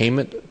extra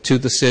payment to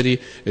the city.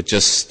 It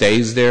just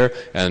stays there.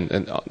 And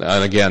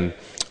again,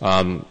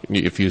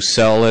 if you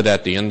sell it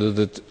at the end of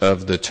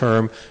the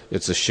term,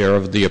 it's a share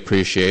of the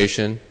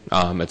appreciation.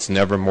 It's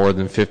never more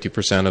than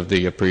 50% of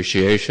the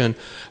appreciation,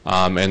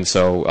 and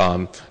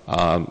so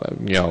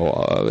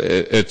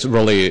it's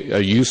really a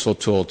useful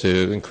tool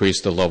to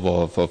increase the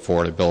level of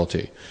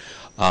affordability.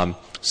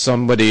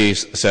 Somebody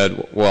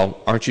said, well,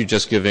 aren't you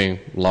just giving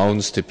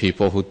loans to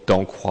people who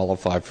don't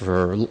qualify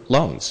for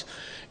loans?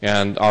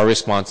 And our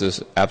response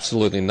is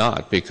absolutely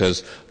not,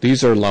 because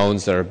these are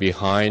loans that are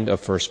behind a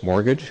first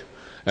mortgage.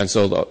 And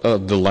so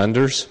the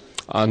lenders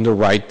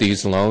underwrite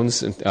these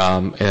loans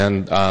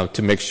and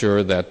to make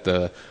sure that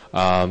the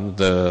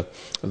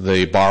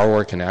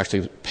borrower can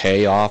actually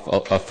pay off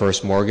a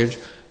first mortgage.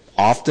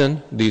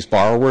 Often, these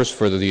borrowers,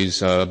 for these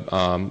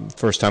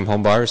first-time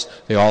home buyers,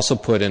 they also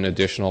put in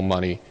additional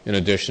money in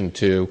addition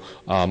to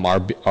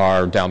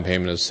our down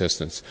payment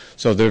assistance.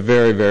 So they're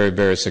very, very,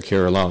 very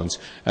secure loans.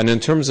 And in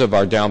terms of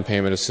our down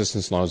payment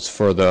assistance loans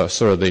for the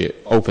sort of the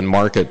open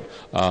market,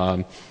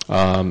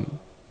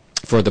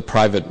 for the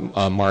private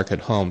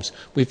market homes,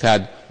 we've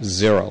had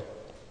zero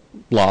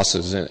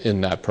losses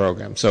in that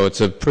program. So it's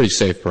a pretty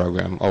safe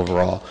program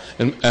overall.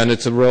 And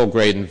it's a real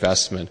great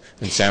investment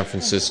in San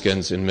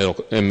Franciscans, in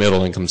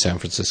middle-income San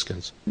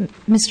Franciscans.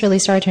 Mr. Lee,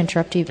 sorry to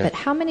interrupt you, but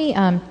how many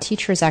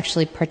teachers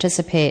actually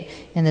participate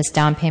in this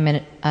down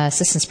payment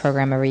assistance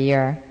program every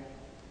year?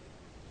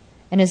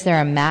 And is there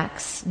a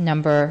max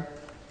number?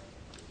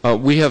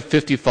 We have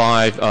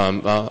 55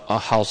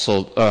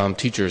 household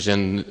teachers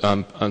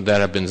that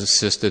have been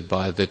assisted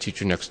by the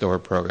Teacher Next Door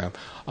program.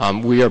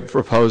 We are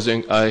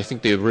proposing, I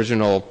think the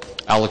original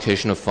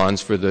allocation of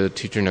funds for the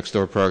Teacher Next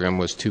Door program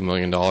was $2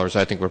 million.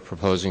 I think we're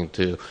proposing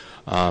to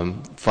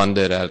fund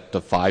it at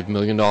the $5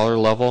 million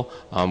level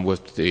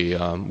with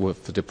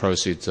the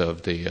proceeds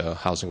of the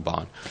housing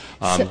bond.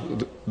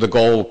 The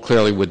goal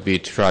clearly would be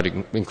to try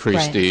to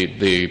increase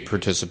the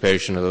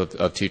participation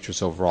of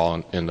teachers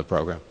overall in the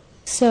program.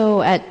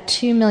 So at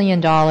 $2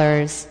 million,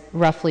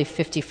 roughly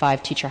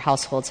 55 teacher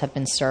households have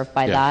been served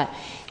by that.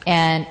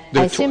 And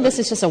I assume this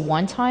is just a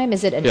one-time.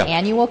 Is it an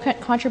annual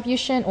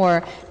contribution,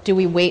 or do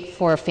we wait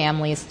for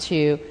households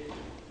to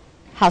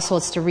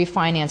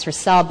refinance or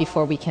sell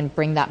before we can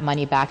bring that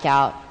money back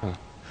out?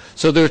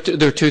 So there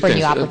are two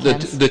things.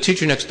 Applicants? The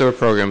Teacher Next Door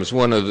program is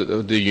one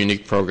of the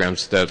unique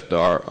programs that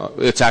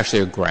it's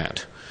actually a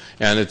grant.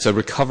 And it's a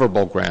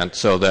recoverable grant,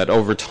 so that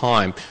over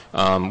time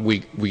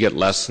we get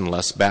less and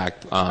less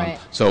back.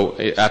 So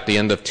at the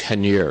end of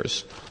 10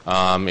 years,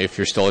 if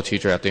you're still a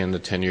teacher at the end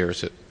of 10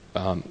 years, is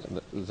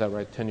that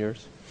right, 10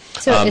 years?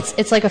 So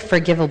it's like a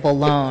forgivable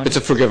loan. It's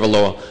a forgivable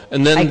loan.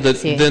 And then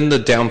the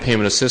down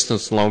payment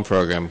assistance loan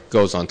program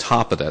goes on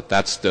top of that.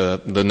 That's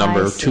the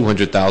number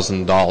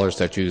 $200,000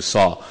 that you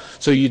saw.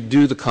 So you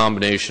do the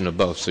combination of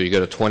both. So you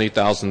get a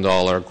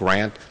 $20,000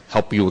 grant,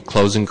 help you with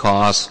closing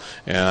costs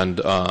and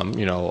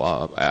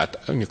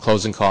at your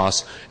closing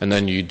costs, and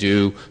then you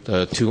do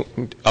up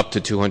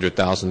to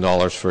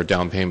 $200,000 for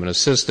down payment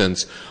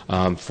assistance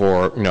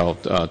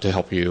to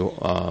help you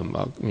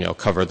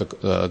cover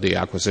the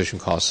acquisition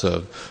costs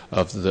of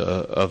the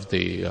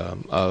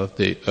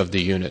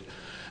unit,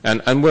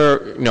 and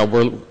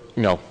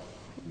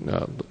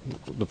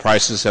the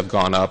prices have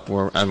gone up,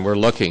 and we're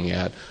looking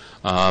at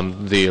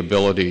the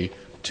ability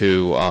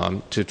to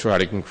try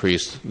to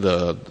increase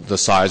the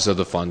size of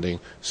the funding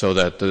so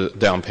that the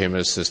down payment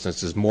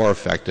assistance is more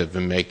effective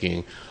in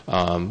making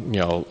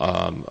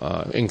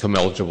income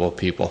eligible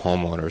people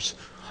homeowners.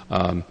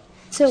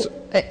 So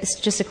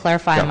just to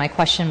clarify on my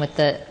question with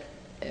the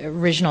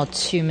original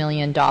 $2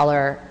 million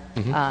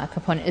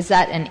component, is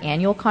that an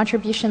annual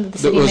contribution that the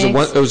city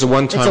makes? It was a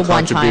one-time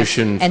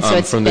contribution and so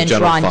it's from the been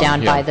general drawn fund.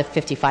 down by the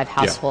 55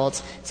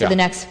 households. So the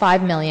next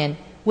 $5 million,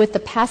 with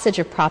the passage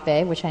of Prop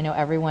A, which I know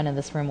everyone in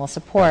this room will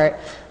support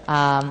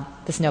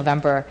this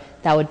November,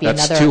 that would be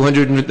That's another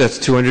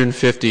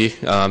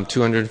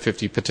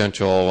 250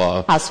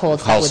 potential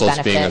households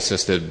being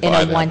assisted in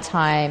by a that.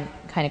 one-time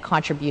kind of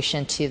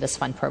contribution to this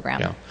fund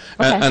program. Yeah.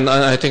 Okay. And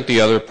I think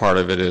the other part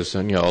of it is,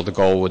 the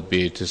goal would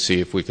be to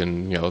see if we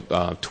can,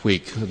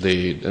 tweak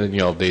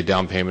the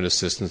down payment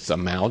assistance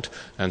amount,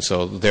 and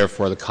so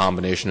therefore the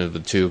combination of the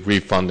two,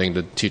 refunding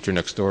the Teacher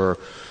Next Door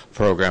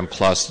program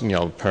plus,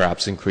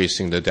 perhaps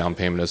increasing the down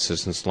payment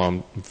assistance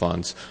loan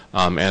funds,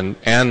 and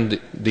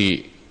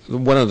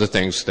one of the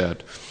things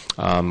that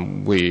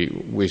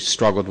we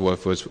struggled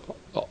with was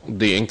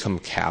the income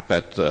cap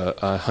at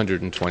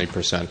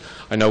 120%.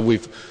 I know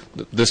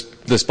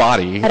this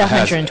body at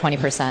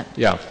 120%.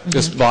 Yeah,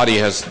 this body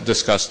has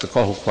discussed the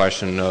whole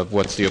question of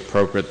what's the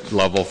appropriate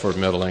level for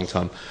middle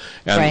income,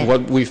 and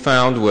what we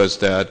found was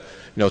that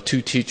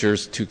 2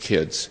 teachers, 2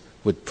 kids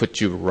would put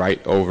you right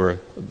over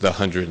the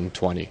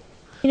 120.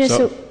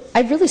 So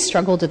I really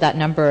struggled with that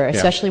number,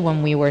 especially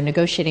when we were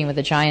negotiating with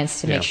the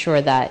Giants to make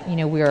sure that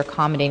we were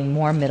accommodating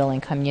more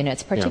middle-income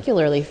units,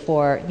 particularly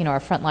for our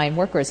frontline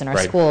workers in our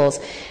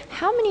schools.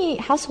 How many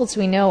households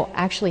do we know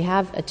actually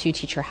have a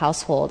 2-teacher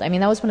household? I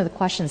mean, that was one of the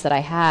questions that I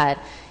had.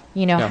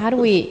 How do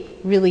we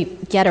really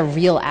get a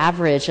real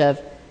average of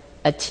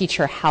a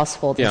teacher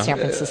household in San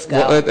Francisco?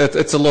 Well,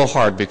 it's a little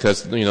hard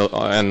because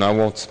and I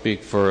won't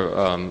speak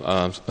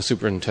for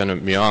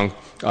Superintendent Myung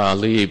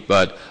Lee,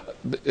 but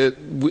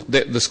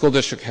the school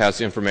district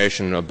has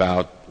information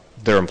about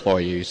their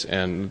employees,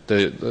 and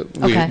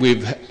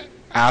we've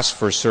asked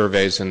for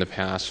surveys in the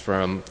past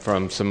from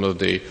some of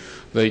the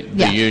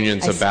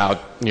unions about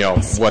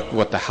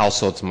what the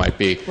households might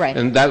be, right.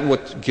 And that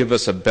would give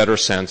us a better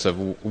sense of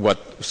what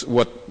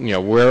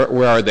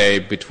where are they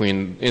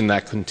between in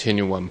that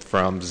continuum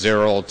from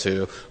 0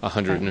 to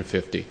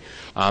 150,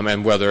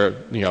 and whether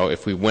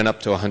if we went up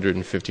to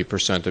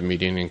 150% of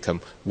median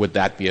income, would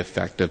that be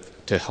effective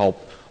to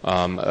help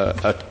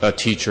a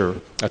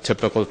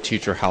typical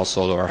teacher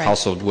household, or a right.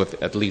 household with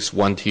at least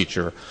one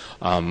teacher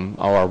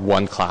or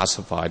one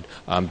classified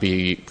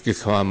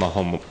become a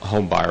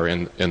home buyer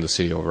in the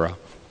city overall.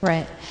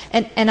 Right.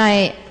 And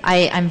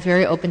I'm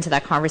very open to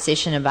that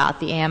conversation about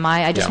the AMI.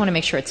 I just want to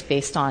make sure it's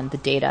based on the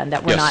data and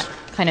that we're not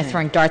kind of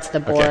throwing darts at the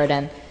board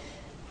and,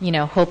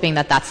 hoping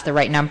that that's the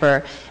right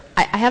number.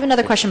 I have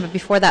another question, but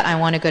before that, I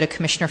want to go to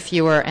Commissioner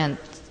Fewer and...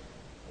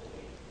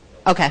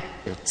 Okay.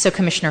 So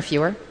Commissioner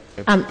Fewer.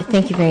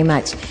 Thank you very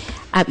much.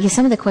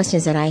 Some of the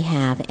questions that I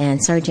have,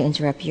 and sorry to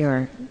interrupt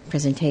your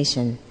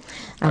presentation,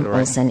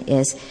 Olson,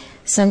 is,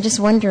 so I'm just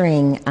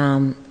wondering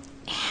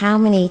how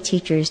many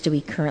teachers do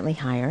we currently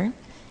hire?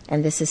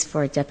 And this is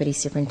for Deputy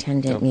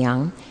Superintendent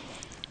Young.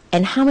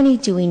 And how many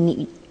do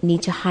we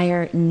need to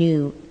hire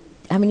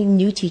how many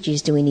new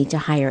teachers do we need to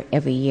hire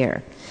every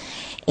year?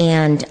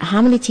 And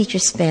how many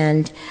teachers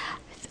spend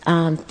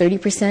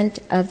 30%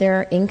 of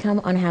their income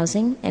on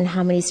housing, and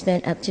how many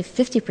spend up to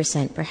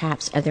 50%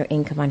 perhaps of their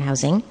income on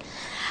housing?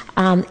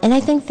 And I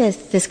think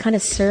this kind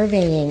of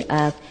surveying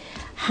of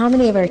how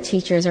many of our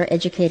teachers, our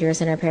educators,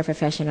 and our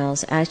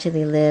paraprofessionals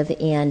actually live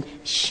in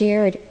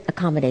shared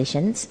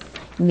accommodations,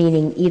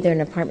 meaning either an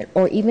apartment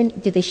or even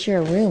do they share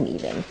a room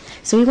even.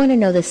 So we want to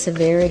know the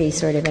severity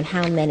sort of and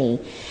how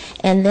many.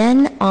 And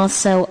then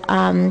also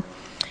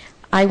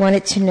I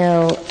wanted to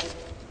know,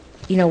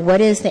 what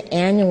is the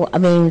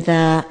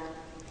the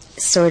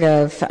sort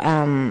of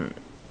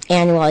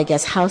annual,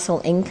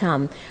 household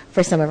income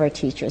for some of our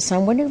teachers. So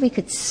I'm wondering if we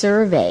could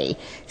survey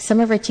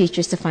some of our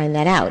teachers to find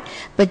that out.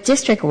 But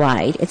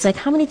district-wide, it's like,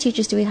 how many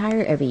teachers do we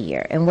hire every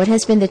year? And what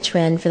has been the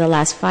trend for the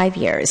last 5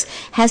 years?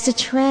 Has the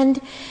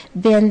trend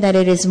been that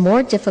it is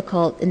more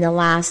difficult in the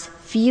last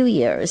few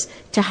years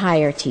to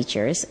hire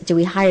teachers? Do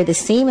we hire the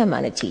same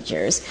amount of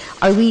teachers?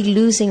 Are we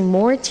losing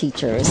more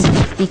teachers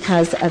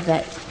because of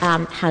that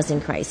housing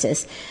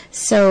crisis?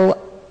 So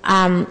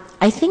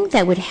I think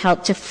that would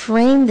help to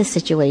frame the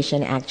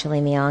situation, actually,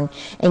 Myung,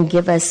 and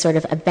give us sort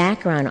of a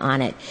background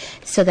on it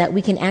so that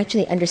we can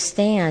actually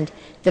understand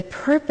the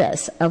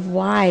purpose of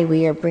why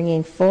we are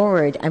bringing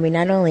forward,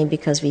 not only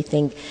because we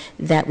think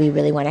that we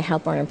really want to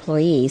help our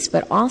employees,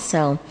 but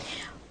also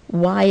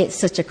why it's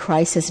such a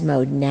crisis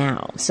mode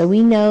now. So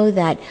we know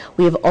that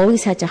we have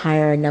always had to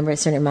hire a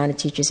certain amount of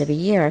teachers every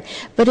year,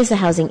 but is the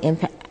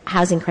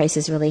housing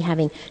crisis really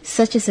having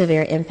such a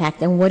severe impact,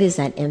 and what is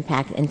that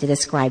impact, and to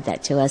describe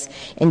that to us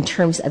in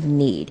terms of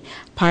need,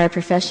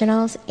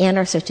 paraprofessionals and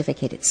our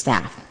certificated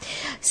staff.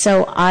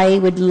 So I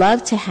would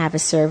love to have a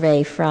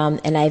survey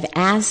and I've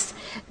asked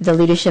the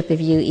leadership of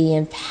UE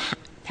and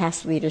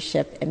past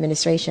leadership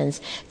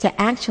administrations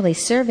to actually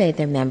survey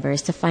their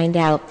members to find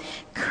out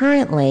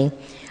currently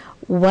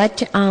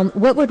what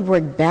would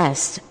work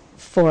best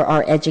for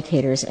our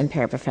educators and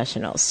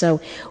paraprofessionals. So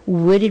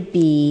would it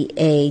be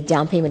a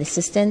down payment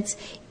assistance?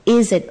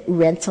 Is it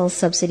rental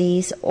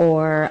subsidies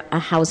or a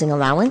housing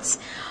allowance?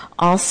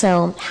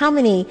 Also, how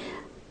many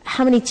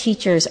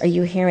teachers are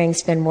you hearing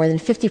spend more than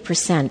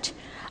 50%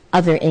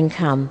 of their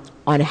income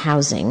on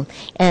housing?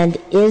 And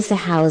is the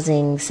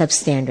housing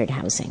substandard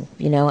housing?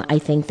 I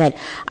think that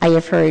I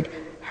have heard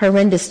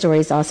horrendous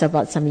stories also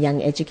about some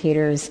young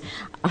educators,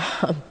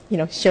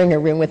 sharing a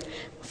room with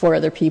 4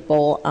 other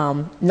people,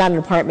 not an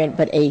apartment,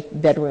 but a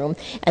bedroom.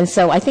 And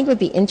so I think it would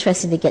be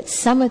interesting to get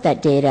some of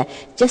that data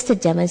just to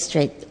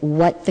demonstrate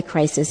what the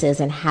crisis is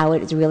and how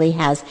it really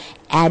has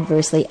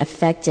adversely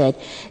affected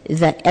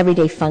the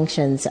everyday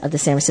functions of the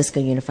San Francisco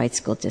Unified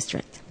School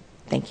District.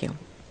 Thank you.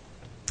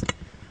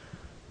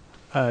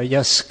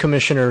 Yes,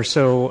 Commissioner.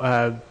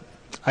 So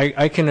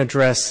I can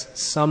address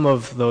some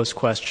of those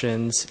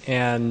questions.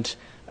 And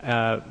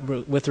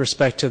with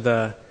respect to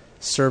the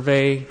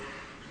survey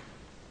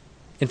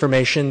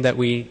information that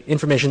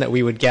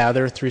we would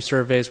gather through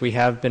surveys, we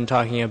have been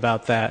talking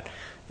about that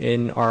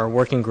in our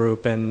working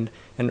group, and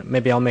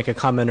maybe I'll make a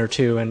comment or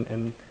two,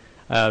 and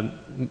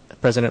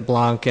President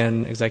Blanc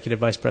and Executive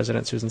Vice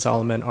President Susan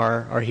Solomon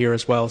are here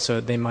as well,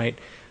 so they might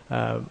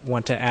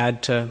want to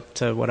add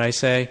to what I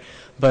say.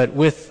 But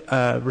with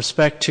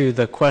respect to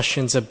the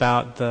questions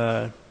about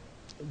the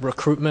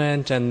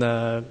recruitment and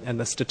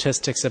the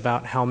statistics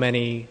about how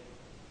many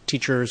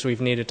teachers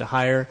we've needed to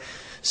hire,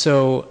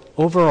 so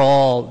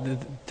overall,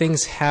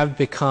 things have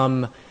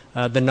become,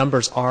 the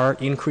numbers are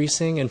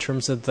increasing in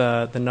terms of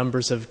the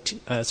numbers of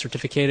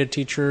certificated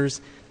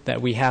teachers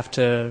that we have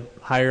to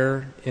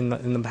hire in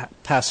the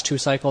past 2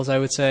 cycles, I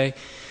would say.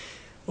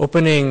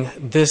 Opening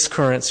this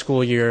current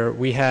school year,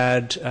 we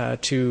had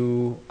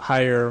to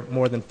hire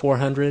more than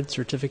 400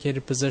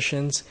 certificated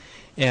positions,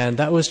 and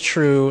that was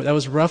true. That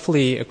was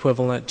roughly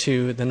equivalent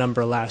to the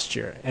number last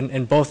year,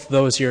 and both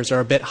those years are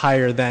a bit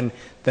higher than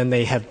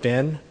they have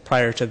been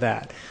prior to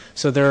that.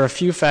 So there are a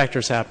few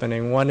factors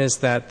happening. One is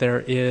that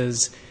there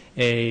is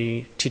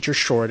a teacher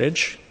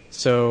shortage.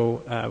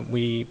 So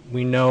we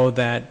know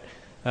that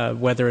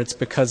whether it's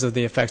because of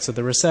the effects of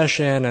the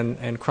recession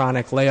and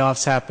chronic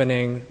layoffs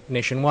happening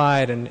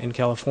nationwide and in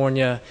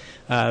California,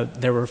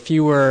 there were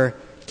fewer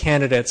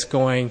candidates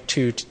going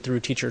through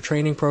teacher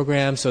training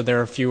programs, so there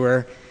are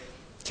fewer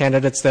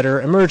candidates that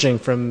are emerging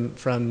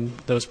from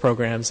those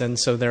programs, and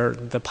so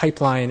the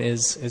pipeline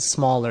is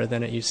smaller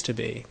than it used to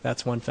be.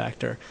 That's one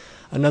factor.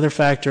 Another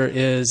factor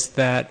is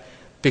that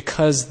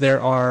because there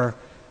are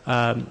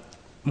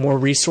more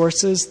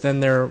resources than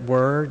there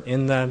were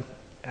in the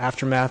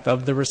aftermath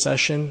of the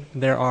recession,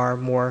 there are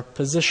more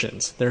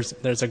positions.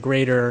 There's a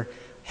greater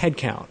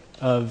headcount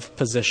of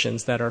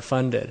positions that are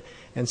funded,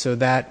 and so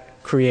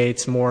that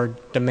creates more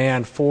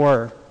demand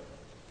for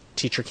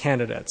teacher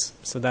candidates.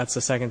 So that's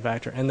the second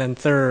factor. And then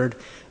third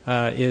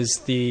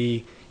is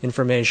the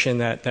information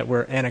that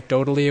we're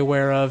anecdotally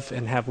aware of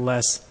and have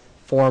less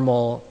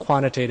formal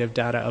quantitative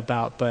data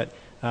about, but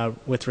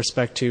with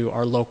respect to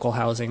our local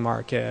housing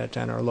market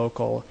and our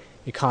local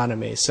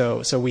economy.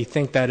 So we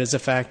think that is a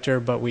factor,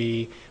 but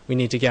we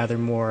need to gather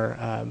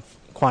more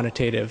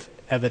quantitative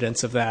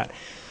evidence of that.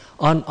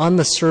 On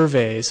the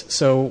surveys,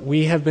 so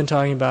we have been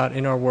talking about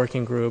in our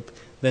working group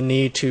the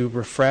need to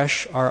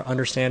refresh our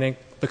understanding,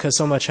 because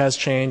so much has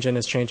changed and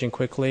is changing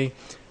quickly,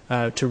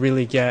 to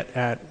really get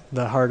at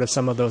the heart of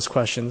some of those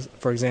questions.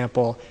 For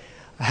example,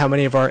 how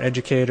many of our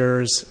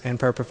educators and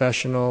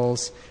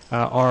paraprofessionals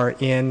are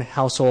in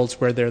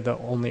households where they're the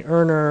only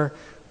earner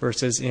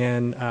versus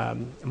in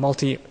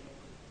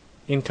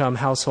multi-income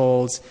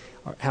households?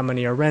 How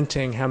many are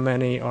renting? How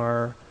many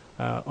are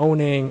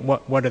owning?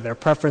 What are their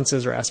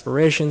preferences or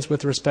aspirations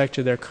with respect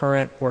to their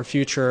current or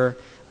future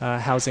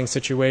housing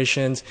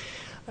situations?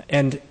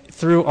 And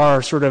through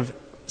our sort of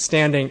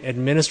standing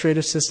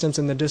administrative systems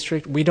in the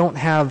district, we don't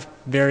have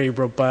very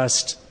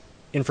robust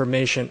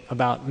information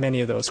about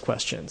many of those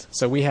questions.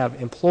 So we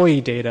have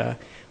employee data.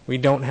 We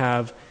don't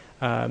have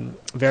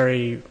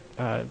very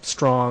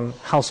strong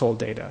household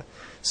data.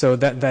 So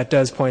that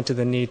does point to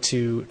the need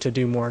to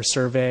do more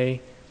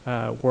survey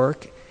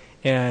work.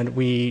 And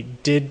we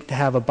did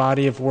have a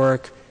body of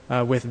work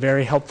with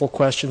very helpful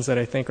questions that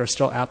I think are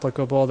still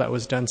applicable that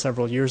was done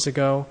several years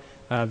ago.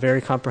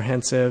 Very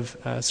comprehensive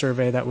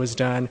survey that was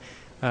done.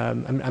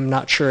 I'm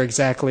not sure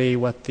exactly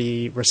what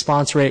the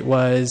response rate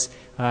was.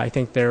 I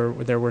think there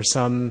were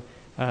some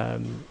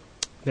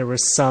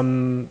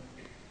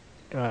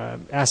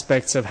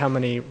aspects of how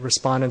many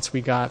respondents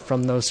we got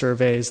from those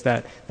surveys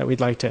that we'd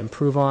like to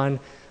improve on.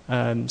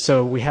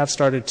 So we have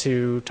started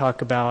to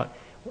talk about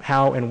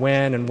how and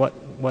when and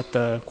what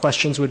the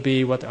questions would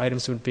be, what the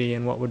items would be,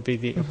 and what would be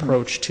the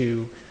approach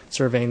to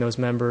surveying those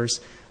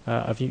members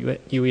of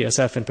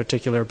UESF in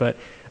particular. But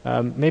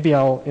maybe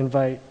I'll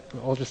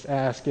just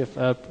ask if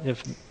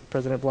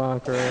President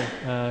Blanc or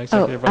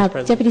Executive Vice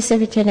President. Deputy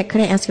Superintendent,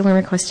 could I ask you one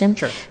more question?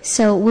 Sure.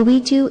 So will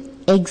we do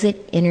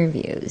exit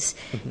interviews?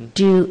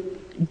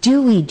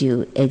 Do we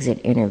do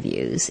exit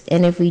interviews?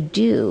 And if we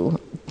do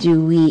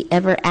we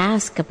ever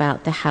ask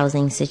about the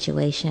housing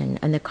situation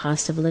and the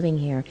cost of living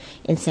here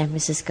in San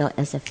Francisco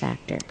as a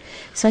factor?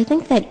 So I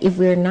think that if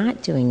we're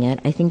not doing it,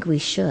 I think we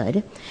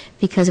should,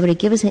 because it would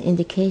give us an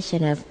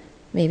indication of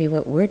maybe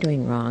what we're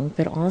doing wrong,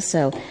 but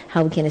also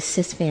how we can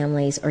assist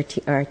families or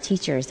our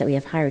teachers that we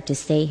have hired to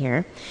stay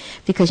here,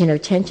 because,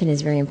 retention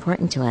is very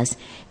important to us.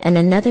 And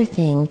another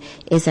thing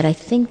is that I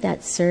think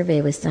that survey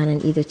was done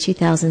in either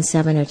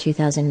 2007 or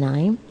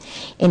 2009,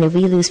 and if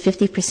we lose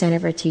 50%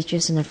 of our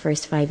teachers in the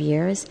first 5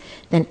 years,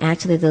 then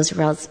actually those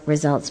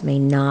results may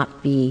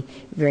not be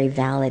very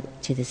valid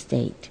to the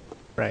state.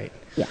 Right.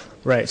 Yeah.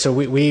 Right. So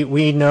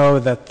we know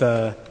that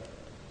the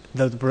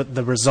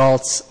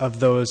results of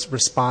those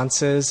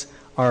responses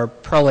are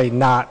probably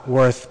not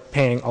worth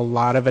paying a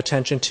lot of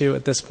attention to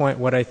at this point.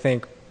 What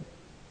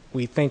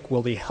we think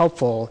will be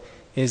helpful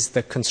is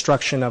the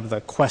construction of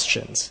the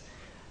questions,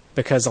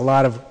 because a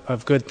lot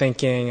of good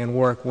thinking and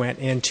work went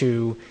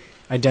into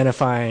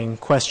identifying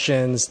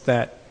questions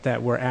that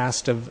were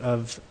asked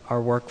of our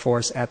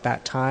workforce at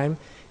that time,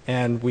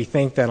 and we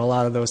think that a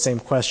lot of those same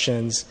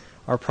questions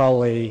are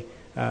probably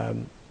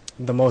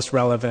the most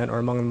relevant or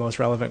among the most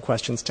relevant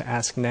questions to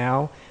ask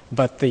now,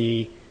 but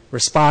the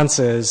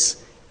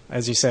responses,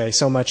 as you say,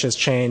 so much has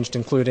changed,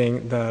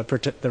 including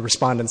the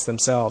respondents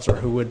themselves or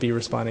who would be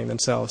responding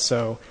themselves.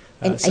 So,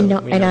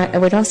 I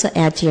would also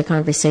add to your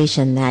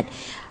conversation that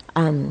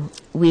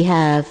we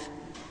have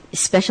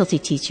specialty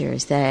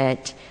teachers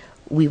that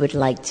we would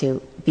like to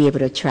be able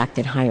to attract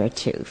and hire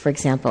to. For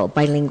example,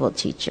 bilingual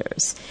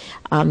teachers,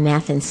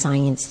 math and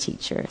science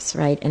teachers,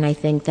 right? And I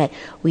think that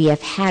we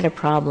have had a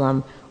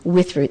problem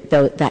with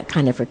that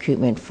kind of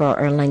recruitment for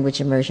our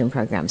language immersion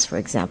programs, for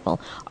example,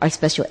 our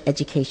special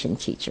education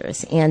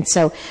teachers. And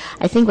so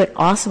I think what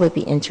also would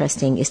be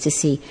interesting is to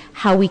see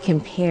how we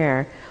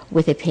compare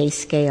with a pay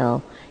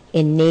scale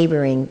in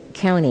neighboring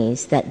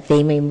counties that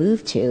they may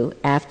move to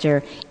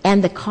after,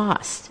 and the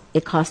cost.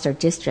 It costs our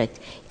district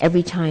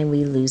every time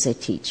we lose a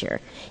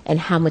teacher. And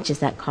how much does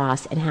that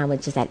cost, and how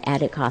much does that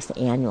added cost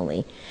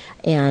annually?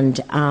 And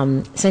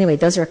so anyway,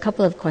 those are a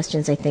couple of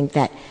questions I think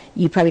that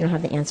you probably don't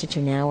have the answer to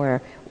now,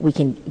 or we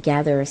can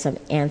gather some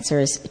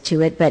answers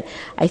to it. But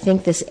I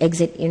think this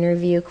exit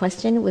interview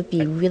question would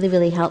be really,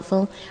 really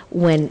helpful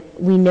when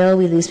we know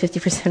we lose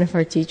 50% of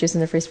our teachers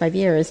in the first 5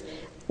 years.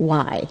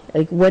 Why?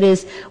 Like, what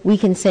is, we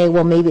can say,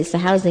 well, maybe it's the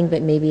housing,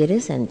 but maybe it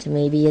isn't.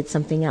 Maybe it's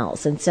something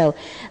else. And so,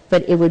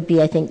 but it would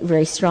be, I think,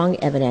 very strong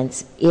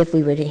evidence if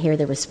we were to hear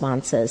the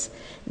responses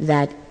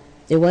that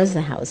it was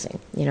the housing,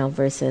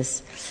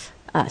 versus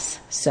us.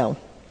 So,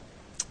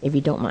 if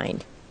you don't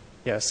mind.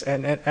 Yes,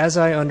 and as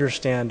I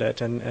understand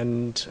it,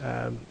 and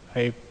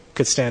I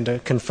could stand to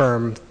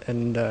confirm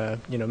and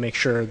make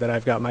sure that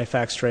I've got my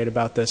facts straight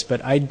about this,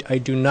 but I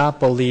do not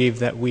believe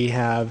that we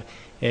have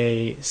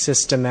a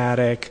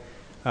systematic,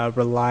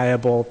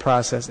 reliable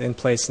process in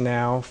place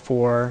now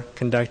for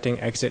conducting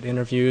exit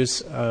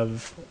interviews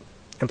of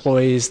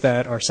employees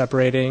that are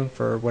separating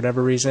for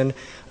whatever reason.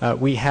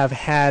 We have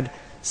had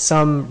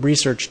some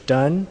research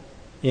done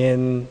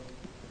in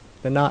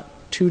the not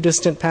too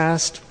distant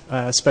past,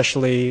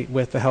 especially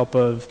with the help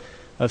of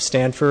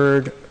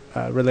Stanford,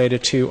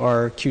 related to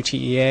our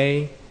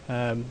QTEA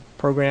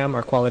program,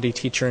 our Quality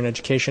Teacher and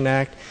Education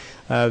Act.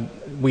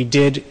 We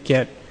did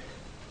get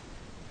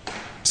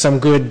some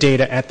good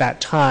data at that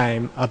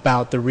time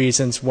about the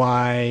reasons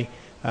why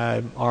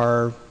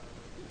our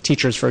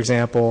teachers, for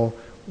example,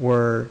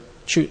 were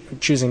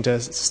choosing to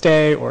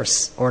stay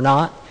or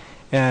not.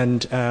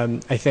 And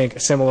I think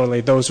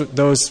similarly,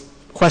 those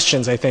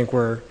questions, I think,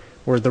 were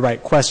the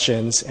right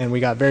questions, and we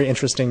got very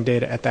interesting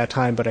data at that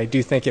time. But I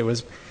do think it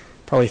was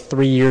probably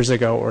 3 years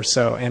ago or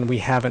so, and we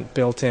haven't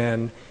built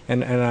in,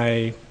 and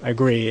I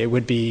agree, it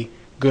would be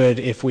good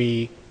if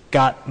we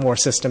got more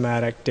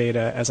systematic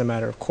data as a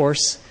matter of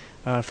course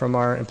from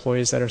our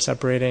employees that are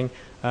separating.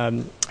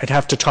 I'd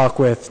have to talk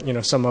with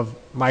some of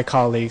my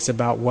colleagues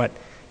about what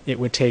it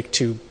would take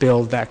to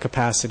build that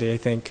capacity. I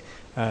think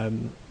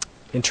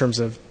in terms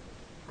of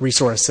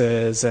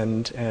resources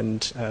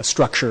and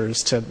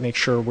structures to make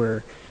sure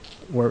we're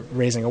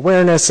raising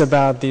awareness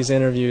about these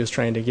interviews,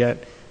 trying to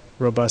get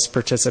robust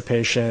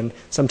participation.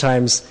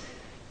 Sometimes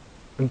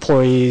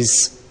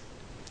employees,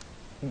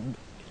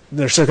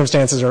 their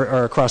circumstances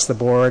are across the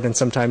board, and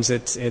sometimes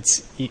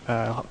it's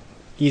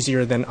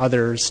easier than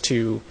others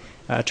to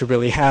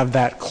really have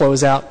that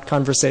closeout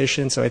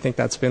conversation. So I think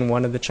that's been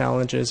one of the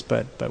challenges,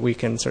 but we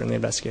can certainly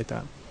investigate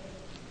that.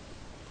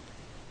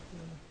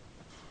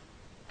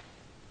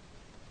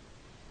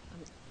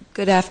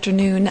 Good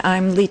afternoon.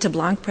 I'm Lita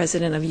Blanc,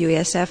 president of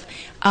UESF.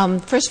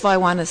 First of all, I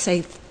want to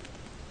say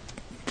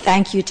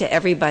thank you to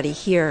everybody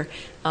here.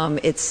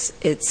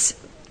 It's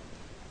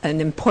an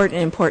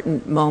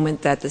important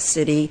moment that the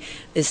city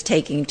is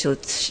taking to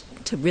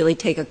really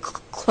take a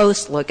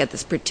close look at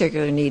this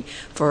particular need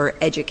for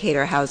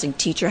educator housing,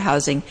 teacher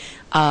housing,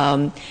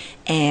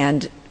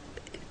 and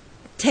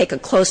take a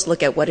close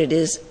look at what it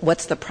is,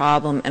 what's the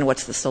problem, and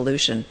what's the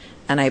solution.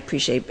 And I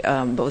appreciate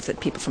both the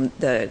people from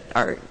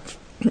our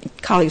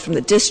colleagues from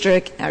the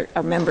district,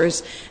 our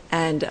members,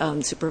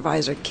 and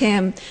Supervisor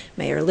Kim,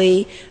 Mayor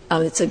Lee.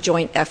 It's a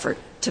joint effort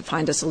to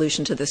find a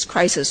solution to this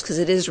crisis, because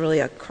it is really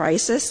a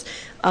crisis.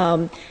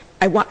 I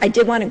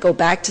did want to go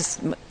back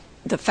to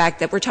the fact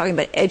that we're talking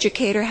about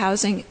educator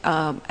housing.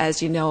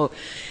 As you know,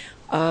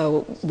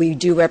 we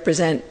do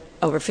represent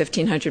over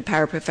 1,500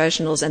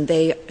 paraprofessionals, and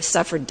they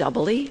suffer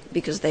doubly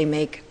because they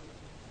make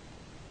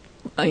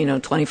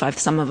 25,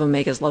 some of them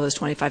make as low as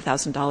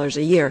 $25,000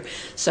 a year.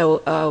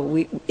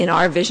 So in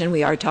our vision,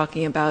 we are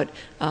talking about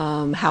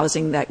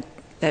housing that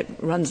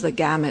runs the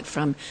gamut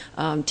from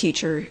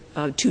two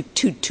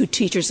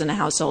teachers in a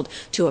household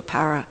to a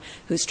para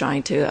who's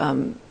trying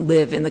to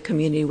live in the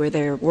community where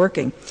they're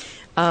working.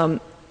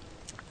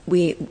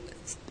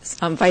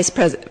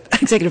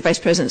 Executive Vice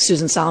President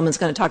Susan Solomon is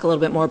going to talk a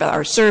little bit more about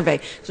our survey,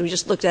 because we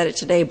just looked at it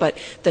today, but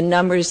the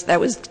numbers,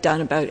 that was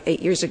done about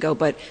 8 years ago,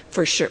 but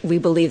for sure we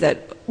believe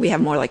that we have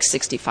more like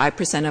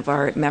 65% of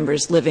our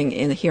members living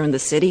here in the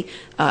city,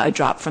 a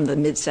drop from the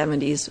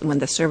mid-70s when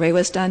the survey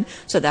was done,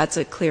 so that's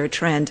a clear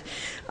trend.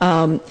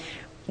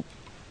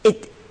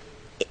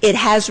 It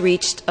has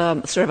reached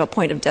sort of a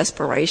point of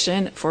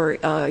desperation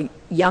for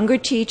younger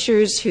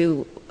teachers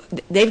who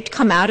they've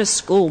come out of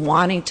school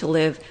wanting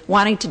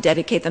to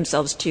dedicate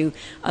themselves to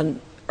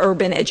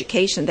urban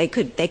education. They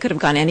could have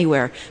gone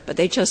anywhere, but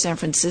they chose San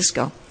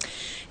Francisco.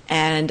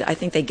 and I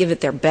think they give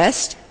it their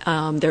best.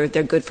 They're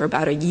good for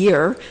about a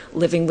year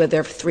living with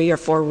their 3 or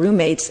 4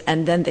 roommates,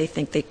 and then they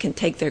think they can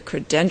take their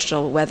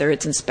credential, whether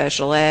it's in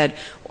special ed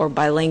or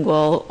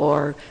bilingual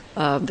or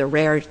the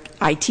rare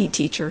IT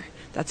teacher.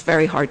 That's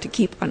very hard to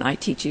keep an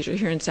IT teacher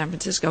here in San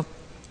Francisco,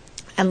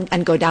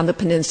 and go down the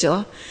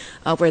peninsula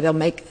where they'll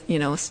make,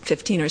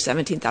 $15,000 or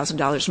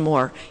 $17,000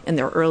 more in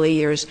their early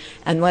years.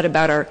 And what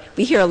about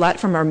we hear a lot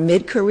from our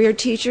mid-career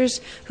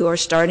teachers who are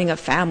starting a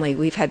family.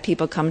 We've had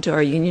people come to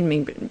our union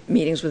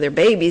meetings with their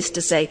babies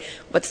to say,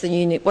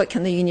 what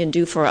can the union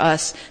do for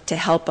us to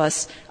help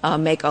us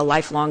make a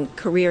lifelong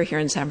career here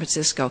in San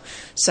Francisco?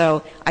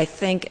 So I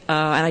think,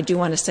 and I do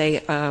want to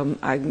say,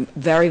 I'm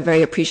very,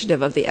 very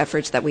appreciative of the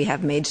efforts that we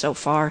have made so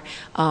far.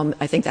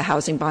 I think the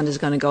housing bond is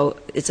going to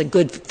it's a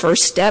good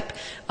first step.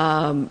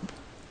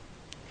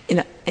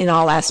 In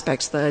all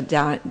aspects, the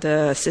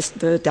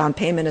down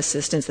payment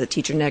assistance, the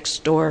teacher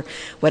next door,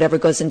 whatever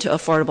goes into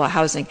affordable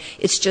housing.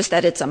 It's just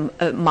that it's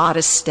a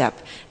modest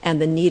step,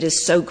 and the need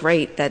is so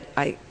great that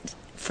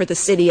for the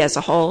city as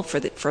a whole,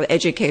 for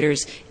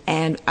educators,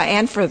 and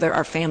for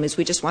our families,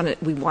 we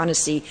want to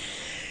see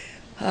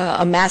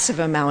a massive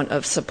amount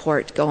of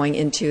support going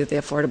into the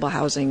affordable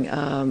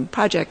housing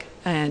project,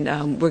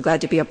 and we're glad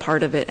to be a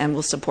part of it, and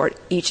we'll support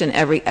each and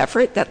every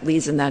effort that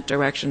leads in that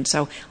direction.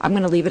 So I'm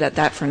going to leave it at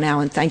that for now,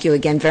 and thank you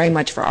again very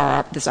much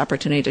for this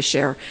opportunity to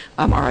share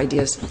our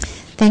ideas.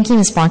 Thank you,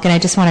 Ms. Blank, and I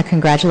just want to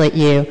congratulate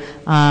you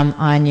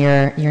on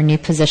your new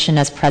position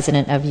as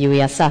president of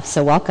UESF,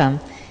 so welcome.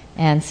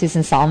 And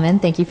Susan Solomon,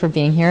 thank you for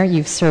being here.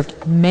 You've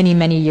served many,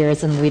 many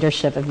years in the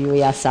leadership of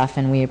UESF,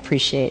 and we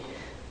appreciate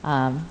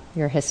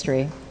your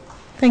history.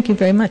 Thank you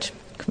very much,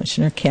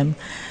 Commissioner Kim.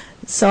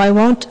 So I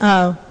won't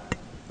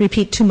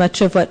repeat too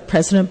much of what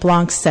President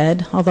Blanc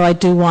said, although I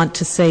do want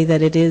to say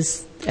that it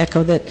is a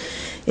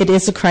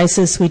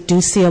crisis. We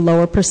do see a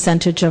lower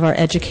percentage of our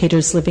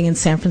educators living in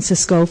San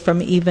Francisco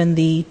from even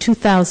the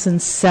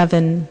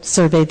 2007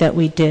 survey that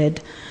we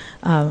did.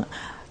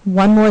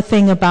 One more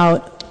thing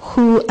about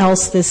who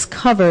else this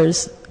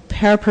covers.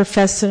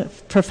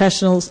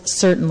 Paraprofessionals,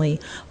 certainly.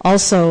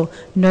 Also,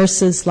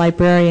 nurses,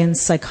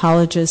 librarians,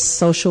 psychologists,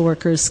 social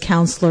workers,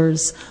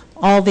 counselors,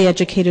 all the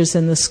educators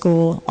in the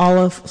school,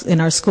 in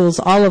our schools,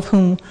 all of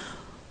whom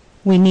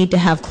we need to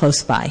have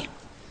close by.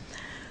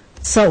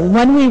 So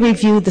when we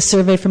reviewed the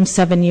survey from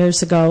 7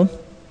 years ago,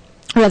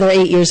 rather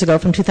 8 years ago,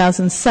 from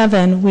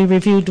 2007, we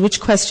reviewed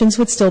which questions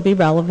would still be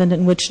relevant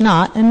and which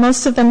not, and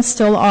most of them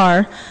still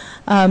are.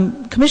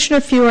 Commissioner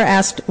Fewer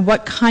asked,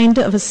 what kind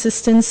of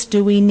assistance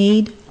do we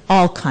need?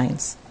 All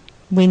kinds.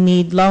 We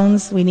need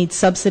loans, we need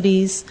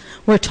subsidies.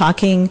 We're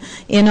talking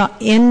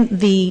in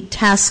the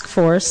task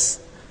force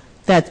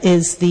that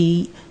is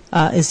UESF,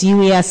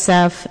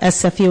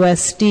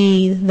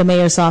 SFUSD, the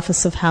Mayor's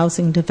Office of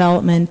Housing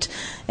Development,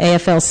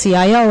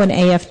 AFL-CIO, and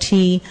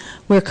AFT.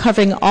 We're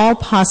covering all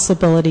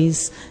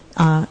possibilities,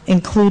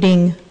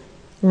 including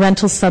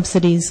rental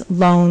subsidies,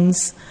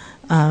 loans,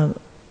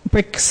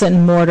 bricks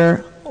and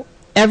mortar.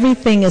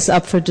 Everything is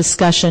up for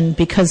discussion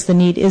because the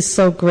need is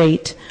so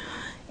great.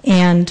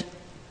 And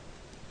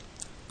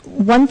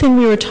one thing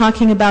we were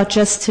talking about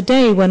just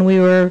today when we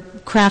were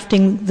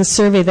crafting the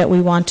survey that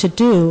we want to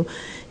do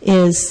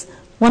is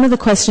one of the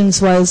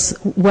questions was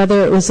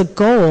whether it was a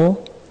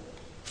goal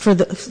for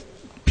the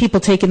people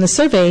taking the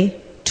survey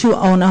to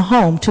own a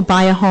home, to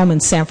buy a home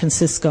in San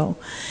Francisco.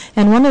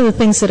 And one of the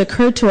things that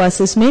occurred to us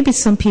is maybe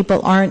some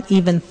people aren't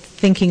even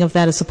thinking of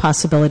that as a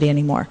possibility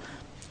anymore.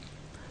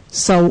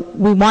 So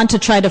we want to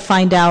try to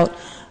find out,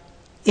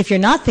 if you're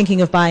not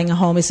thinking of buying a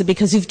home, is it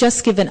because you've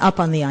just given up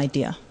on the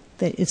idea,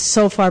 that it's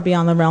so far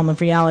beyond the realm of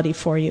reality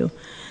for you?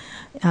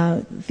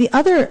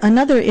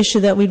 Another issue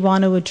that we'd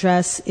want to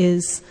address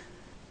is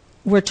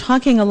we're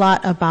talking a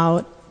lot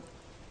about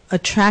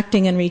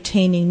attracting and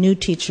retaining new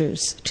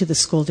teachers to the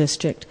school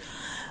district.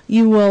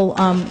 You will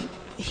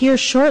hear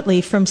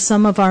shortly from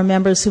some of our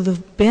members who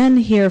have been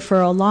here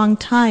for a long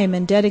time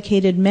and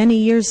dedicated many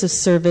years of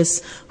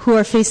service who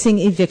are facing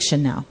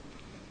eviction now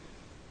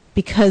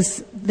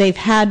because the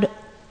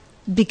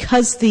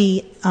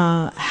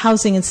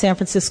housing in San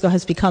Francisco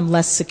has become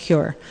less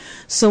secure.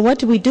 So what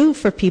do we do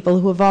for people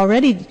who have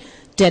already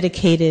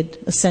dedicated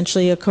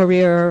essentially a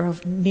career, or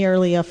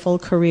nearly a full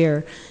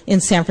career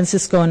in San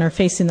Francisco and are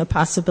facing the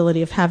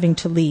possibility of having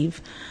to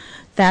leave?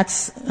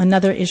 That's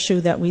another issue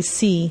that we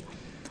see.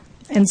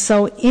 And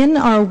so in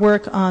our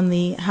work on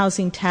the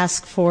Housing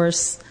Task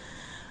Force,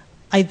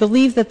 I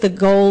believe that the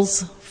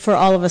goals for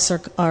all of us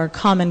are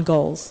common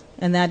goals,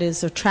 and that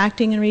is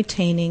attracting and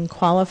retaining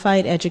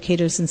qualified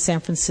educators in San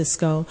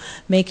Francisco,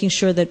 making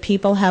sure that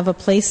people have a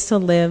place to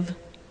live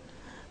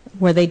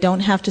where they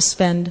don't have to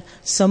spend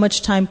so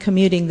much time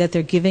commuting that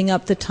they're giving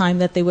up the time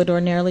that they would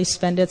ordinarily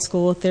spend at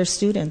school with their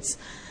students.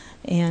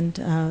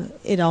 And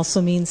it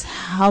also means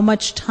how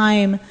much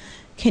time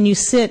can you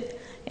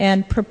sit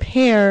and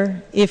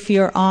prepare if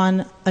you're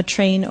on a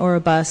train or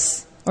a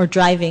bus or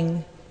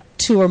driving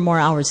 2 or more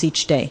hours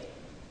each day.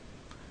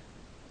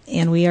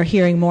 And we are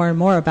hearing more and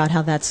more about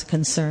how that's a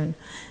concern.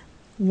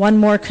 One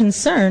more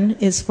concern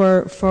is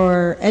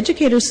for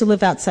educators who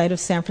live outside of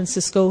San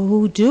Francisco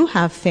who do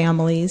have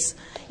families.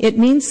 It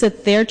means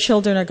that their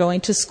children are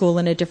going to school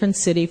in a different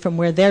city from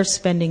where they're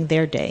spending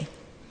their day.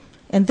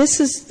 And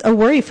this is a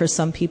worry for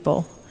some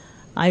people.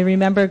 I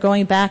remember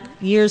going back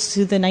years to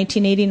the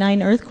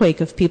 1989 earthquake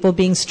of people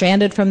being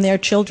stranded from their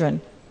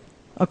children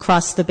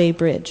across the Bay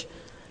Bridge.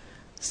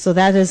 So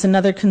that is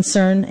another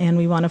concern, and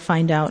we want to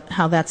find out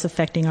how that's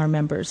affecting our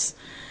members.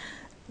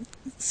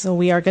 So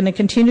we are going to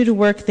continue to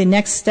work. The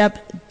next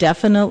step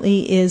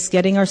definitely is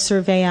getting our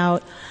survey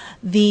out.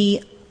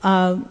 The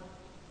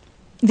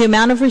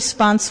amount of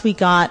response we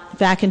got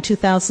back in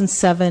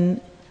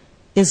 2007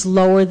 is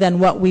lower than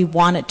what we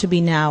want it to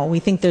be now. We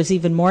think there's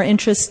even more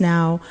interest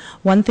now.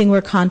 One thing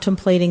we're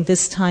contemplating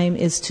this time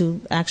is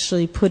to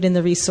actually put in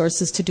the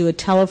resources to do a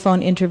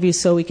telephone interview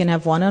so we can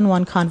have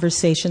one-on-one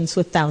conversations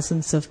with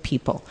thousands of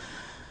people.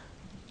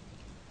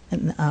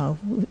 And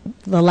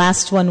the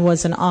last one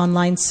was an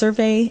online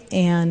survey,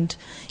 and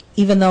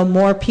even though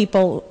more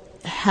people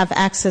have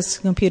access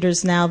to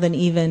computers now than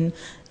even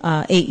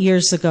 8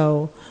 years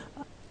ago,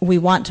 we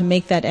want to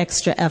make that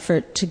extra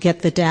effort to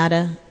get the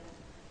data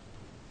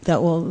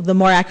the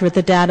more accurate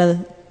the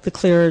data, the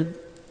clearer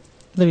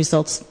the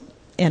results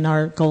and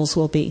our goals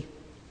will be.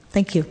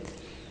 Thank you.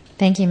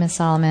 Thank you, Ms.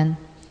 Solomon.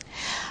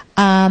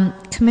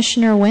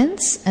 Commissioner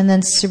Wentz and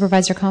then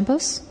Supervisor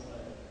Campos.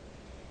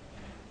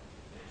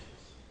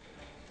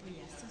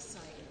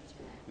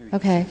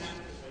 Okay.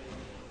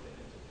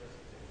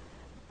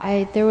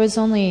 I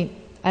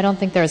don't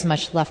think there was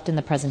much left in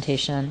the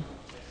presentation.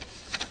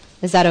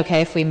 Is that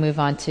okay if we move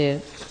on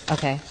to,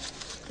 okay,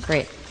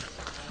 great.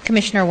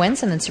 Commissioner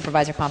Wentz and then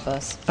Supervisor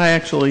Campos. I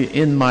actually,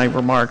 in my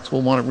remarks,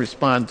 will want to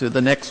respond to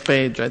the next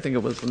page. I think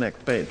it was the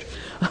next page.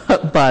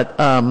 But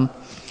I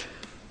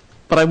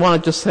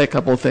want to just say a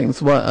couple of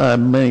things.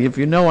 Many of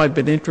you know I've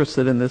been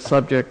interested in this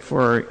subject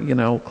for,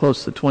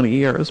 close to 20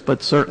 years,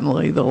 but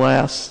certainly the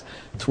last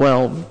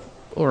 12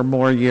 or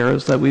more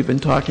years that we've been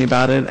talking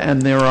about it.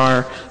 And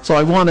so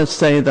I want to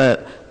say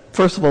that,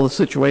 first of all, the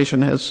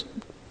situation has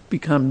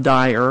become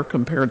dire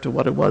compared to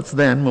what it was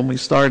then when we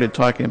started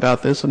talking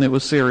about this, and it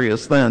was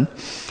serious then.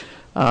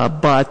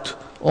 But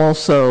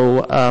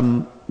also,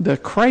 the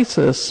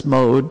crisis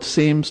mode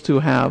seems to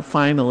have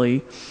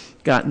finally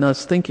gotten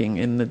us thinking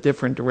in a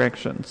different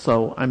direction.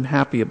 So I'm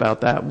happy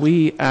about that.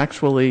 We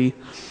actually,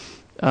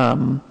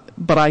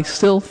 but I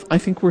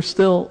think we're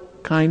still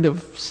kind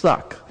of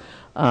stuck.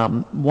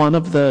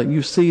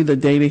 You see the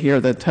data here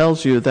that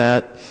tells you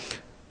that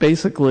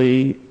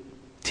basically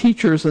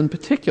teachers in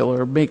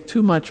particular make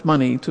too much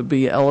money to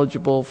be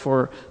eligible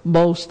for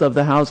most of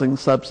the housing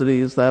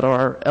subsidies that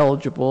are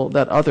eligible,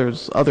 that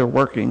other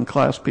working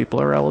class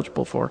people are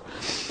eligible for.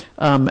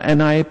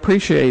 And I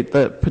appreciate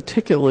that,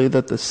 particularly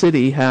that the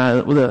city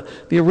had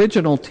the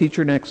original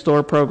Teacher Next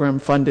Door program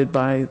funded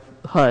by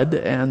HUD,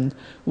 and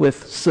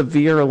with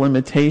severe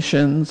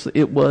limitations.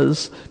 It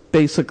was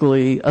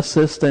basically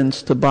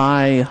assistance to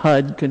buy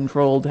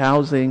HUD-controlled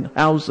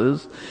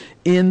houses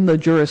in the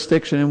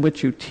jurisdiction in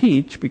which you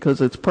teach,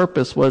 because its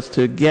purpose was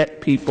to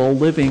get people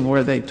living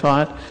where they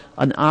taught,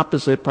 an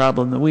opposite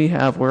problem that we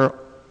have, where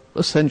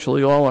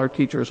essentially all our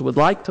teachers would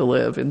like to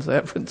live in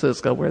San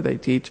Francisco where they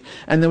teach,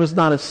 and there was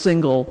not a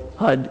single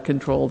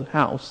HUD-controlled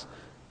house,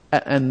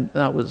 and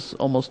that was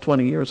almost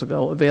 20 years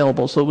ago,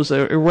 available. So it was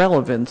an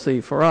irrelevancy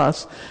for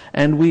us,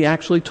 and we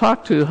actually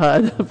talked to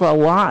HUD a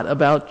lot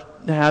about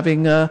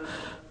having a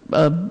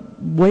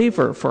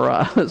waiver for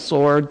us,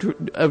 or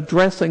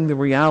addressing the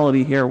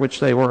reality here, which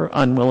they were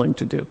unwilling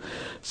to do.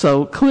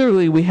 So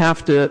clearly we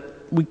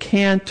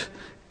can't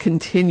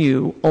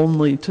continue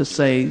only to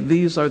say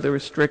these are the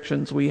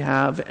restrictions we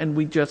have and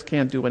we just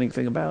can't do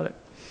anything about it.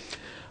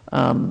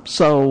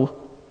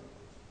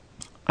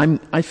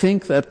 I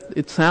think that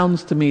it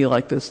sounds to me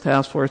like this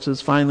task force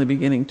is finally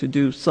beginning to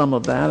do some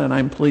of that, and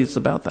I'm pleased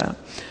about that,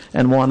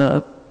 and want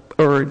to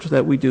urge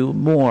that we do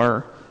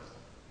more,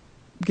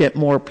 get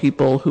more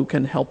people who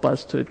can help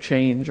us to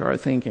change our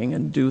thinking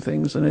and do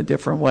things in a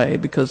different way,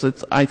 because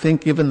I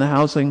think given the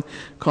housing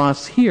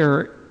costs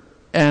here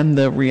and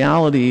the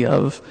reality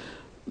of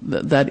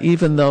that,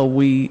 even though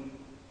we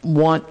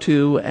want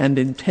to and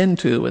intend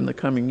to in the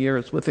coming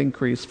years with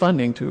increased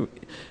funding to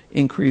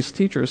increase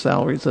teacher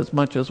salaries as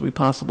much as we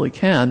possibly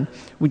can,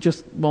 we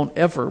just won't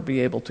ever be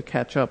able to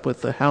catch up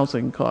with the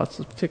housing costs,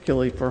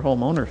 particularly for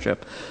home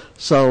ownership.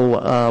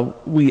 So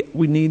we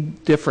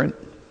need different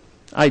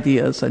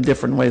ideas and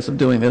different ways of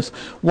doing this.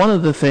 One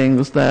of the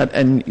things that,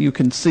 and you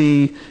can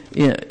see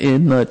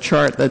in the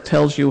chart that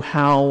tells you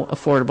how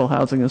affordable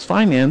housing is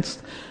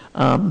financed,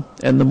 and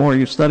the more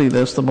you study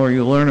this, the more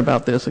you learn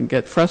about this and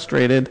get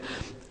frustrated,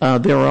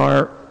 there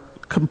are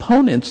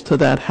components to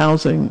that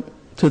housing,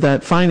 to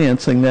that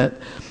financing, that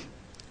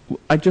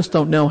I just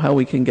don't know how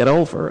we can get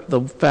over.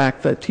 The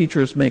fact that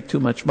teachers make too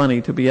much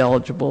money to be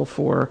eligible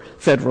for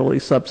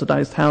federally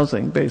subsidized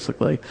housing,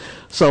 basically.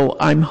 So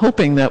I'm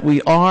hoping that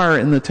we are,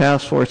 in the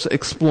task force,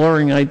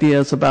 exploring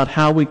ideas about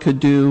how we could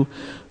do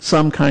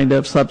some kind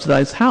of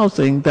subsidized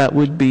housing that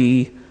would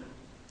be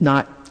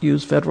not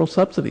use federal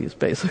subsidies,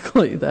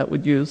 basically, that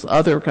would use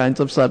other kinds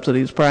of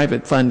subsidies,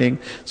 private funding.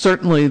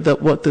 Certainly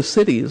what the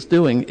city is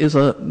doing is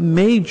a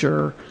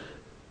major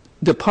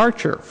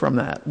departure from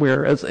that,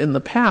 whereas in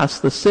the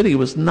past the city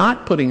was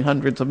not putting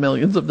hundreds of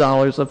millions of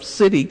dollars of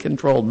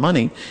city-controlled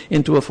money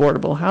into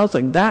affordable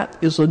housing. That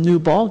is a new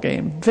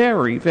ballgame,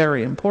 very,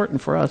 very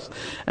important for us.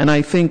 And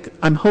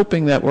I'm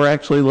hoping that we're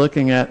actually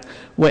looking at,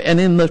 and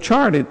in the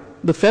chart,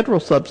 the federal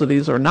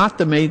subsidies are not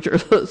the major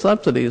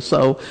subsidies,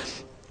 so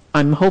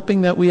I'm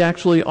hoping that we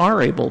actually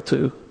are able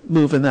to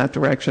move in that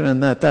direction,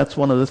 and that's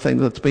one of the things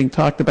that's being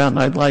talked about, and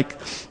I'd like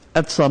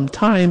at some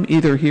time,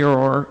 either here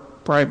or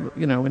private,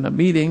 in a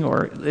meeting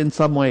or in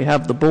some way,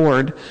 have the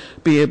board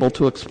be able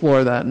to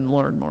explore that and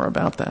learn more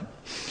about that.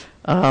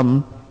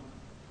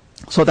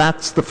 So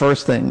that's the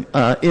first thing.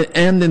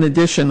 And in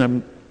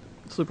addition,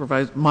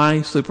 Supervisor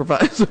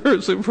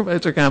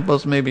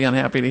Campos may be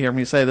unhappy to hear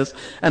me say this,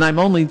 and I'm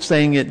only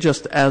saying it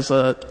just as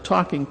a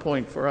talking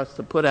point for us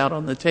to put out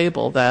on the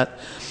table that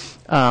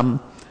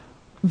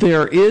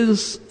there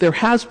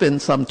has been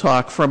some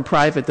talk from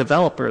private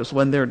developers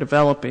when they're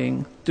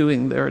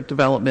doing their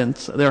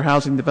developments, their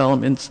housing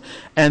developments,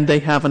 and they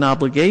have an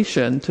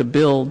obligation to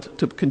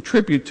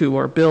contribute to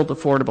or build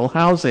affordable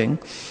housing,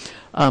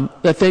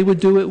 that they would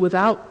do it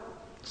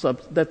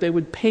that they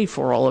would pay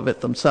for all of it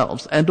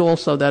themselves. And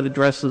also that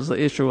addresses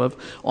the issue of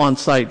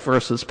on-site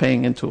versus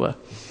paying into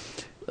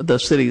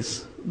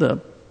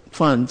the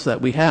funds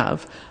that we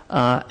have.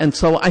 And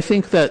so I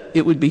think that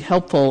it would be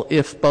helpful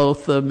if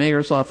both the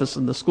mayor's office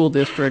and the school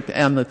district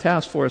and the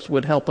task force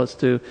would help us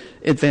to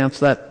advance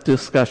that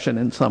discussion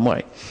in some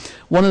way.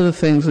 One of the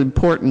things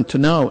important to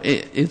know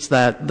is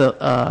that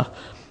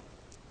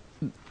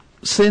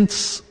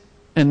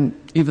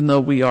and even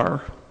though we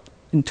are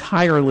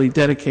entirely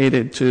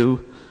dedicated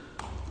to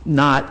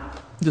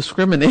not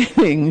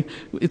discriminating,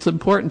 it's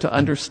important to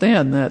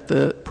understand that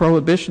the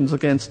prohibitions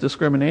against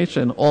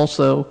discrimination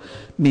also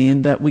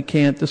mean that we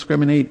can't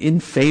discriminate in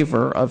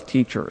favor of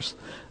teachers.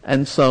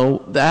 And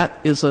so that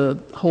is a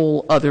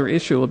whole other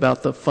issue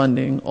about the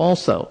funding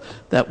also.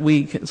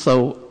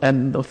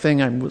 And the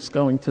thing I was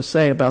going to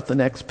say about the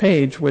next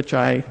page, which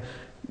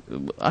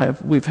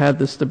we've had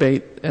this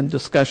debate and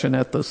discussion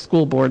at the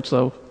school board,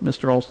 so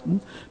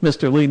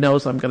Mr. Lee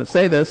knows I'm going to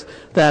say this,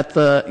 that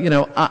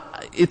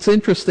it's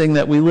interesting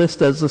that we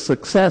list as a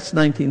success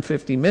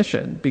 1950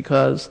 mission,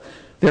 because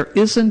there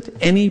isn't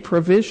any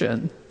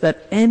provision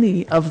that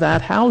any of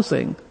that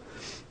housing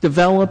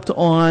developed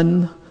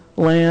on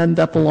land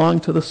that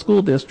belonged to the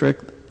school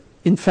district.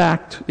 In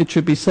fact, it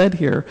should be said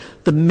here,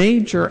 the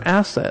major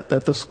asset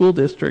that the school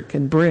district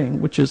can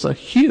bring, which is a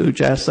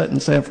huge asset in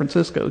San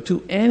Francisco,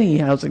 to any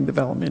housing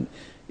development,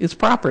 is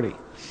property.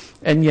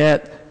 And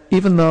yet,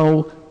 even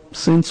though,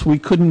 since we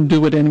couldn't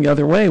do it any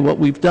other way, what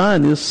we've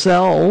done is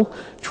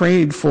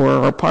trade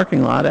for a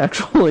parking lot,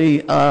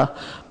 actually, a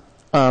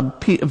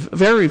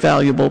very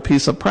valuable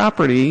piece of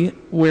property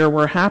where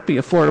we're happy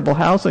affordable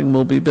housing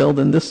will be built,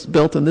 and this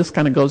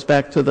kind of goes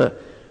back to the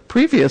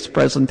previous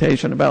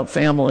presentation about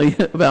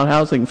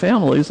housing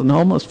families and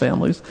homeless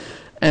families,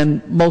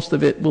 and most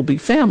of it will be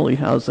family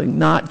housing,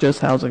 not just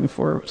housing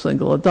for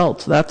single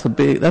adults. That's a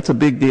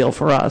big deal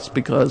for us,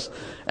 because,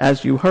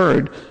 as you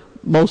heard,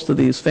 most of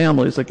these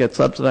families that get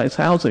subsidized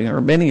housing, or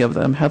many of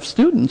them, have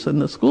students in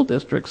the school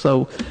district.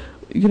 So,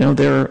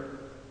 there are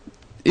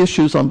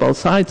issues on both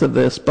sides of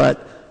this,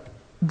 but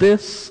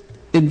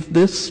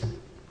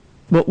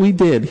what we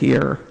did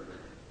here,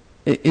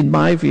 in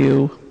my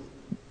view,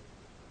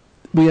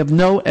 we have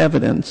no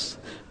evidence.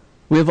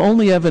 We have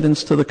only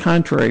evidence to the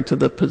contrary, to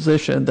the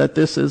position that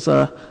this is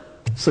a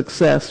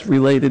success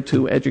related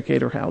to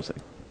educator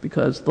housing,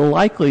 because the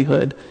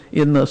likelihood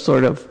in the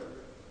sort of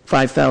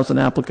 5,000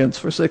 applicants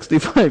for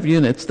 65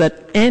 units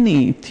that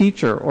any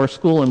teacher or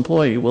school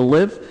employee will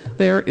live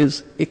there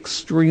is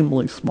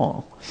extremely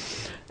small.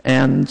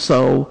 And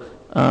so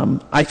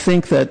I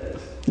think that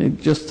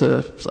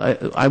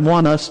I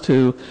want us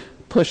to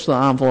push the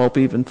envelope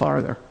even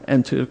farther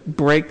and to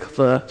break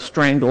the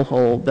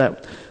stranglehold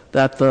that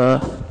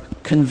the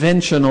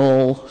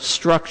conventional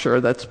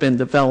structure that's been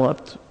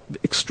developed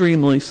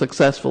extremely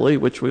successfully,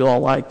 which we all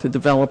like, to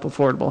develop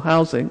affordable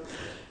housing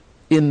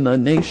in the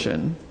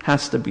nation,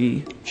 has to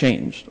be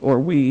changed, or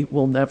we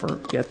will never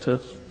get to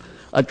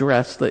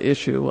address the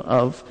issue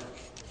of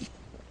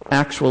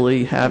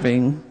actually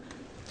having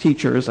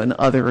teachers and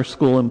other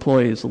school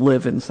employees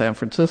live in San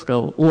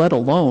Francisco, let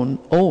alone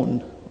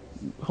own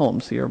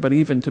homes here, but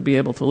even to be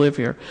able to live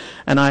here.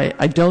 And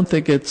I don't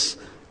think it's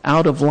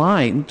out of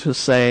line to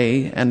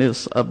say, and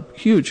is a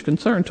huge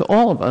concern to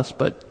all of us,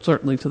 but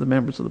certainly to the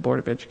members of the Board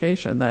of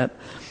Education, that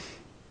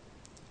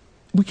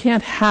we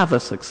can't have a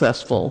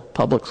successful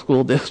public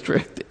school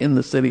district in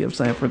the city of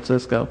San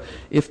Francisco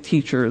if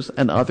teachers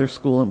and other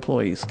school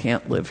employees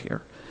can't live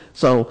here.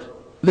 So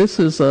this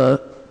is I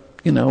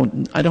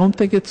don't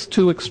think it's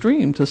too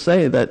extreme to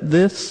say that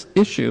this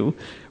issue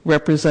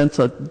represents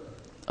a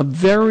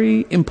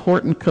very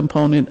important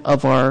component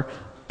of our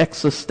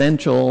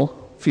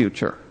existential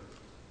future.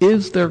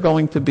 Is there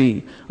going to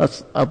be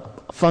a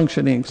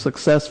functioning,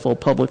 successful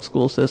public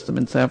school system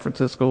in San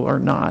Francisco or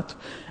not.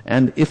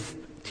 And if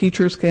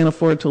teachers can't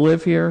afford to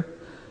live here,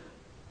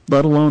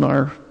 let alone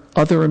our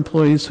other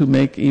employees who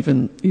make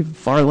even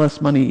far less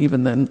money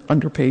even than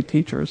underpaid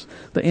teachers,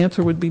 the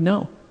answer would be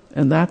no.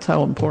 And that's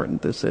how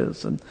important this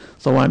is. And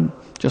so I'm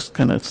just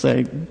going to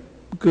say,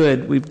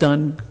 good, we've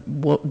done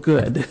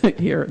good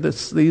here.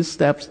 These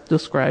steps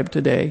described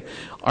today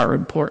are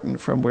important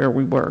from where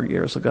we were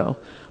years ago,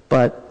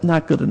 but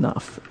not good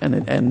enough.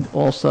 And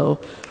also,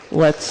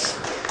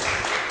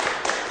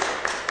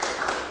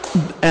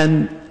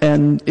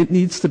 and it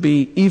needs to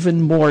be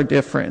even more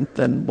different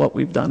than what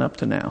we've done up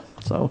to now.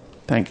 So,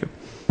 thank you.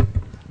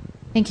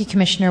 Thank you,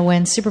 Commissioner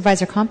Wynn.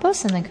 Supervisor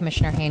Campos and then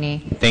Commissioner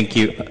Haney. Thank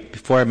you.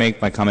 Before I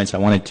make my comments, I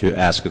wanted to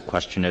ask a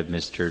question of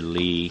Mr.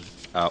 Lee,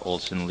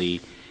 Olson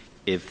Lee.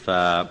 If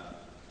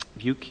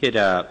you could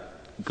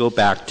go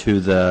back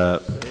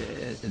to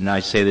and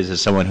I say this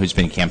as someone who's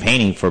been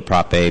campaigning for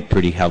Prop A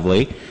pretty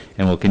heavily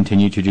and will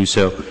continue to do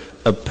so,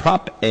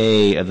 Prop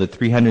A, of the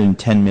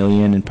 $310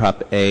 million in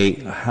Prop A,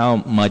 how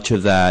much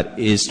of that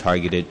is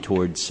targeted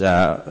towards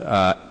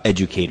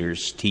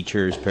educators,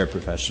 teachers,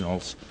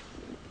 paraprofessionals?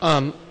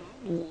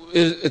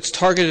 It's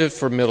targeted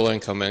for middle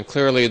income, and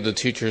clearly the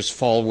teachers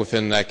fall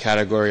within that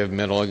category of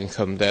middle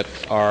income that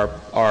are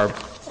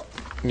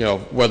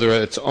whether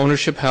it's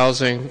ownership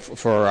housing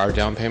for our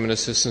down payment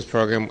assistance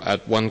program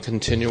at one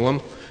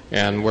continuum,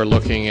 and we're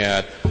looking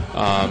at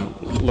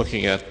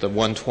the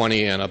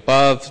 120 and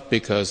above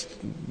because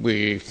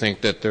we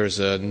think that there's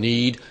a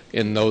need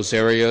in those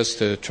areas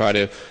to try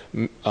to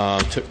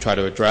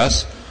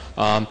address,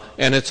 and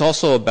it's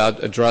also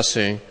about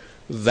addressing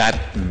that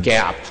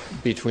gap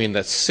between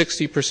that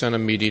 60%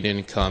 of median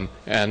income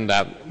and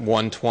that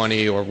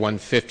 120 or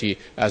 150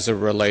 as it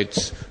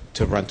relates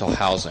to rental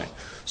housing.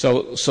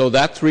 So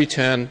that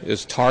 310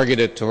 is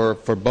targeted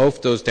for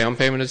both those down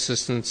payment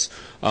assistance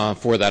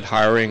for that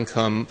higher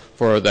income,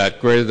 for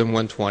that greater than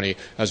 120,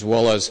 as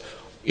well as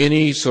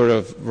any sort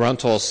of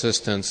rental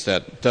assistance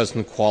that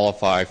doesn't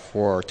qualify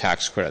for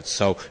tax credits.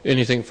 So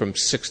anything from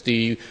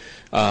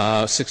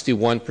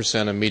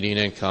 61% of median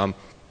income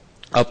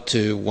up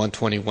to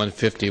 120,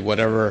 150,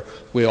 whatever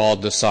we all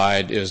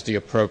decide is the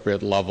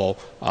appropriate level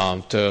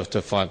to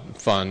fund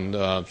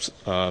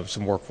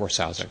some workforce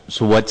housing.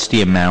 So what's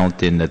the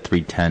amount in the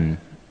 310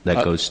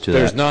 that goes to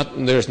there's that?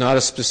 There's not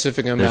a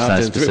specific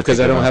amount because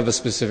I don't have a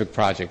specific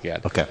project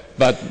yet. Okay.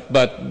 But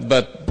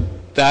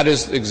that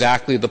is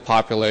exactly the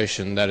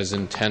population that is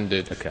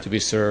intended to be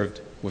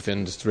served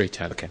within the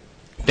 310. Okay.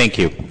 Thank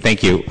you.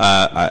 Thank you.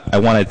 I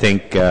want to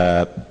thank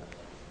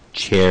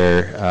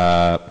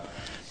Chair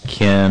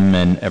Kim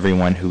and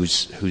everyone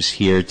who's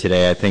here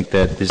today. I think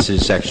that this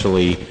is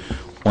actually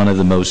one of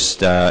the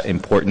most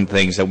important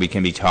things that we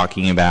can be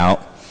talking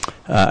about.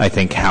 I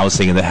think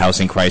housing and the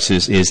housing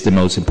crisis is the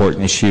most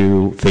important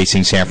issue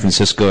facing San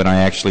Francisco, and I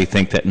actually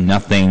think that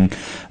nothing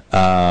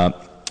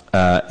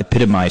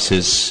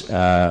epitomizes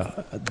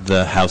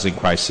the housing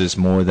crisis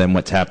more than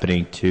what's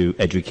happening to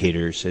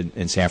educators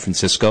in San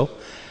Francisco.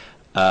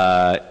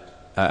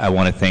 I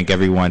want to thank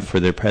everyone for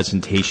their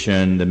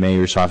presentation, the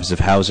Mayor's Office of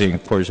Housing,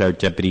 of course, our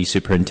Deputy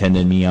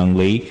Superintendent, Mi-Young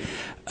Lee.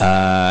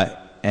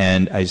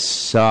 And I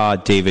saw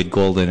David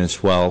Golden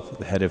as well,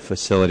 the head of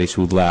facilities,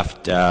 who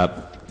left.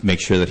 Make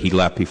sure that he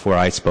left before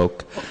I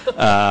spoke.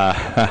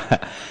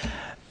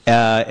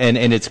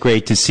 And it's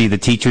great to see the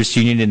Teachers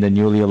Union and the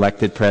newly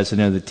elected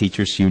president of the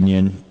Teachers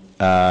Union.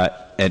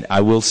 And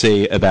I will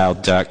say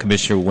about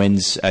Commissioner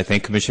Wynn's, I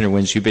think, Commissioner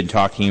Wynn's, you've been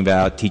talking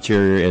about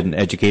teacher and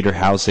educator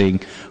housing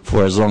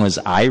for as long as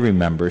I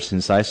remember,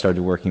 since I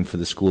started working for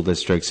the school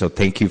district. So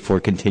thank you for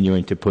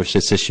continuing to push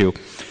this issue.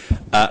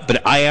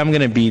 But I am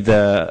going to be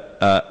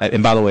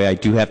and by the way, I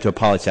do have to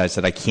apologize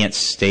that I can't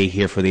stay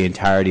here for the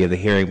entirety of the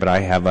hearing, but I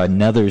have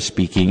another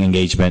speaking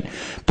engagement.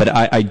 But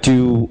I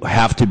do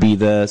have to be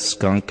the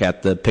skunk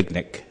at the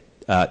picnic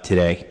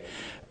today.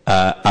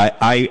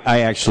 I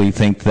actually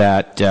think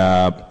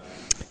that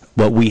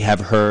what we have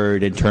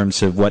heard in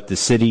terms of what the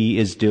city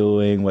is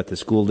doing, what the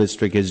school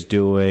district is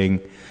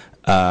doing,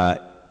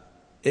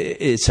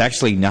 it's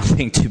actually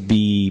nothing to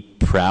be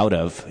proud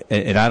of.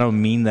 And I don't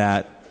mean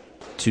that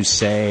to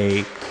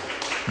say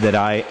that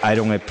I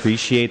don't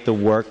appreciate the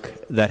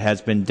work that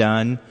has been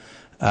done.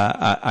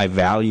 I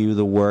value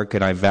the work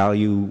and I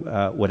value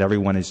what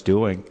everyone is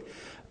doing.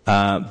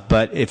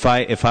 But if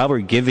I were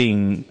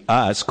giving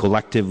us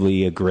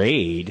collectively a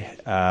grade,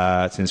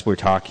 since we're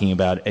talking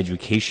about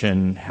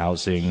education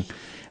housing,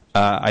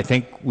 I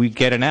think we'd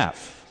get an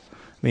F.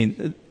 I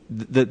mean,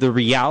 the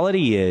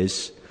reality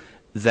is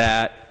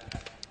that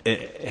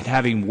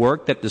having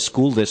worked at the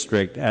school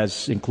district,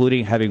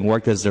 including having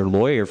worked as their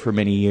lawyer for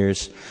many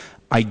years,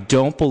 I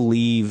don't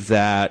believe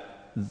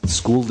that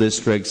school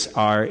districts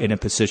are in a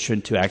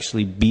position to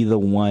actually be the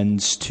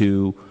ones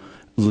to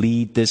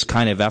lead this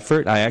kind of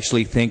effort. I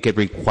actually think it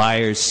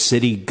requires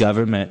city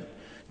government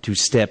to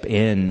step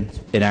in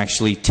and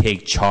actually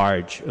take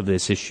charge of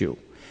this issue.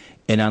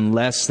 And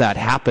unless that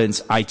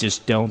happens, I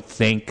just don't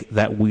think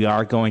that we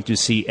are going to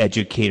see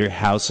educator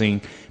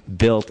housing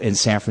built in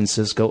San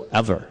Francisco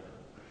ever.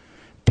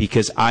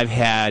 because I've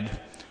had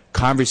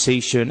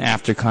conversation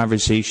after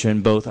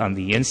conversation, both on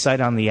the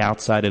inside and on the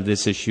outside of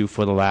this issue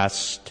for the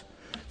last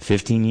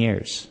 15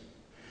 years.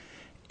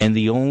 And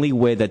the only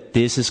way that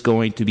this is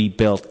going to be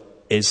built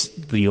is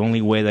the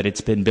only way that it's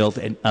been built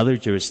in other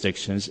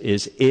jurisdictions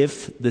is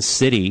if the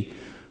city,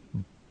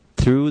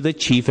 through the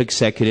chief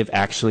executive,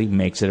 actually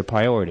makes it a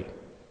priority.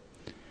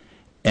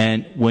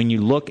 And when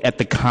you look at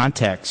the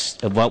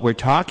context of what we're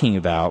talking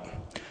about,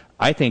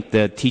 I think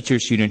the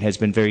teachers union has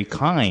been very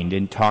kind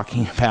in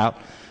talking about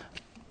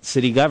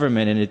city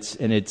government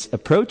and its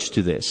approach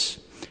to this.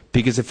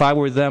 Because if I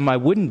were them, I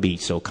wouldn't be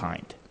so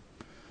kind.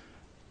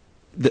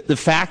 The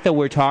fact that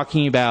we're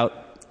talking about,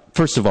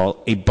 first of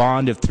all, a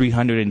bond of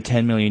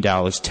 $310 million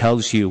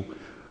tells you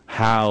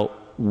how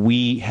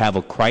we have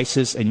a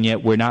crisis, and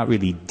yet we're not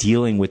really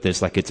dealing with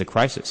this like it's a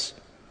crisis.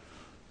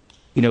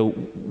 You know,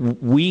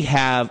 we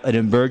have an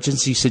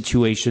emergency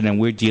situation and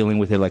we're dealing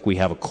with it like we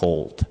have a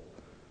cold.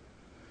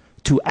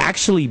 To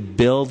actually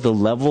build the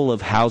level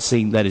of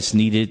housing that is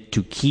needed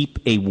to keep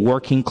a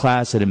working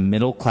class and a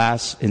middle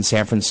class in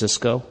San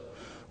Francisco,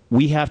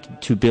 we have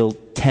to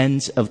build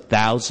tens of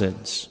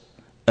thousands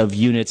of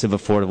units of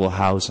affordable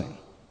housing.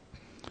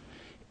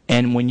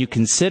 And when you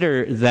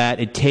consider that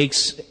it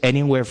takes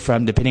anywhere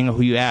from, depending on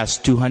who you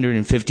ask,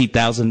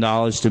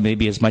 $250,000 to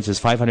maybe as much as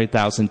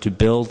 $500,000 to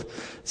build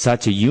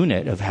such a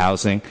unit of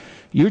housing,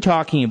 you're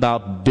talking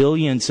about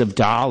billions of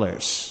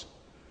dollars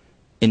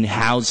in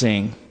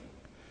housing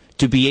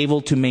to be able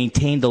to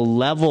maintain the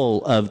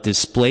level of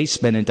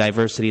displacement and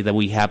diversity that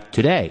we have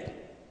today.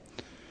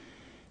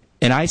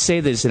 And I say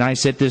this, and I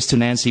said this to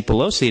Nancy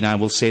Pelosi, and I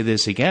will say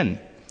this again.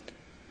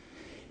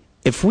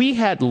 If we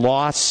had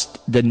lost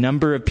the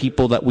number of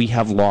people that we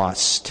have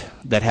lost,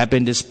 that have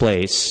been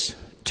displaced,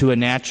 to a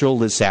natural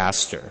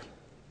disaster,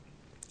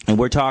 and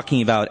we're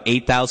talking about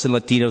 8,000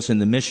 Latinos in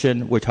the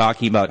Mission, we're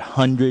talking about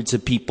hundreds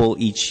of people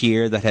each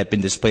year that have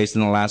been displaced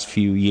in the last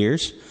few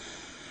years,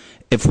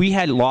 if we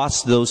had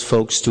lost those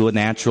folks to a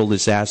natural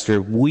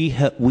disaster, we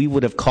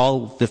would have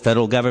called the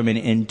federal government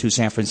into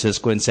San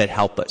Francisco and said,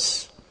 help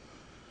us.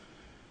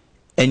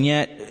 And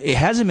yet, it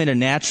hasn't been a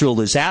natural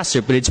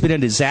disaster, but it's been a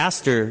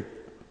disaster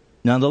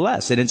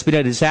nonetheless. And it's been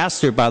a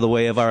disaster, by the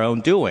way, of our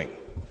own doing.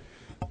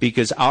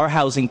 Because our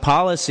housing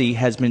policy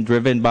has been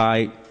driven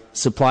by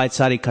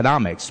supply-side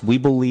economics. We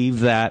believe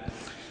that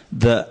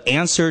the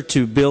answer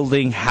to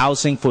building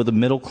housing for the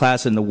middle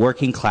class and the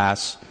working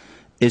class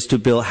is to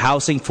build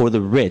housing for the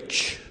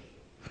rich.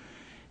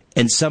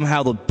 And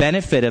somehow the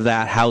benefit of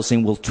that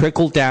housing will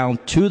trickle down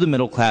to the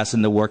middle class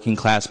and the working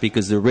class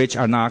because the rich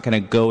are not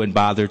going to go and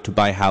bother to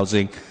buy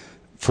housing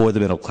for the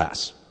middle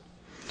class.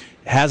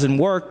 It hasn't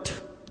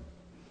worked.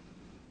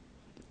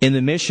 In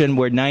the Mission,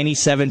 where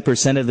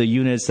 97% of the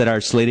units that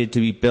are slated to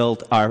be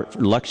built are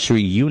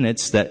luxury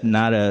units that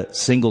not a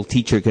single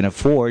teacher can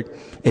afford,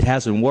 it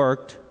hasn't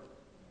worked.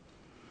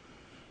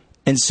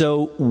 And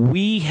so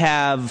we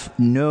have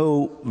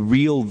no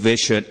real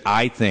vision,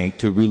 I think,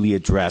 to really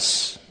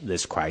address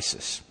this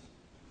crisis.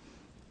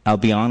 I'll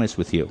be honest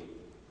with you.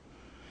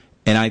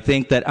 And I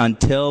think that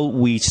until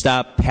we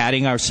stop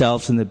patting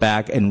ourselves in the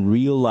back and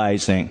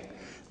realizing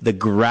the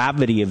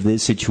gravity of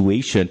this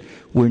situation,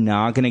 we're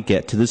not going to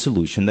get to the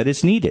solution that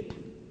is needed.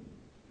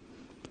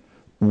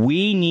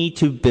 We need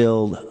to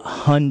build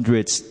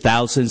hundreds,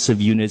 thousands of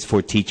units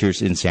for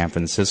teachers in San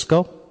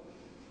Francisco.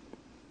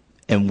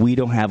 And we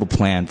don't have a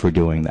plan for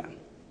doing that.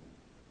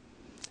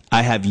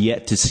 I have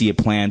yet to see a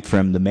plan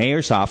from the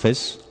mayor's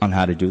office on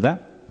how to do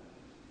that.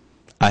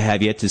 I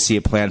have yet to see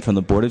a plan from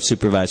the Board of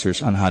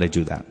Supervisors on how to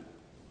do that.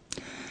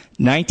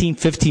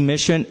 1950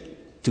 Mission,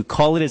 to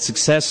call it a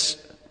success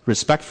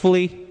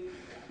respectfully,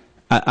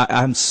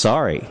 I'm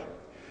sorry.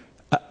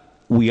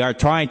 We are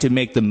trying to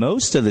make the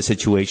most of the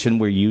situation.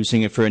 We're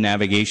using it for a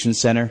navigation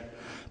center.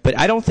 But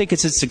I don't think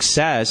it's a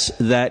success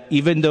that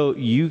even though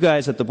you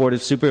guys at the Board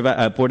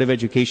of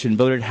Education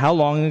voted how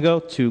long ago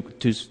to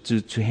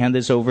hand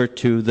this over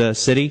to the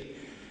city?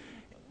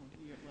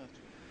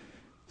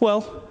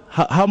 Well,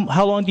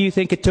 how long do you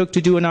think it took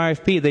to do an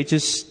RFP?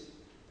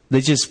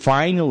 They just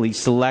finally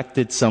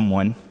selected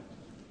someone.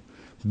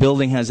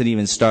 Building hasn't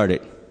even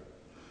started.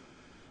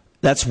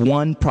 That's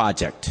one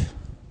project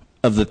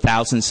of the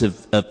thousands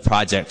of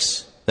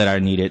projects that are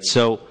needed.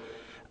 So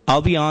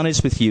I'll be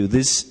honest with you,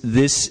 this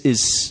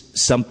is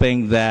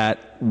something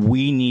that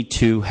we need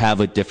to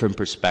have a different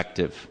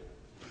perspective.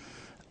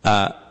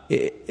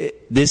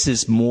 This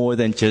is more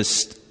than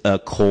just a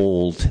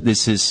cold.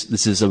 This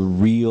is a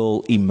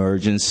real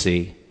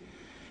emergency.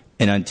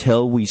 And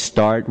until we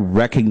start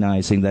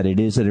recognizing that it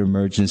is an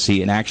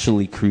emergency and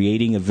actually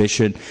creating a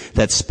vision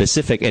that's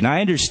specific, and I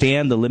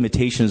understand the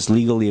limitations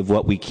legally of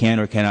what we can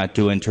or cannot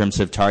do in terms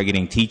of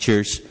targeting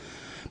teachers,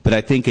 but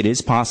I think it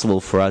is possible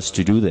for us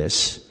to do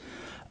this.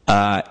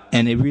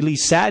 And it really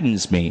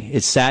saddens me.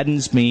 It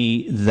saddens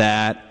me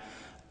that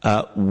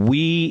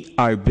we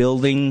are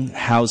building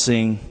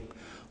housing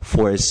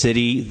for a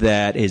city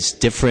that is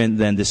different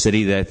than the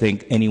city that I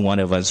think any one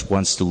of us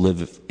wants to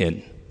live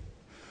in.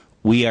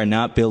 We are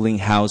not building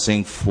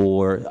housing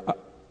for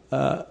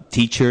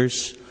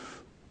teachers.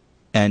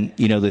 And,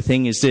 you know, the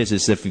thing is this,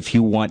 is that if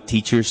you want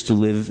teachers to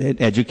live,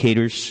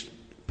 educators,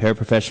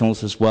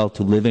 paraprofessionals as well,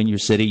 to live in your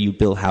city, you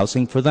build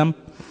housing for them.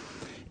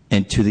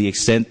 And to the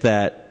extent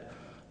that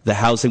the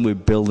housing we're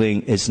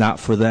building is not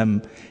for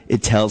them,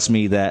 it tells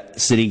me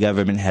that city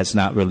government has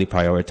not really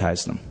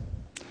prioritized them.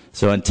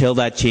 So until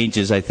that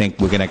changes, I think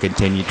we're going to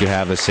continue to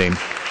have the same.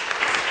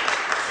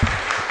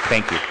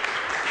 Thank you.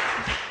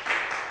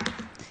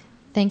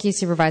 Thank you,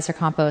 Supervisor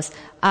Campos.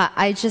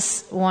 I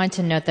just want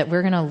to note that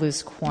we're going to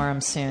lose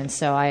quorum soon,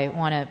 so I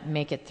want to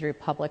make it through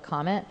public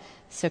comment.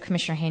 So,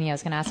 Commissioner Haney, I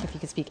was going to ask if you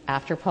could speak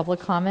after public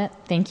comment.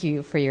 Thank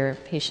you for your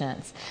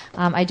patience.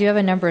 I do have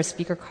a number of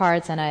speaker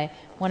cards, and I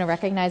want to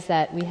recognize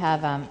that we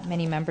have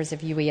many members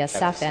of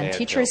UESF and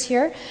teachers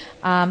here.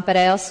 But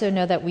I also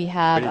know that we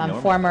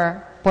have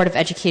former Board of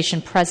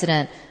Education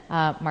President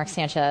Mark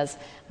Sanchez.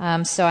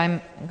 So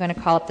I'm going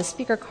to call up the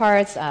speaker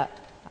cards.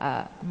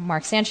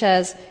 Mark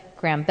Sanchez,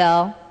 Graham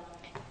Bell,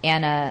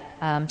 Anna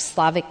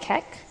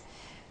Slavik-Keck,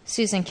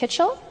 Susan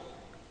Kitchell,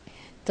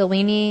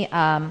 Delaney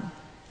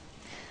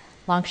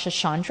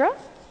Lankshashandra,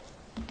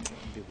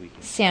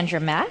 Sandra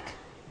Mack,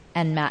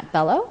 and Matt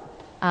Bello.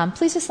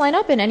 Please just line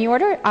up in any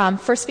order.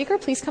 First speaker,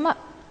 please come up.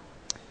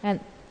 And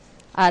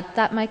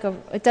that mic,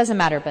 it doesn't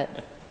matter,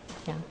 but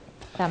yeah,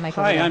 that mic.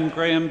 Hi, I'm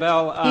Graham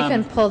Bell. You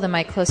can pull the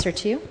mic closer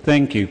to you.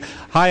 Thank you.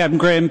 Hi, I'm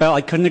Graham Bell.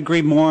 I couldn't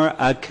agree more.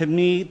 To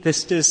me,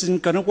 this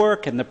isn't going to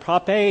work, and the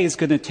Prop A is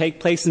going to take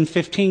place in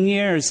 15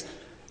 years.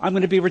 I'm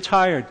going to be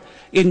retired.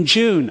 In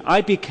June, I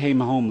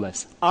became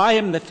homeless. I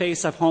am the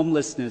face of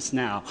homelessness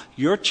now.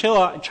 Your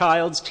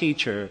child's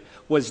teacher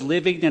was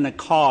living in a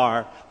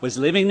car, was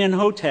living in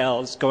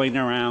hotels, going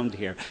around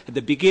here. At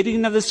the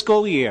beginning of the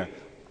school year,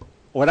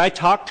 when I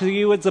talked to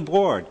you as a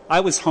board, I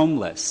was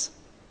homeless.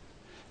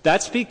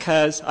 That's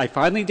because I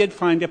finally did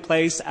find a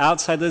place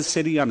outside of the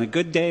city on a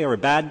good day or a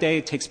bad day.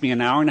 It takes me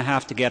an hour and a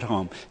half to get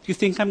home. Do you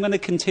think I'm going to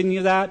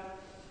continue that?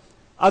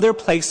 Other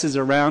places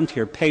around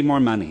here pay more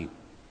money.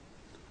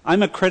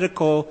 I'm a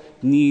critical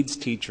needs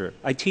teacher.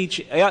 I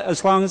teach,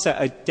 as long as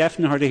a deaf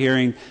and hard of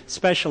hearing,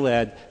 special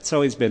ed, it's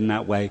always been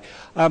that way.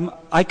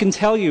 I can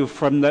tell you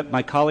from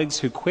my colleagues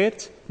who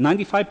quit,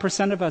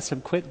 95% of us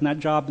have quit in that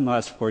job in the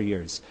last 4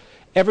 years.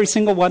 Every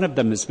single one of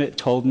them has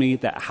told me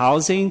that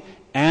housing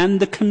and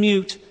the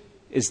commute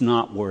is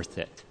not worth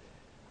it.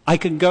 I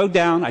could go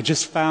down, I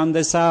just found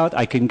this out,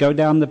 I can go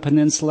down the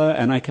peninsula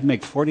and I can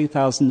make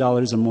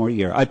 $40,000 or more a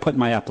year. I put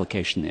my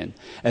application in.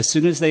 As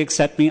soon as they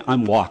accept me,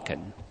 I'm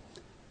walking.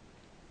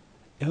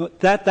 You know,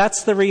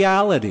 that's the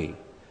reality.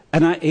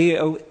 And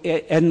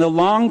and the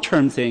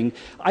long-term thing,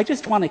 I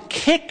just want to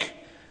kick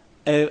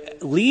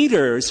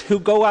leaders who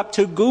go up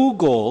to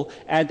Google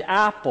and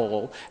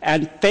Apple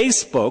and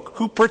Facebook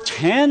who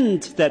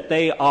pretend that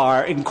they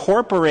are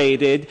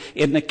incorporated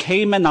in the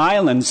Cayman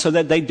Islands so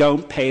that they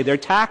don't pay their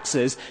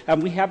taxes.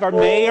 And we have our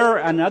mayor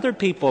and other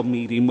people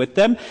meeting with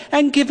them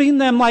and giving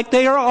them like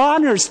they are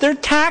honors. They're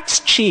tax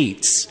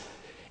cheats.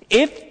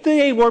 If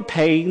they were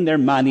paying their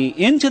money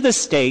into the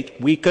state,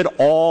 we could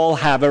all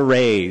have a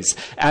raise.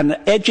 And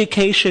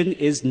education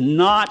is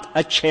not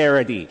a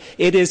charity.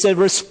 It is a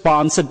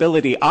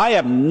responsibility. I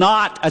am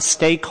not a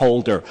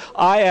stakeholder.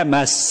 I am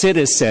a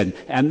citizen.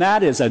 And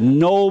that is a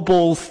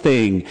noble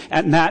thing.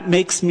 And that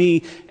makes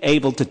me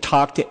able to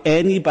talk to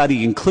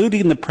anybody,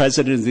 including the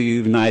President of the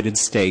United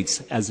States,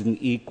 as an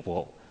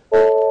equal.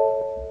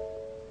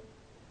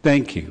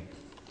 Thank you.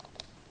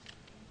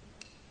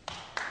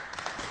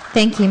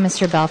 Thank you,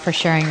 Mr. Bell, for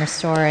sharing your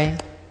story.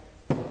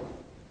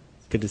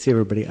 Good to see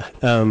everybody.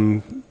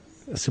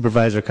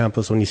 Supervisor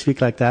Campos, when you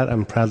speak like that,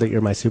 I'm proud that you're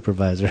my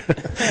supervisor.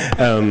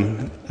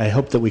 I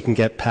hope that we can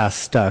get past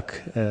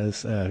stuck,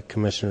 as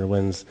Commissioner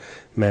Wins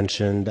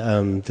mentioned.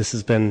 This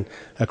has been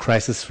a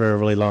crisis for a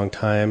really long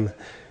time.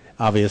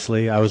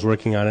 Obviously, I was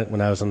working on it when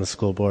I was on the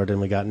school board,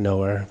 and we got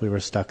nowhere. We were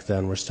stuck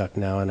then, we're stuck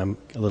now, and I'm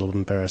a little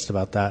embarrassed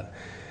about that.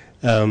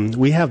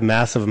 We have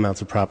massive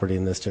amounts of property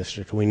in this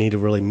district. We need to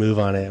really move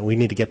on it. We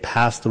need to get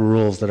past the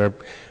rules that are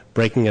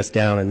breaking us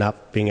down and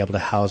not being able to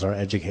house our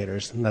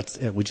educators. And that's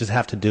it. We just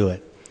have to do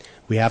it.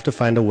 We have to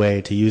find a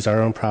way to use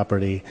our own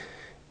property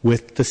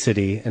with the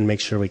city and make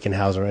sure we can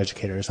house our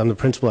educators. I'm the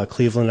principal at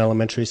Cleveland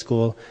Elementary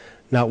School.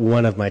 Not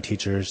one of our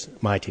teachers,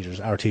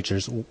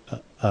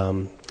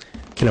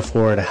 can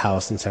afford a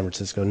house in San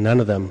Francisco. None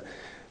of them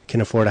can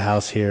afford a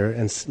house here,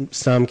 and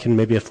some can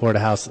maybe afford a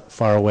house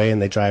far away,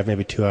 and they drive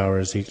maybe 2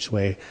 hours each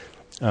way,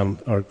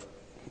 or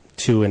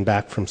to and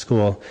back from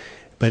school.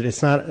 But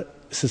it's not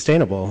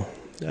sustainable.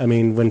 I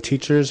mean, when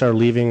teachers are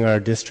leaving our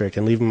district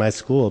and leaving my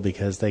school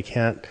because they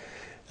can't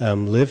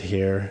live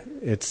here,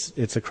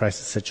 it's a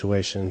crisis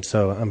situation.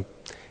 So I'm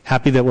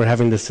happy that we're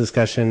having this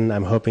discussion.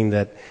 I'm hoping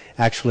that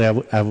actually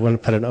I want to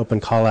put an open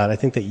call out. I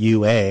think that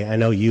I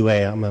know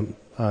UA, I'm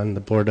on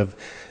the board of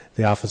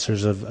the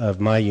officers of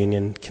my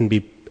union, can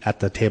be at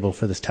the table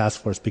for this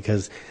task force,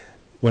 because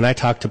when I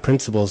talk to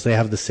principals, they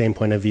have the same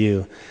point of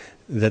view,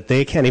 that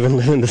they can't even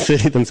live in the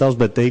city themselves,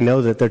 but they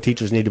know that their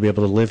teachers need to be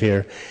able to live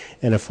here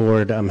and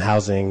afford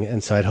housing.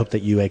 And so I'd hope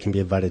that UA can be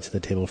invited to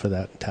the table for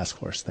that task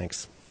force.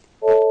 Thanks.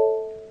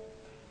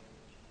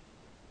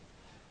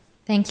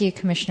 Thank you,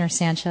 Commissioner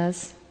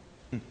Sanchez.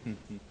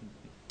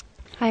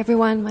 Hi,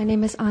 everyone. My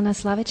name is Anna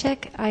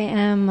Slavicek. I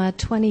am a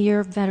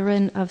 20-year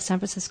veteran of San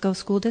Francisco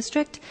School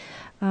District,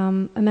 a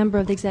member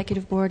of the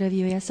Executive Board of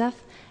UASF,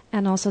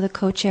 and also the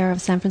co-chair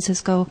of San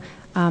Francisco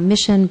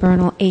Mission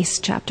Bernal ACE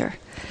chapter.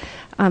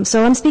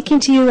 So I'm speaking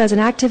to you as an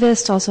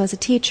activist, also as a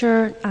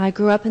teacher. I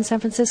grew up in San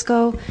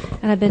Francisco,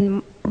 and I've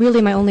been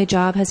really my only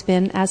job has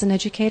been as an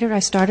educator. I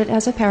started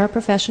as a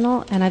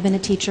paraprofessional, and I've been a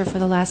teacher for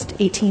the last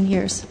 18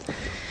 years.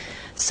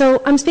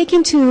 So I'm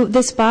speaking to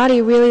this body.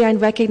 Really, I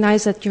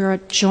recognize that you're a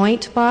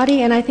joint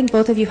body, and I think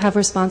both of you have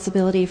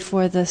responsibility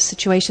for the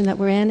situation that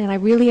we're in, and I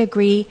really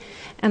agree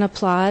and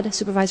applaud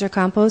Supervisor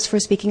Campos for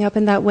speaking up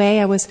in that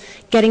way. I was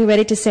getting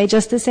ready to say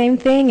just the same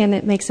thing, and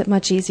it makes it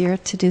much easier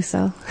to do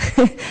so.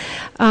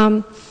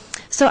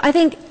 So I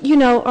think,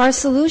 our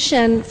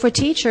solution for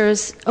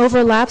teachers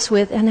overlaps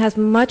with and has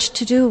much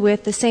to do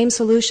with the same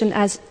solution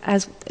as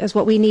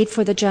what we need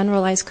for the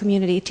generalized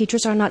community.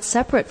 Teachers are not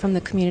separate from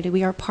the community.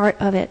 We are part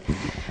of it.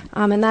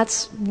 And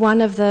that's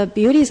one of the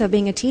beauties of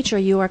being a teacher.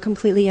 You are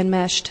completely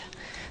enmeshed.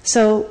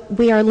 So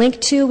we are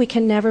linked to, we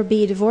can never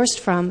be divorced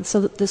from.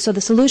 So the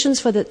solutions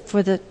for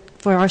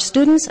our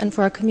students and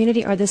for our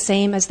community are the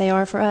same as they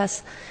are for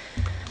us.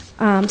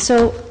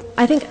 So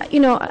I think,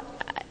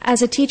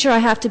 as a teacher, I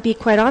have to be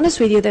quite honest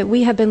with you that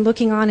we have been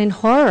looking on in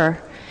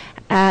horror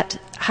at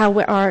how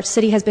our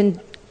city has been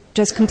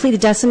just completely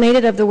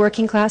decimated of the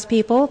working class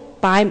people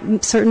by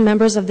certain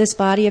members of this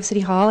body of City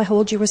Hall. I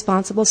hold you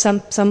responsible,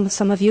 some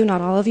of you, not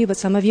all of you, but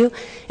some of you,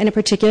 and in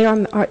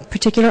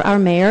particular our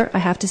mayor. I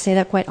have to say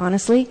that quite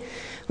honestly.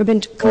 We've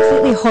been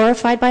completely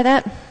horrified by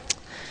that.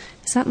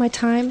 Is that my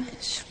time?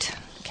 Shoot.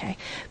 Okay.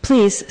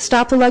 Please,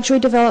 stop the luxury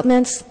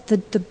developments. The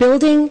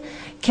building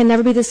can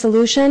never be the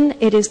solution.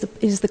 It is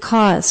the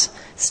cause.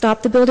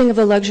 Stop the building of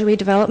the luxury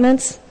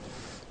developments.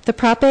 The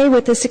Prop A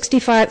with the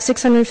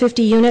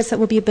 650 units that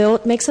will be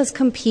built makes us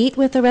compete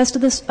with the rest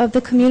of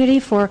the community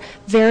for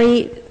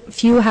very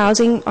few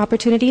housing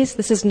opportunities.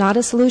 This is not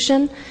a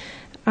solution.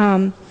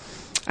 I'm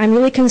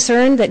really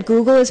concerned that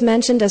Google is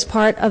mentioned as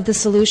part of the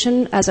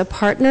solution, as a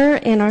partner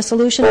in our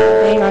solution.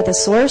 They are the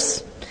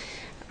source.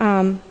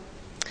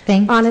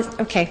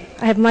 Okay,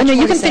 I have much more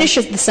you to can say. finish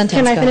the sentence.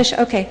 Can I go. finish?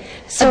 Okay.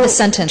 So the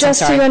sentence,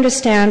 just I'm sorry. to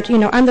understand,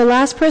 I'm the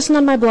last person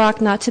on my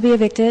block not to be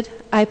evicted.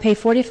 I pay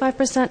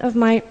 45% of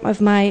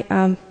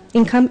my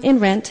income in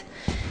rent.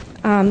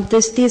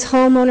 These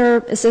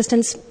homeowner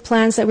assistance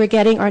plans that we're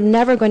getting are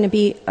never going to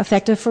be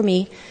effective for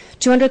me.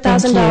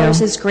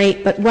 $200,000 is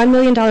great, but $1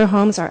 million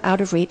homes are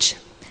out of reach.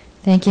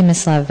 Thank you,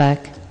 Ms.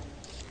 Slavek.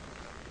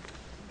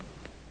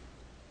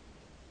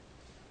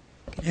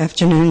 Good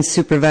afternoon,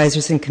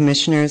 supervisors and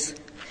commissioners.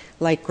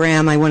 Like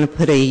Graham, I want to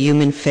put a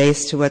human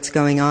face to what's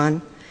going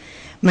on.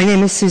 My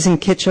name is Susan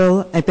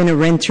Kitchell. I've been a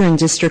renter in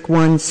District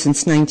 1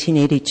 since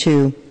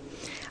 1982.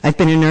 I've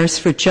been a nurse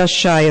for just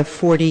shy of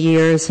 40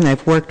 years, and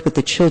I've worked with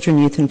the children,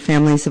 youth, and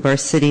families of our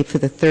city for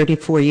the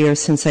 34 years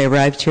since I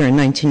arrived here in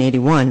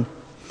 1981.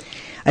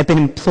 I've been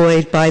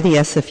employed by the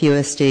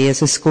SFUSD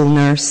as a school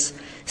nurse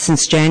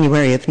since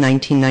January of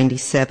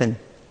 1997.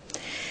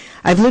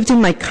 I've lived in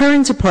my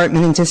current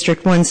apartment in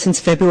District 1 since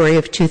February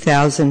of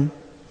 2000.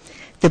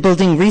 The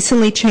building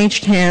recently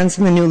changed hands,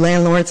 and the new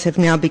landlords have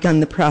now begun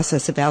the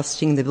process of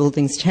ousting the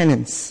building's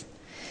tenants.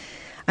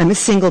 I'm a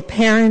single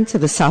parent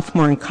of a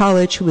sophomore in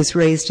college who was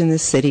raised in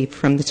this city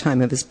from the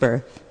time of his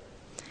birth.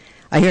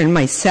 I earn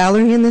my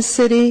salary in this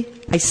city.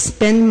 I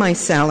spend my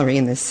salary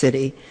in this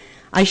city.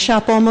 I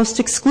shop almost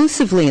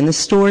exclusively in the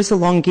stores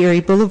along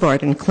Geary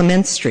Boulevard and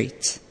Clement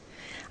Street.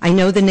 I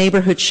know the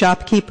neighborhood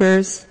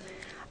shopkeepers.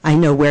 I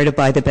know where to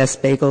buy the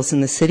best bagels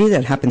in the city.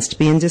 That happens to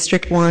be in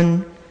District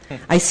 1.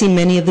 I see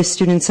many of the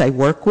students I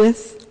work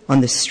with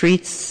on the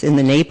streets, in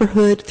the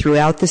neighborhood,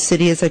 throughout the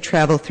city as I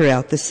travel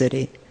throughout the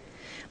city.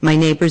 My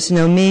neighbors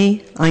know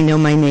me. I know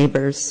my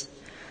neighbors.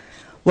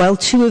 While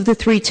 2 of the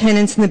 3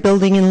 tenants in the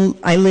building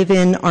I live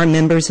in are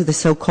members of the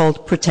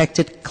so-called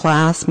protected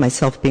class,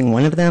 myself being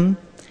one of them,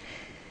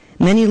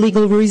 many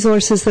legal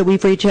resources that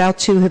we've reached out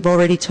to have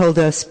already told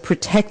us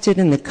protected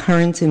in the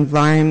current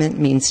environment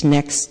means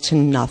next to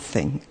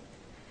nothing.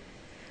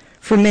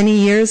 For many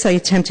years, I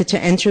attempted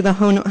to enter the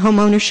home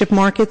ownership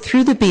market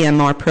through the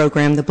BMR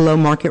program, the below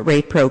market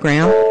rate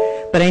program,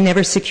 but I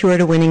never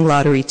secured a winning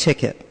lottery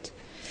ticket.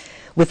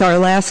 With our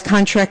last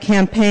contract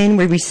campaign,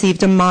 we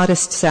received a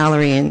modest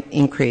salary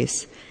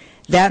increase.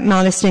 That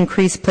modest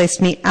increase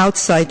placed me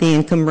outside the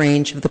income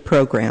range of the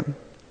program.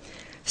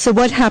 So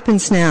what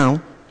happens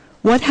now?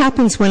 What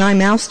happens when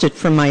I'm ousted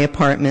from my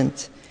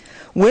apartment?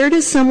 Where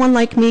does someone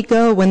like me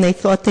go when they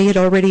thought they had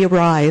already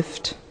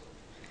arrived?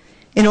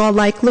 In all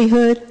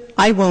likelihood,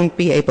 I won't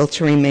be able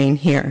to remain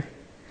here.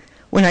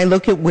 When I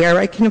look at where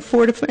I can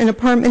afford an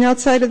apartment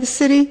outside of the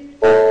city,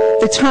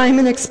 the time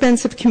and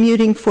expense of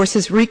commuting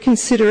forces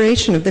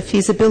reconsideration of the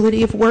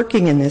feasibility of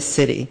working in this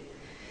city.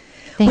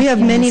 We have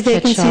many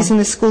vacancies in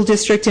the school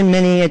district in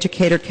many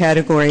educator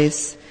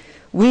categories.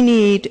 We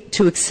need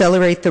to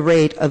accelerate the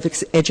rate of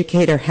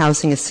educator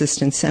housing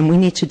assistance, and we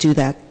need to do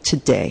that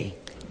today.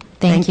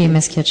 Thank you,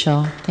 Ms.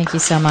 Kitchell. Thank you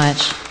so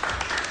much.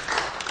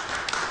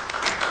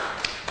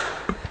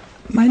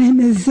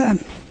 is,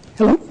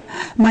 hello?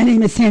 My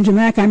name is Sandra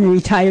Mack. I'm a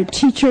retired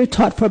teacher,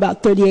 taught for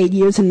about 38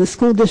 years in the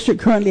school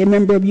district, currently a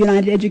member of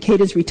United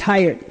Educators,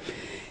 retired.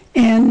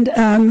 And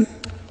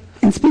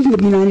speaking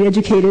of United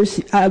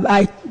Educators,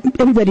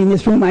 everybody in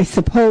this room, I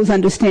suppose,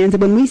 understands that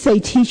when we say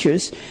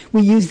teachers,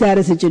 we use that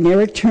as a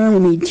generic term. We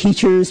mean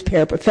teachers,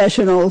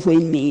 paraprofessionals, we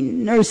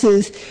mean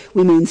nurses,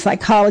 we mean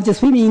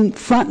psychologists, we mean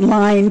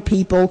frontline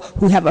people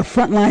who have a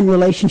frontline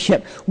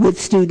relationship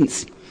with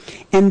students.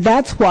 And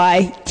that's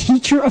why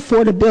teacher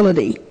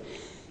affordability,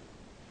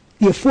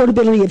 the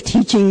affordability of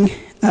teaching,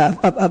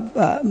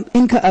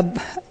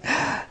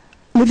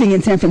 living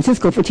in San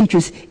Francisco for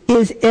teachers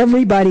is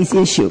everybody's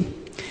issue.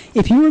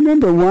 If you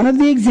remember one of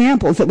the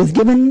examples that was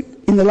given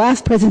in the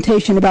last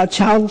presentation about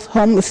child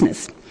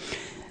homelessness,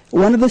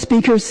 one of the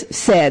speakers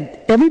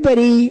said,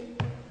 everybody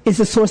is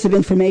a source of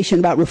information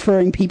about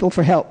referring people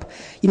for help.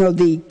 You know,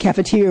 the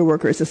cafeteria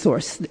worker is a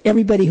source.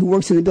 Everybody who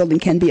works in the building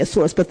can be a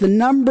source. But the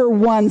number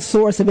one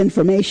source of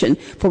information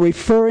for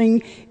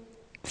referring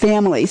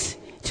families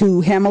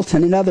to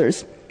Hamilton and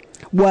others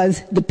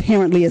was the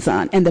parent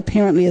liaison. And the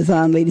parent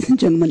liaison, ladies and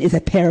gentlemen, is a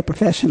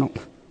paraprofessional.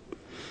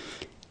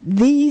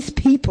 These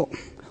people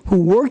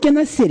who work in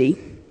the city,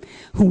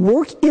 who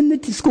work in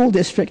the school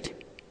district,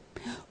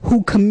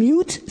 who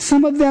commute,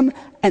 some of them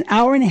an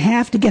hour and a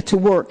half to get to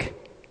work,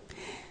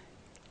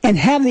 and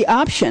have the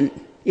option,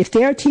 if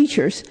they're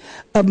teachers,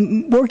 of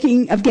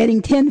getting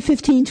 $10,000,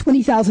 $15,000,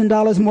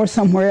 $20,000 more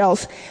somewhere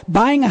else,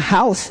 buying a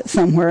house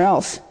somewhere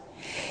else,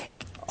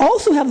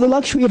 also have the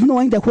luxury of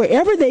knowing that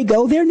wherever they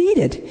go, they're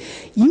needed.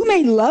 You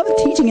may love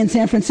teaching in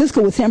San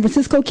Francisco with San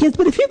Francisco kids,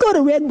 but if you go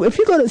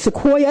to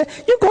Sequoia,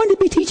 you're going to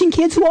be teaching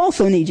kids who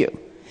also need you.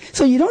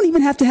 So you don't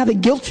even have to have a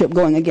guilt trip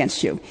going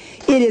against you.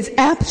 It is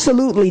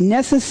absolutely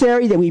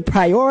necessary that we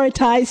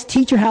prioritize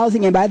teacher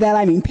housing, and by that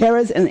I mean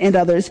paras and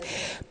others.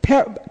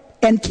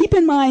 And keep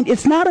in mind,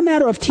 it's not a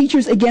matter of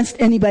teachers against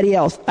anybody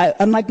else.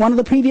 Unlike one of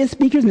the previous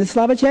speakers, Ms.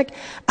 Slavacek,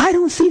 I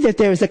don't see that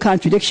there is a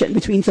contradiction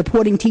between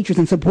supporting teachers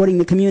and supporting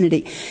the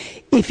community.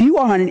 If you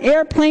are on an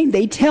airplane,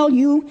 they tell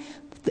you,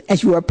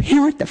 as you're a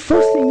parent, the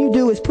first thing you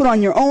do is put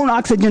on your own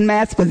oxygen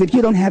mask, because if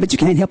you don't have it, you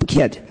can't help a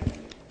kid.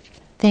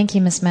 Thank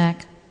you, Ms.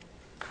 Mack.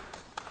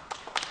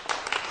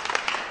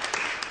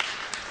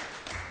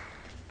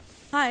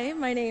 Hi,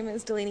 my name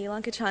is Delaney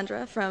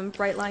Lankachandra from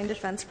Brightline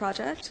Defense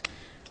Project.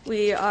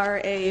 We are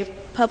a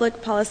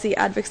public policy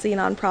advocacy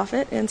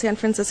nonprofit in San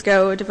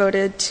Francisco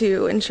devoted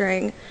to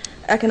ensuring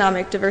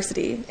economic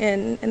diversity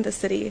in the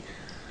city.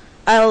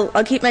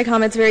 I'll keep my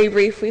comments very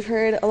brief. We've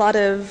heard a lot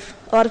of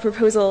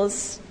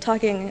proposals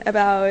talking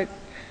about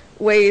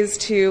ways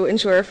to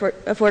ensure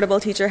affordable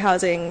teacher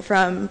housing,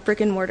 from brick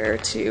and mortar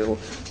to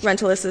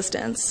rental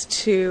assistance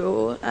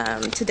to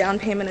down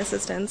payment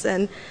assistance,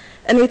 and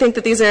we think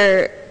that these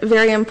are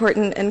very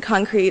important and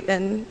concrete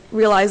and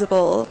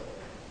realizable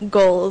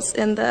goals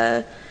in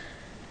the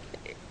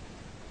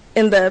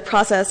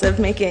process of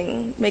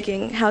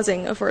making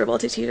housing affordable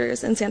to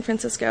teachers in San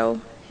Francisco,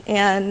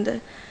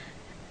 and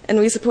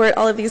we support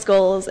all of these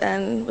goals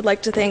and would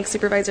like to thank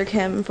Supervisor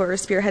Kim for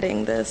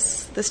spearheading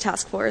this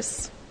task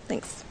force.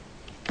 Thanks.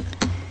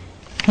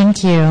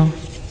 Thank you.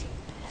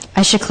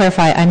 I should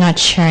clarify, I'm not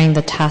chairing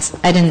the task.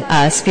 I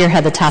didn't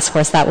spearhead the task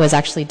force. That was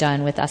actually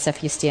done with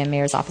SFUSD and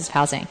Mayor's Office of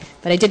Housing.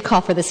 But I did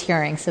call for this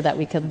hearing so that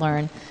we could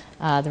learn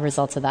the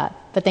results of that.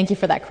 But thank you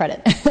for that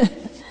credit.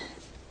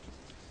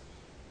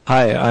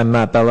 Hi, I'm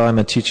Matt Bello. I'm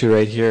a teacher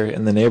right here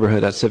in the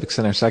neighborhood at Civic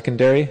Center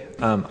Secondary.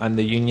 I'm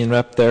the union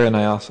rep there, and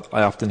I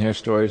often hear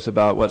stories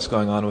about what's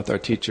going on with our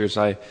teachers.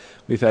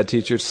 We've had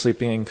teachers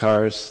sleeping in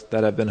cars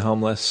that have been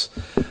homeless.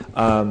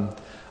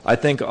 I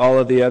think all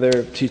of the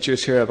other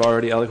teachers here have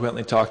already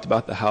eloquently talked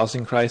about the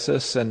housing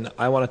crisis, and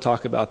I want to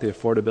talk about the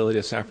affordability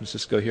of San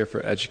Francisco here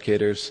for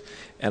educators.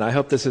 And I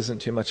hope this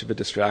isn't too much of a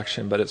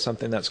distraction, but it's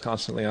something that's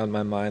constantly on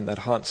my mind that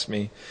haunts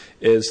me,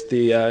 is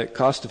the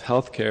cost of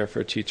health care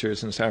for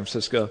teachers in San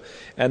Francisco.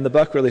 And the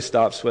buck really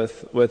stops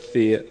with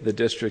the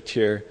district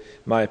here,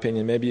 in my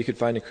opinion. Maybe you could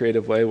find a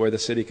creative way where the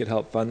city could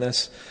help fund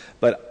this.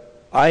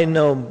 But I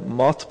know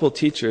multiple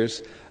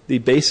teachers. The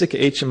basic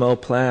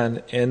HMO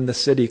plan in the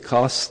city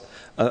costs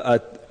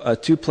a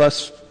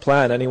 2+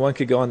 plan. Anyone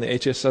could go on the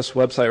HSS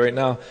website right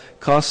now.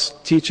 Costs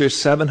teachers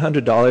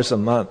 $700 a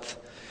month.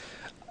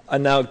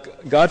 And now,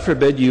 God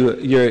forbid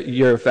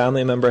your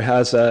family member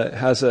has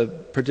a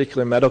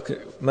particular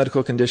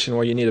medical condition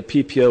where you need a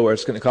PPO, where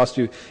it's going to cost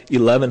you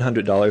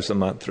 $1,100 a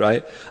month,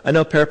 right? I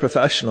know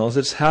paraprofessionals,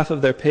 it's half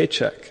of their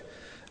paycheck.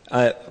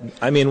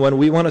 I mean, when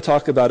we want to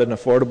talk about an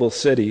affordable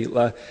city,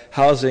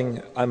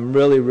 housing, I'm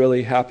really,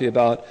 really happy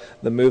about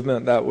the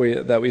movement that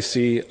we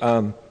see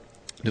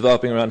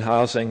developing around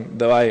housing,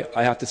 though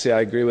I have to say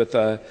I agree with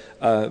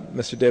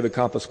Mr. David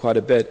Campos quite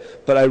a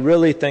bit. But I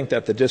really think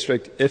that the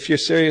district, if you're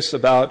serious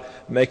about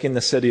making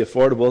the city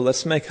affordable,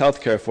 let's make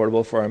health care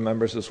affordable for our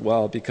members as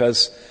well.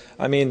 Because,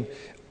 I mean,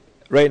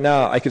 right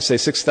now I could say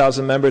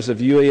 6,000 members of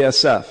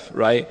UASF,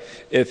 right?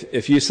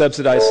 If you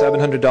subsidize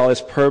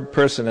 $700 per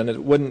person, and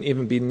it wouldn't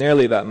even be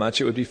nearly that much,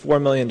 it would be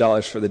 $4 million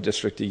for the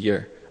district a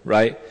year.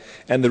 right?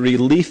 And the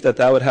relief that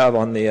would have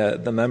on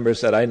the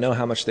members that I know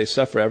how much they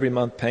suffer every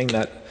month paying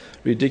that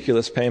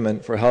ridiculous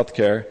payment for health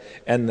care,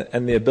 and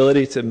the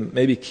ability to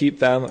maybe keep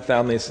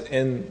families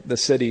in the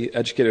city,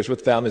 educators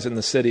with families in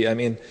the city, I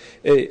mean,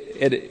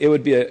 it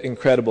would be an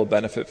incredible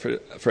benefit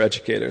for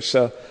educators.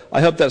 So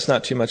I hope that's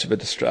not too much of a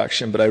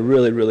distraction, but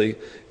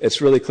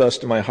it's really close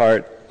to my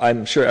heart.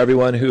 I'm sure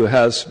everyone who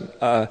has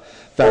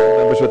family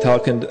members with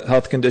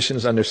health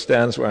conditions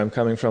understands where I'm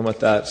coming from with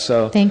that.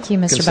 So thank you,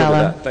 Mr. consider Bello.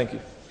 that. Thank you.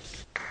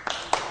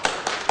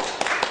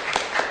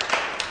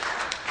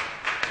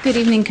 Good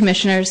evening,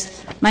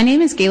 Commissioners. My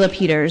name is Gayla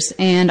Peters,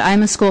 and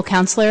I'm a school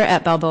counselor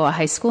at Balboa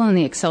High School in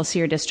the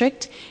Excelsior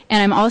District,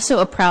 and I'm also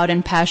a proud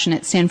and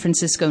passionate San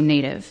Francisco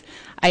native.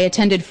 I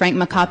attended Frank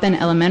McCoppin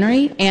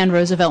Elementary and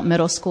Roosevelt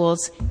Middle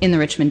Schools in the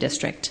Richmond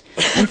District.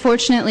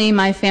 Unfortunately,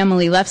 my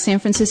family left San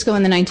Francisco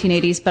in the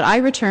 1980s, but I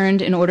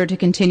returned in order to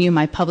continue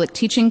my public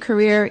teaching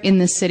career in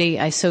the city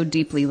I so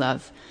deeply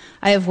love.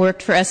 I have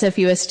worked for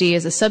SFUSD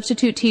as a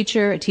substitute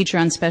teacher, a teacher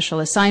on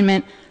special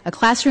assignment, a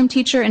classroom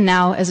teacher, and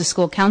now as a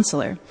school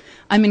counselor.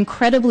 I'm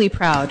incredibly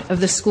proud of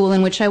the school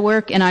in which I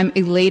work, and I'm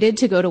elated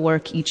to go to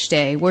work each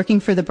day, working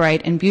for the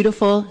bright and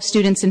beautiful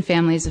students and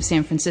families of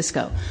San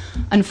Francisco.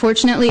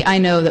 Unfortunately, I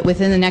know that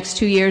within the next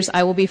 2 years,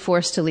 I will be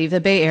forced to leave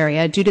the Bay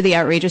Area due to the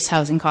outrageous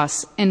housing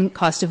costs and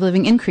cost of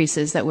living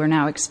increases that we're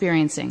now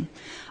experiencing.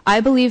 I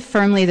believe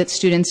firmly that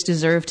students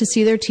deserve to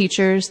see their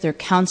teachers, their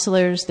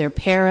counselors, their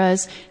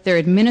paras, their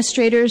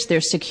administrators,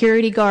 their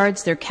security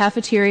guards, their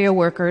cafeteria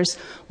workers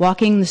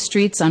walking the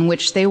streets on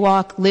which they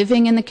walk,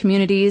 living in the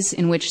communities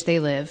in which they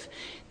live.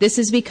 This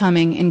is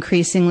becoming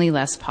increasingly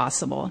less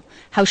possible.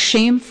 How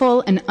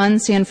shameful and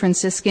un-San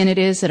Franciscan it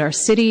is that our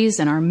cities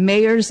and our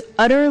mayor's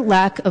utter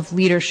lack of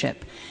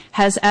leadership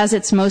has as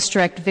its most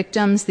direct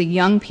victims the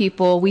young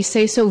people we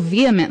say so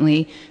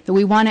vehemently that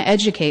we want to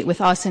educate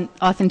with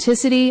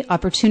authenticity,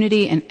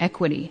 opportunity, and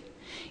equity.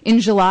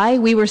 In July,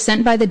 we were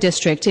sent by the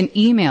district an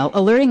email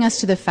alerting us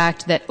to the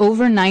fact that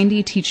over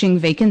 90 teaching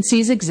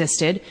vacancies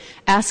existed,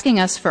 asking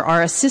us for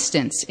our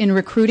assistance in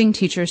recruiting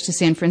teachers to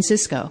San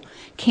Francisco.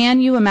 Can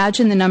you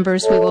imagine the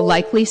numbers we will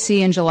likely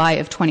see in July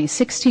of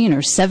 2016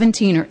 or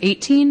 17 or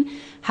 18?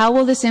 How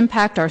will this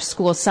impact our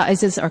school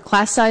sizes, our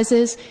class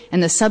sizes,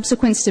 and the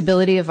subsequent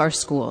stability of our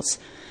schools?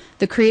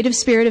 The creative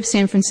spirit of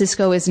San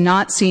Francisco is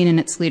not seen in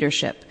its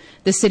leadership.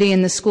 The city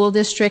and the school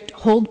district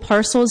hold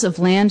parcels of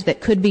land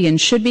that could be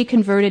and should be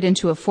converted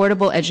into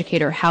affordable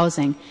educator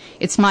housing.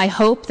 It's my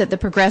hope that the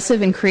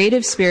progressive and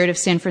creative spirit of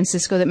San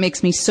Francisco that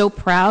makes me so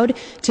proud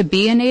to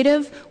be a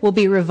native will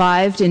be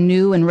revived in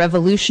new and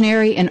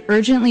revolutionary and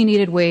urgently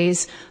needed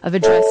ways of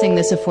addressing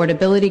this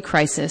affordability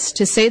crisis.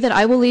 To say that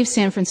I will leave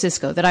San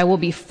Francisco, that I will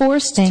be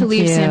forced to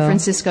leave San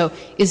Francisco,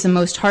 is the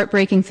most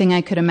heartbreaking thing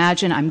I could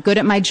imagine. I'm good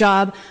at my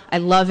job. I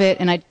love it,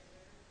 and I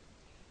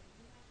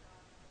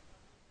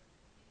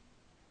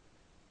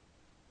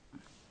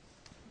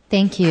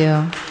Thank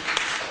you.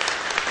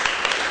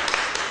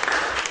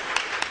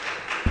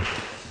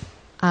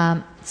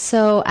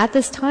 So at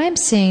this time,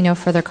 seeing no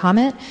further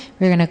comment,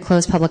 we're going to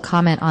close public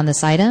comment on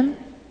this item.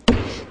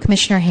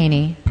 Commissioner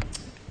Haney.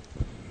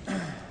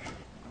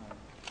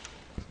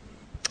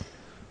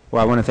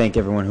 Well, I want to thank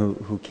everyone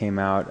who came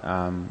out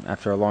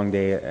after a long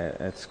day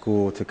at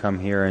school to come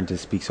here and to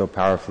speak so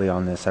powerfully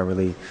on this. I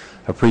really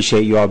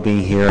appreciate you all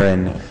being here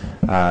and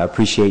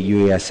appreciate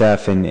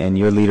UESF and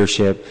your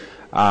leadership.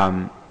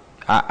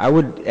 I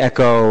would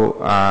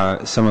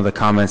echo some of the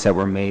comments that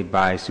were made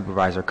by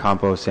Supervisor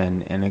Campos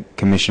and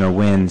Commissioner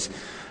Wins.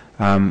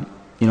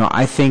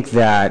 I think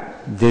that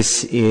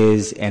this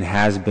is and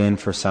has been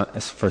for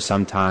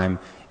some time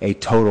a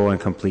total and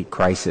complete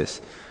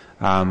crisis.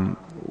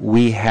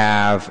 We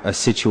have a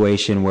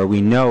situation where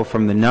we know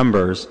from the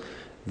numbers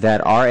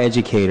that our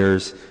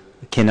educators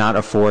cannot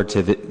afford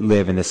to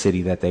live in the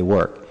city that they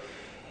work.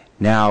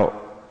 Now,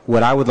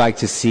 what I would like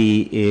to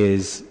see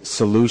is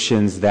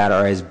solutions that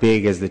are as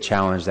big as the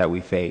challenge that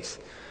we face.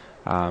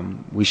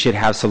 We should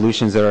have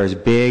solutions that are as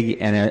big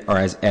and or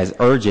as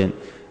urgent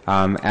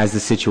as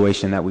the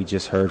situation that we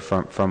just heard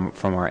from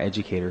our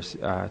educators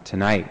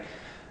tonight.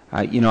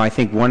 I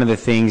think one of the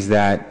things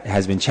that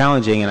has been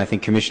challenging, and I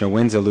think Commissioner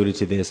Wins alluded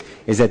to this,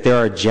 is that there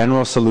are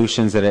general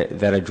solutions that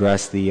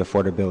address the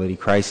affordability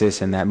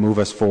crisis and that move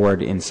us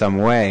forward in some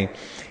way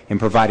in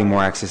providing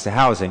more access to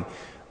housing.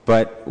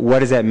 But what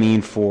does that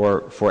mean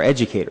for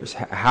educators?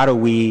 How do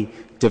we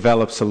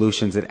develop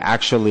solutions that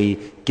actually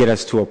get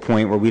us to a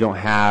point where we don't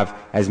have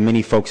as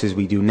many folks as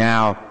we do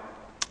now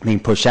being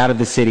pushed out of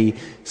the city,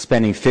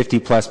 spending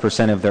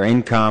 50+% of their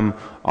income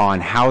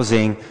on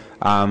housing?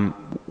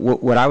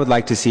 What I would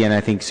like to see, and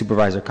I think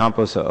Supervisor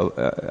Campos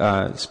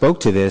spoke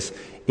to this,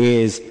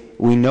 is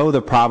we know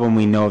the problem,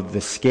 we know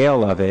the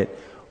scale of it.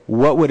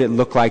 What would it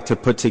look like to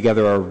put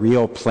together a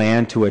real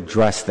plan to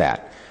address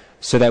that?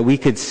 so that we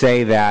could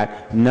say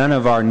that none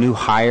of our new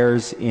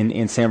hires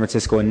in San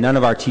Francisco and none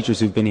of our teachers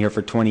who've been here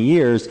for 20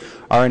 years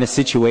are in a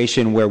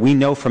situation where we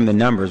know from the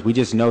numbers, we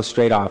just know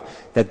straight off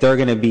that they're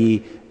going to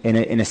be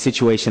in a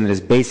situation that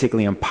is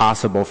basically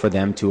impossible for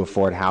them to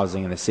afford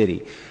housing in the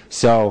city.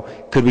 So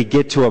could we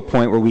get to a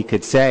point where we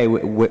could say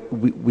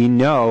we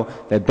know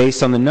that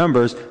based on the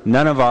numbers,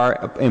 none of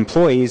our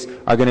employees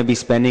are going to be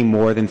spending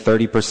more than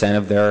 30%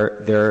 of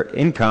their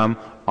income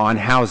on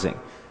housing.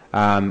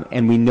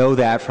 And we know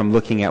that from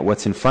looking at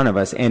what's in front of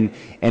us. And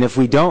if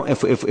we don't,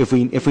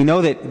 if we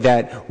know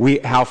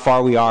that how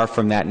far we are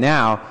from that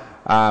now,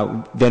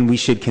 then we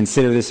should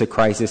consider this a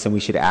crisis and we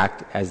should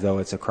act as though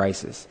it's a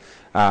crisis.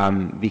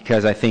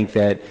 Because I think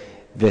that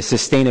the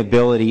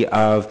sustainability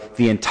of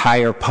the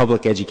entire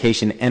public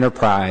education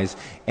enterprise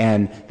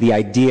and the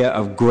idea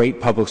of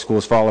great public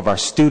schools for all of our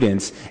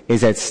students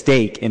is at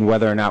stake in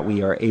whether or not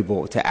we are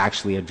able to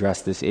actually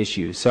address this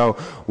issue. So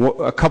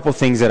a couple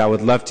things that I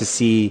would love to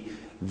see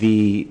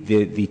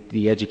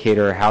the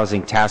Educator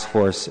Housing Task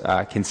Force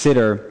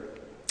consider,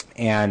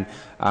 and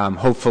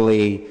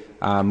hopefully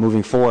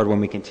moving forward when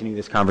we continue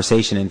this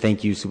conversation, and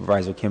thank you,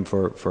 Supervisor Kim,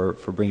 for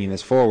bringing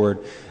this forward,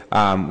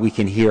 we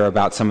can hear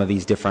about some of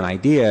these different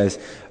ideas.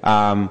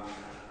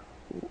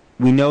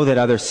 We know that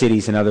other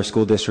cities and other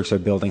school districts are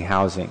building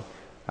housing.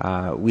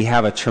 We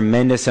have a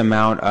tremendous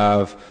amount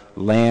of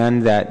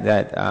land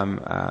that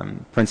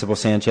Principal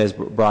Sanchez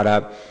brought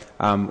up.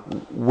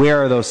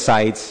 Where are those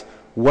sites?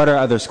 What are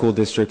other school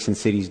districts and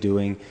cities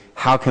doing?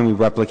 How can we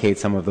replicate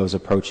some of those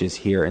approaches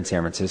here in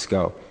San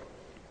Francisco?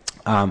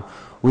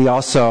 We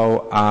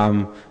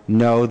also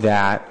know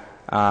that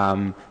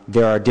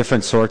there are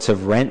different sorts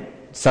of rent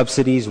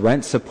subsidies,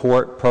 rent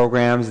support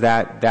programs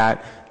that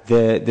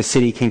the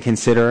city can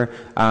consider,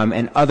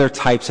 and other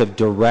types of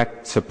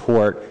direct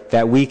support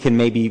that we can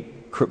maybe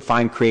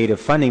find creative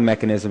funding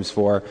mechanisms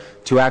for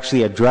to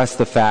actually address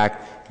the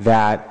fact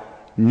that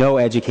no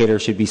educator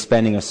should be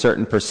spending a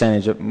certain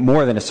percentage,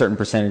 more than a certain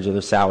percentage of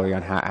their salary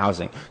on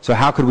housing. So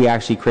how could we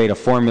actually create a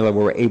formula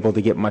where we're able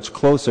to get much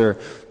closer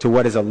to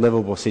what is a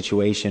livable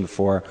situation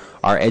for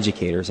our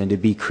educators, and to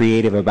be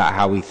creative about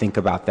how we think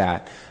about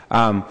that?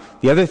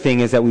 The other thing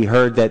is that we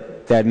heard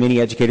that many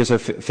educators are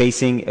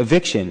facing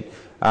eviction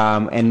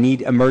and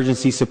need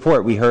emergency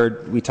support.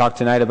 We talked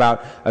tonight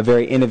about a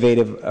very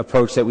innovative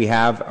approach that we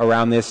have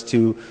around this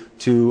to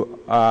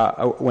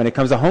when it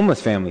comes to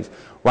homeless families.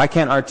 Why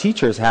can't our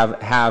teachers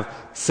have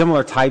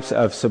similar types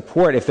of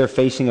support? If they're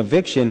facing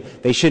eviction,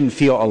 they shouldn't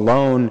feel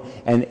alone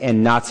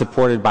and not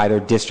supported by their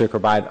district or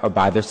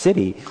by their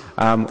city.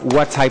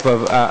 What type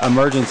of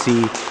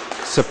emergency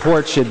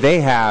support should they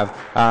have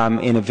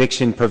in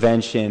eviction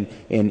prevention,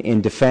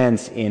 in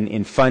defense,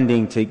 in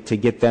funding to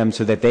get them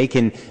so that they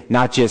can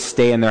not just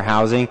stay in their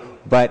housing,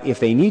 but if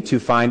they need to,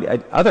 find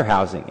other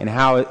housing? And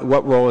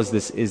what role is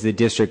the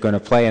district going to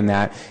play in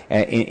that,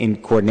 in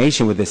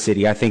coordination with the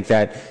city? I think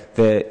that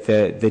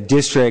the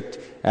district,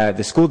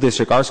 the school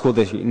district, our school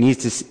district,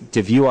 needs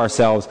to view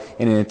ourselves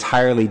in an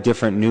entirely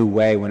different new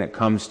way when it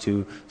comes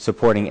to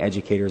supporting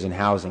educators in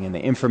housing, and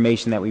the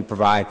information that we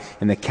provide,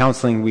 and the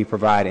counseling we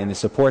provide, and the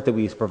support that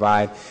we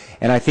provide.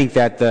 And I think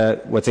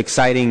that what's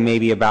exciting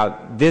maybe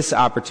about this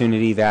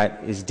opportunity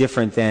that is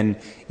different than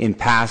in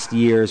past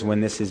years when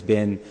this has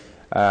been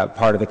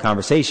part of the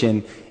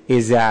conversation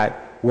is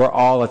that we're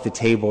all at the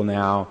table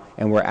now,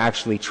 and we're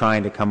actually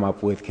trying to come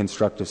up with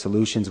constructive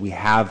solutions. We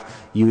have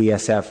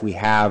UESF, we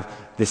have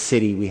the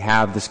city, we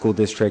have the school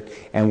district,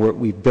 and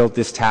we've built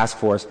this task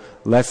force.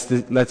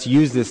 Let's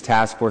use this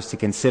task force to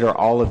consider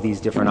all of these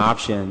different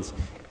options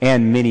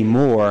and many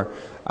more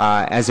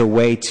as a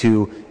way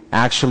to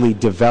actually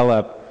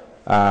develop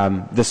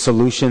the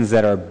solutions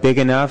that are big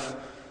enough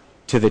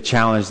to the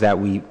challenge that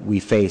we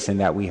face and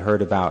that we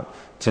heard about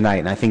tonight.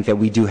 And I think that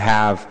we do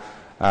have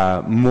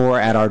more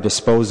at our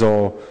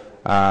disposal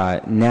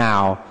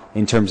now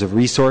in terms of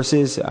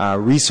resources.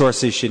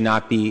 Resources should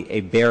not be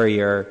a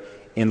barrier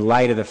in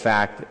light of the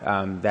fact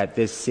that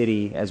this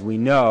city, as we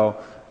know,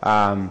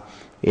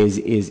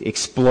 is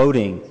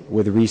exploding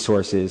with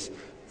resources,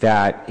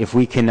 that if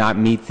we cannot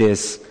meet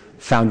this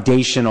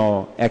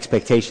foundational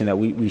expectation that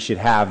we should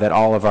have, that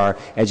all of our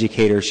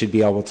educators should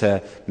be able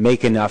to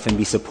make enough and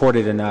be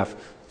supported enough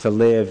to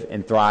live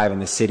and thrive in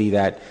the city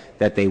that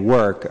they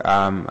work,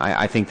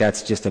 I think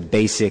that's just a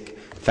basic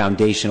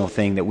foundational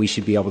thing that we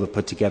should be able to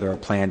put together a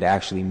plan to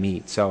actually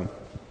meet. So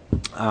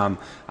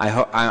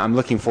I'm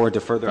looking forward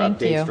to further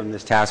updates from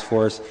this task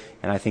force,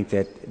 and I think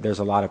that there's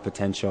a lot of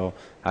potential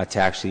to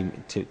actually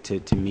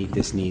to meet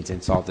this needs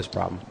and solve this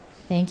problem.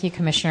 Thank you,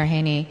 Commissioner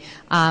Haney.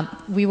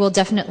 We will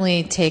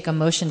definitely take a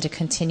motion to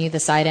continue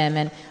this item,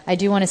 and I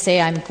do want to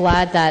say I'm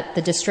glad that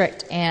the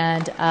district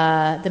and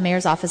the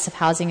Mayor's Office of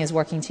Housing is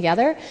working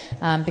together,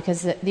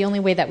 because the only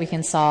way that we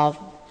can solve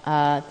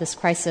this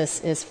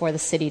crisis is for the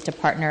city to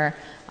partner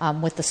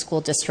with the school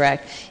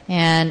district.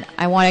 And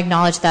I want to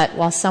acknowledge that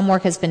while some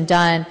work has been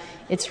done,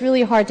 it's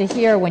really hard to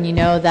hear when you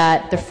know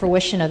that the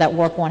fruition of that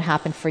work won't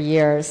happen for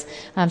years.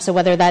 So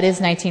whether that is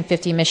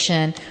 1950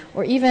 mission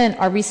or even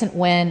our recent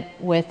win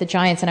with the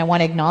Giants, and I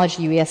want to acknowledge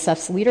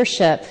UESF's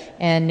leadership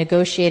in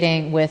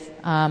negotiating with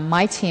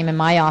my team in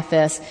my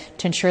office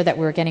to ensure that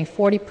we're getting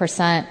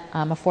 40%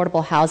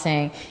 affordable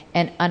housing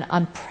and an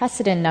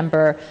unprecedented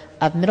number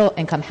of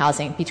middle-income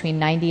housing between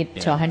 90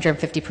 to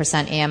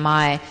 150%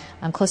 AMI.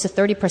 Close to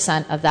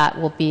 30% of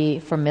that will be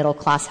for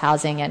middle-class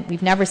housing, and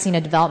we've never seen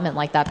a development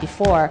like that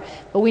before.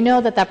 But we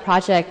know that that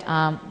project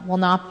will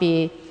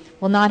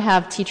not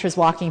have teachers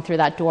walking through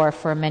that door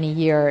for many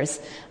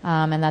years,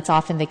 and that's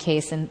often the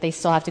case, and they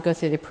still have to go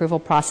through the approval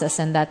process,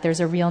 and that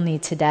there's a real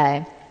need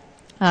today.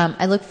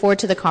 I look forward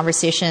to the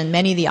conversation.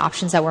 Many of the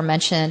options that were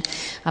mentioned,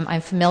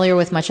 I'm familiar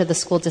with much of the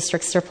school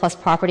district's surplus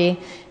property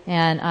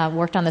and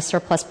worked on the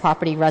surplus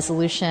property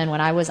resolution when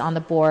I was on the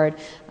board,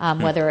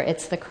 whether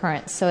it's the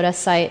current SOTA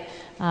site,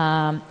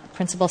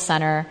 Principal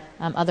Center,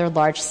 other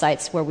large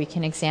sites where we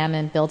can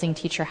examine building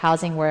teacher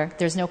housing where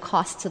there's no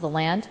cost to the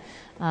land,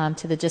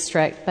 to the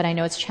district. But I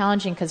know it's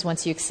challenging because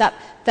once you accept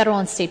federal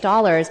and state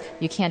dollars,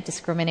 you can't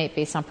discriminate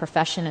based on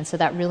profession. And so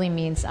that really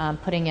means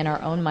putting in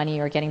our own money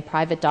or getting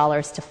private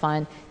dollars to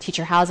fund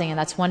teacher housing. And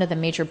that's one of the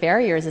major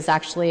barriers is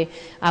actually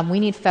we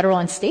need federal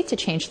and state to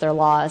change their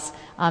laws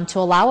to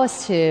allow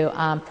us to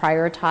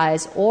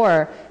prioritize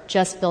or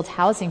just build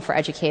housing for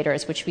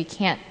educators, which we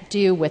can't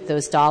do with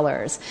those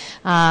dollars.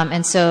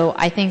 And so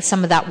I think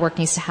some of that work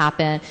needs to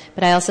happen,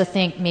 but I also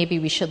think maybe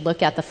we should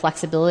look at the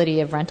flexibility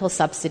of rental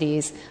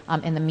subsidies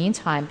in the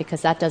meantime,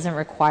 because that doesn't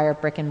require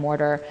brick and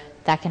mortar.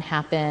 That can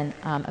happen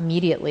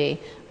immediately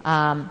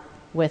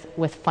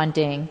with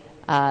funding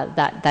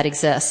that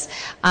exists.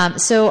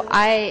 So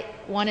I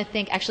want to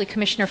thank, actually,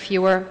 Commissioner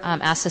Fewer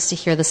asked us to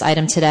hear this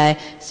item today.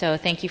 So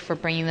thank you for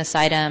bringing this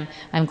item.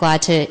 I'm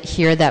glad to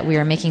hear that we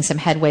are making some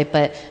headway,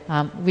 but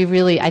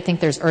I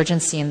think there's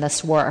urgency in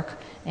this work.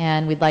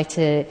 And we'd like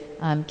to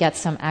get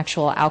some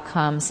actual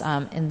outcomes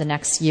in the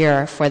next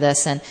year for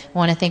this. And I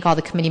want to thank all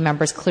the committee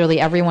members. Clearly,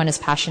 everyone is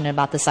passionate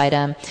about this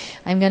item.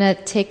 I'm going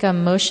to take a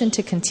motion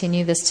to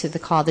continue this to the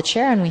call of the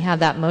chair, and we have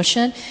that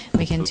motion.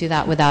 We can do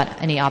that without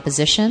any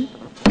opposition.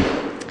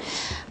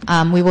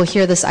 We will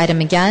hear this item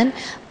again.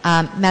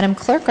 Madam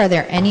Clerk, are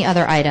there any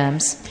other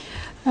items?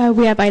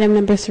 We have item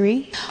number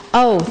 3.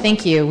 Oh,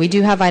 thank you. We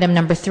do have item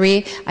number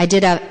 3. I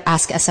did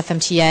ask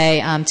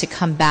SFMTA to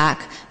come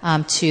back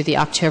to the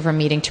October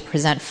meeting to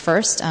present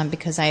first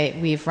because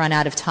we've run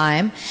out of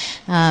time.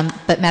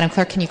 But Madam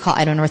Clerk, can you call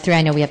item number 3?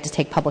 I know we have to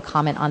take public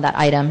comment on that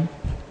item.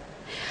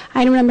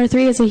 Item number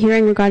 3 is a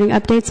hearing regarding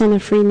updates on the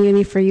Free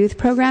Muni for Youth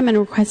program and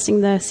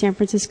requesting the San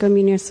Francisco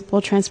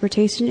Municipal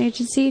Transportation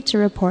Agency to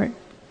report.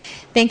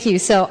 Thank you.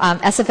 So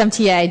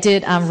SFMTA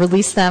did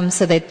release them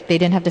so that they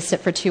didn't have to sit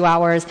for 2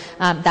 hours.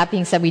 That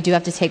being said, we do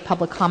have to take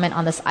public comment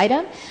on this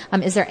item.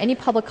 Is there any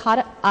public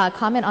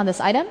comment on this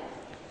item?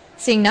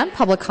 Seeing none,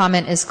 public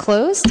comment is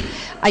closed.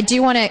 I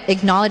do want to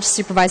acknowledge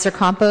Supervisor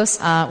Campos,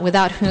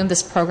 without whom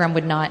this program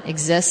would not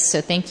exist,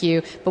 so thank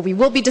you. But we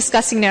will be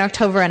discussing it in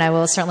October, and I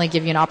will certainly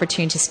give you an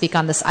opportunity to speak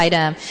on this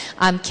item.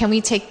 Can we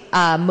take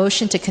a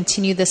motion to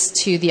continue this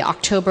to the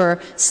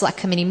October Select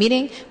Committee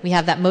meeting? We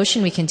have that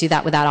motion. We can do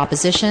that without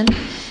opposition.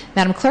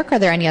 Madam Clerk, are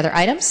there any other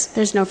items?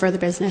 There's no further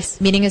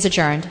business. Meeting is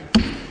adjourned.